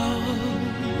myself.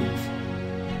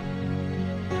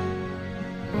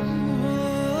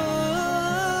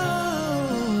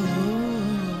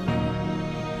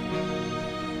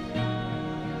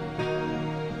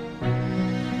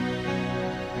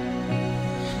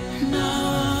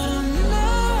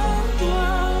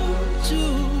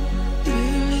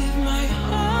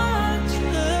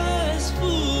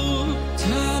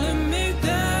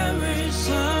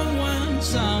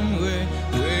 Somewhere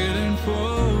where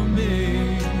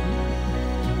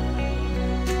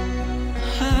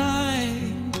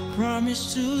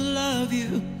promise to love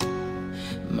you.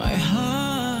 My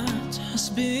heart has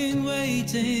been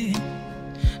waiting.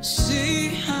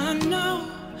 See, I know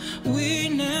we're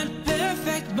not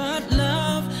perfect, but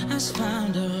love has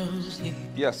found us.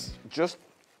 Yes, just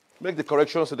make the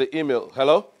corrections to the email.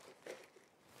 Hello?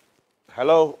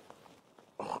 Hello?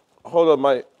 Hold on,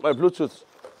 my Bluetooth.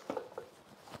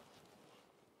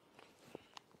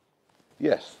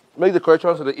 Yes, make the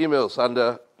corrections to the emails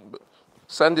and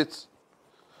send it.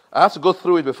 I have to go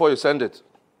through it before you send it.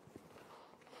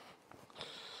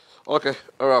 Okay,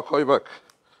 all right, I'll call you back.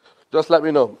 Just let me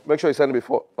know. Make sure you send it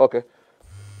before. Okay.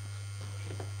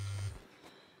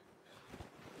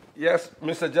 Yes,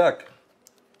 Mr. Jack.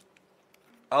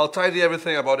 I'll tidy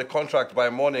everything about the contract by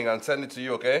morning and send it to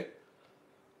you, okay?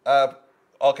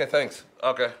 Okay, thanks.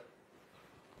 Okay.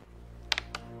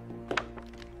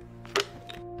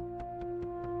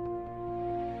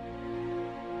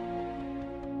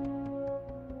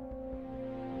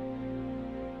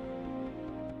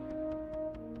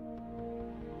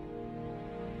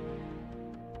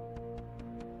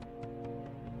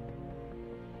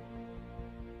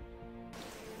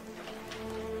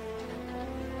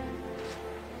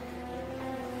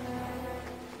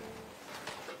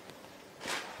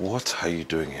 What are you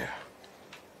doing here?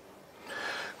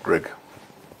 Greg,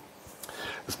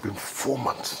 it's been 4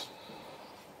 months.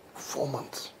 4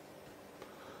 months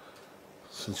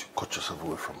since you cut yourself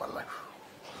away from my life.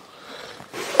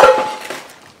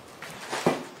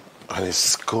 And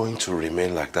it's going to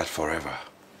remain like that forever,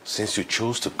 since you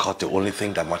chose to cut the only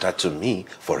thing that mattered to me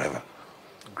forever.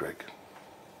 Greg,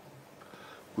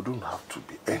 we don't have to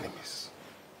be enemies.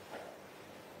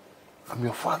 I'm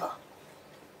your father.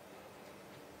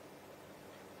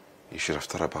 You should have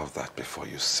thought about that before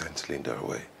you sent Linda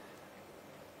away.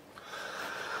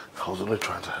 I was only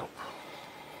trying to help.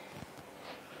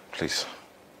 Please.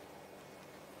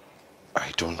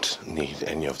 I don't need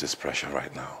any of this pressure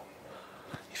right now.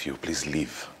 If you please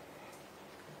leave.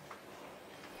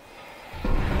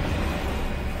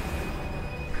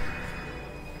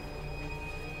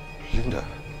 Linda.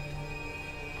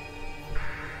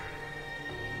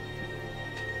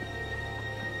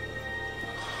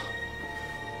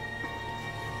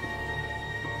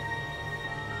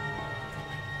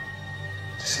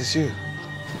 This is you.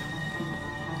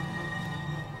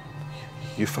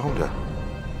 You found her.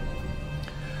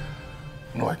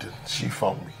 No, I didn't. She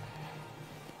found me.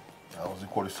 I was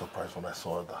equally surprised when I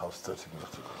saw her at the house 30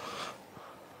 minutes ago.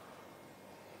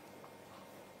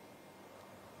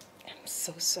 I'm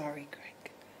so sorry,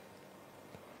 Greg.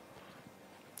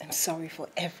 I'm sorry for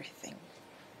everything.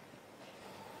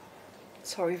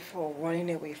 Sorry for running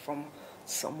away from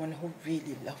someone who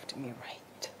really loved me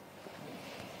right.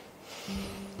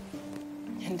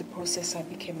 In the process, I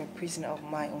became a prisoner of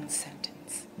my own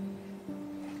sentence.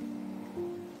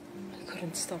 I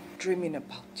couldn't stop dreaming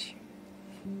about you.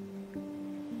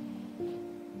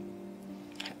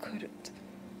 I couldn't.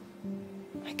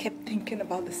 I kept thinking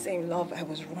about the same love I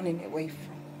was running away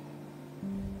from.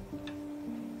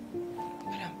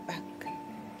 But I'm back.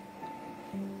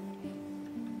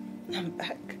 I'm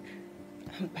back.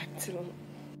 I'm back to...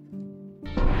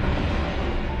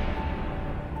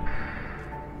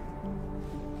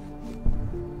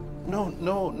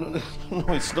 No,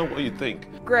 it's not what you think.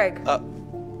 Greg,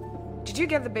 did you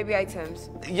get the baby items?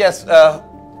 Yes,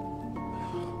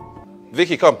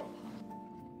 Vicky, come.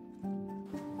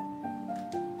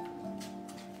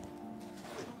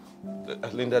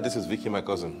 Linda, this is Vicky, my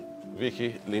cousin.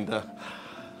 Vicky, Linda,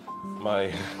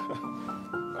 my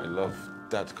love.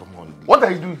 Dad, come on. What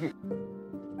are you doing here?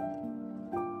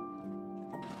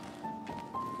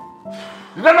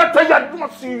 Did I not tell you I do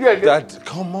not see you here again? Dad,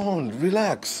 come on,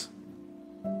 relax.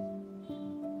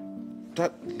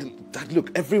 Dad,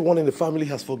 look, everyone in the family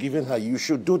has forgiven her. You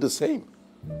should do the same.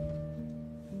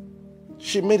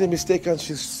 She made a mistake and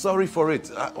she's sorry for it.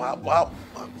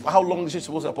 How long is she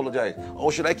supposed to apologize?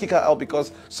 Or should I kick her out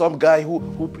because some guy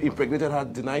who impregnated her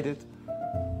denied it?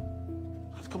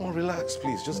 Come on, relax,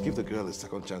 please. Just give the girl a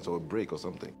second chance or a break or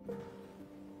something.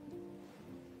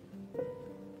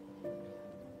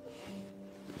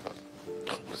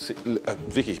 See,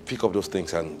 Vicky, pick up those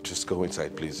things and just go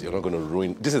inside, please. You're not going to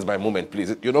ruin... This is my moment,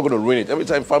 please. You're not going to ruin it. Every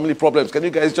time, family problems. Can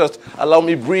you guys just allow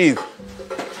me breathe?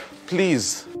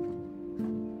 Please.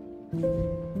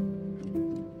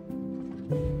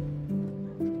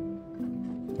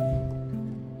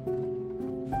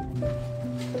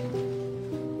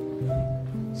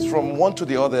 It's from one to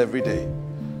the other every day.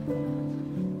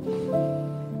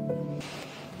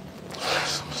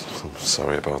 I'm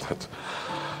sorry about that.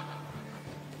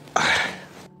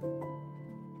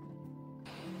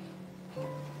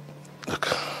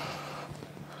 Look,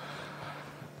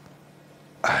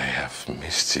 I've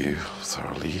missed you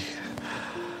thoroughly.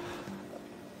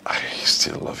 I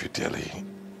still love you dearly.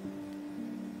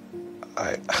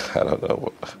 I don't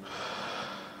know.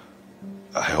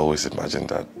 I always imagined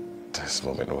that this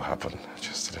moment will happen. I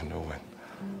just didn't know when.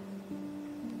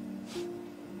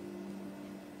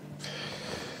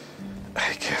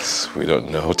 I guess we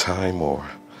don't know time, or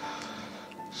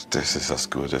this is as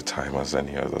good a time as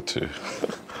any other too.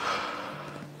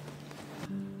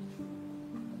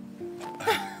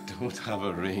 I don't have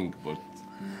a ring, but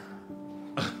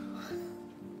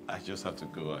I just have to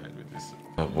go ahead with this.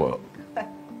 Well,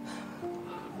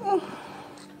 will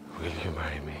you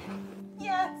marry me?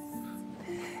 Yes.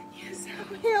 Yes, I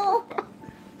will.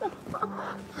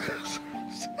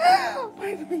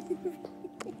 My baby.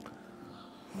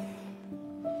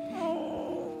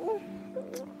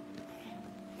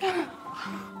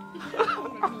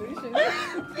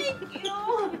 Thank you.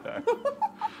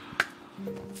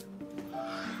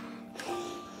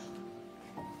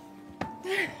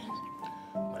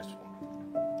 Nice one.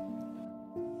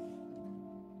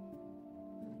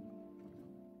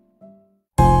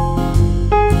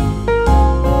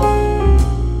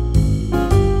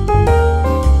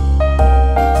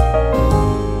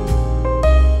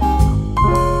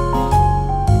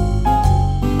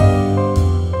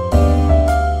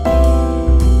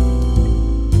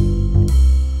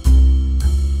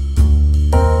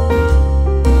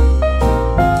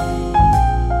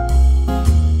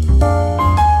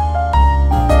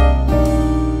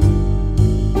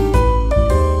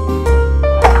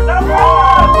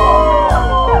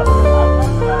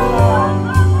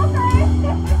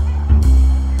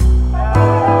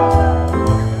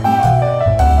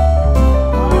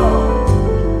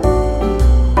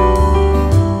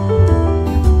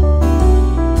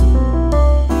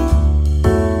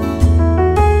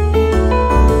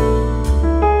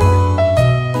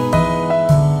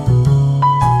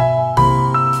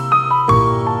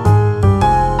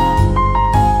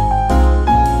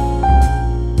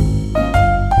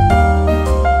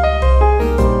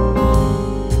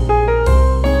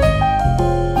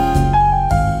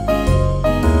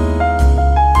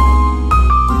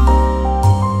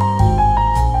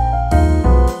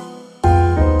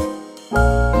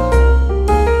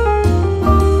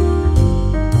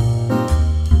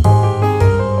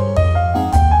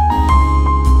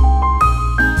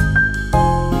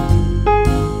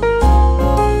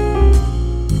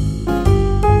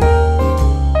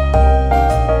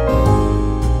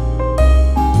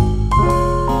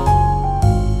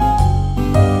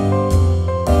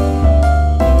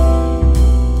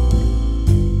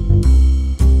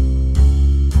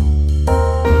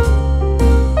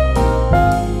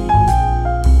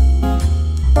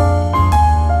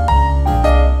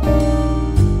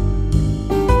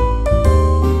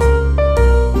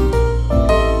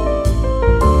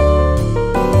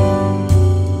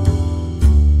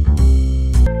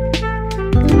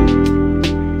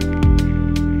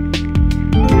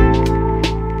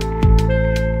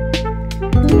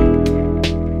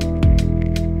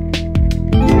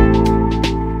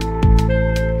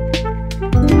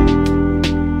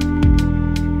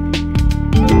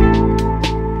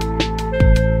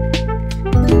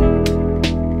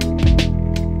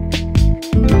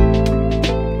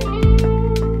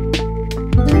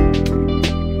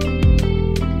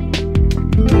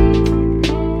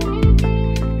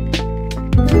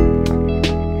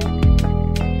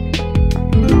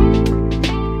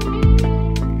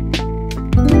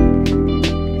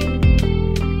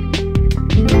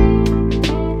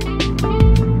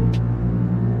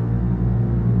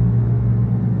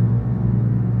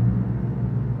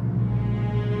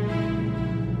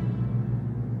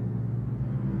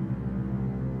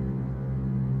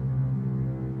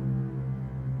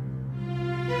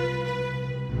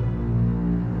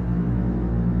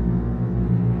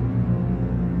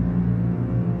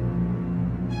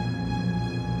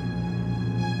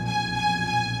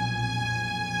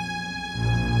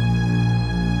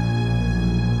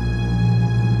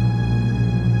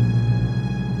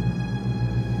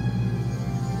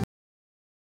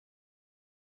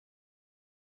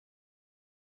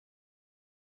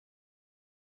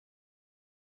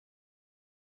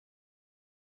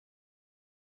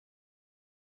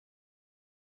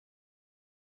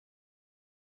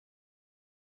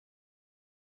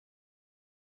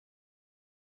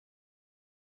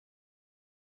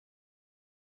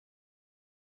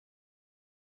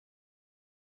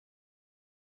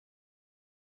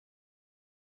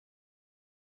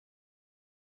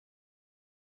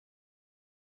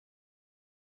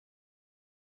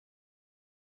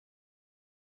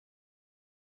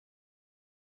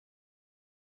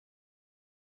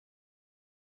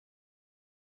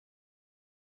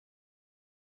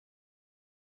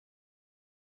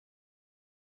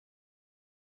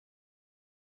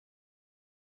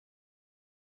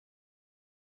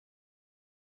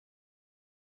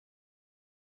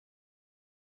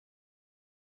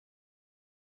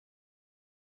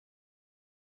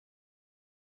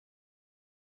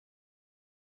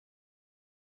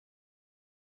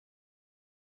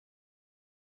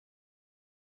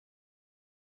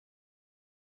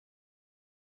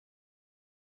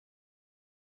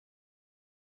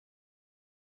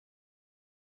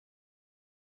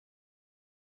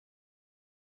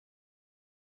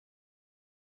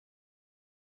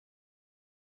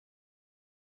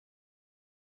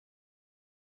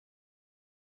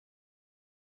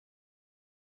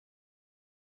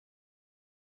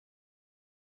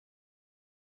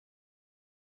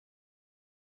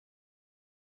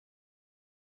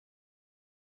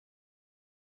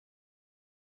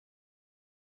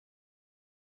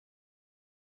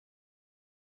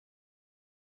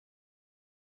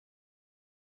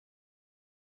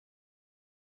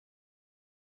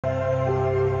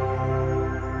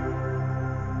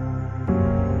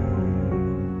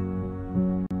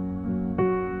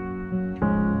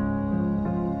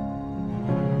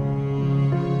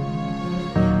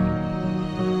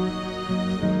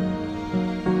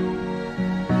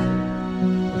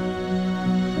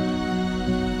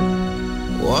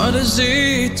 is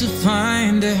it to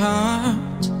find a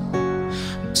heart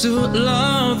to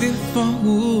love you for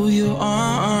who you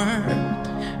are?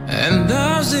 And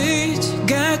does it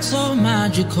get so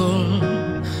magical?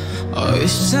 Or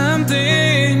is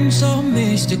something so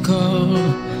mystical?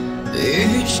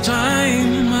 Each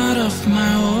time out of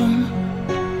my home,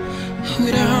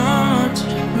 with a heart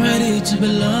ready to be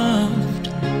loved,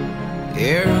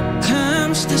 here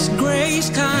comes this gray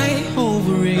sky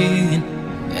hovering,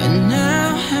 and now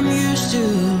I'm used to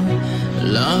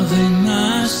loving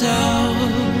myself.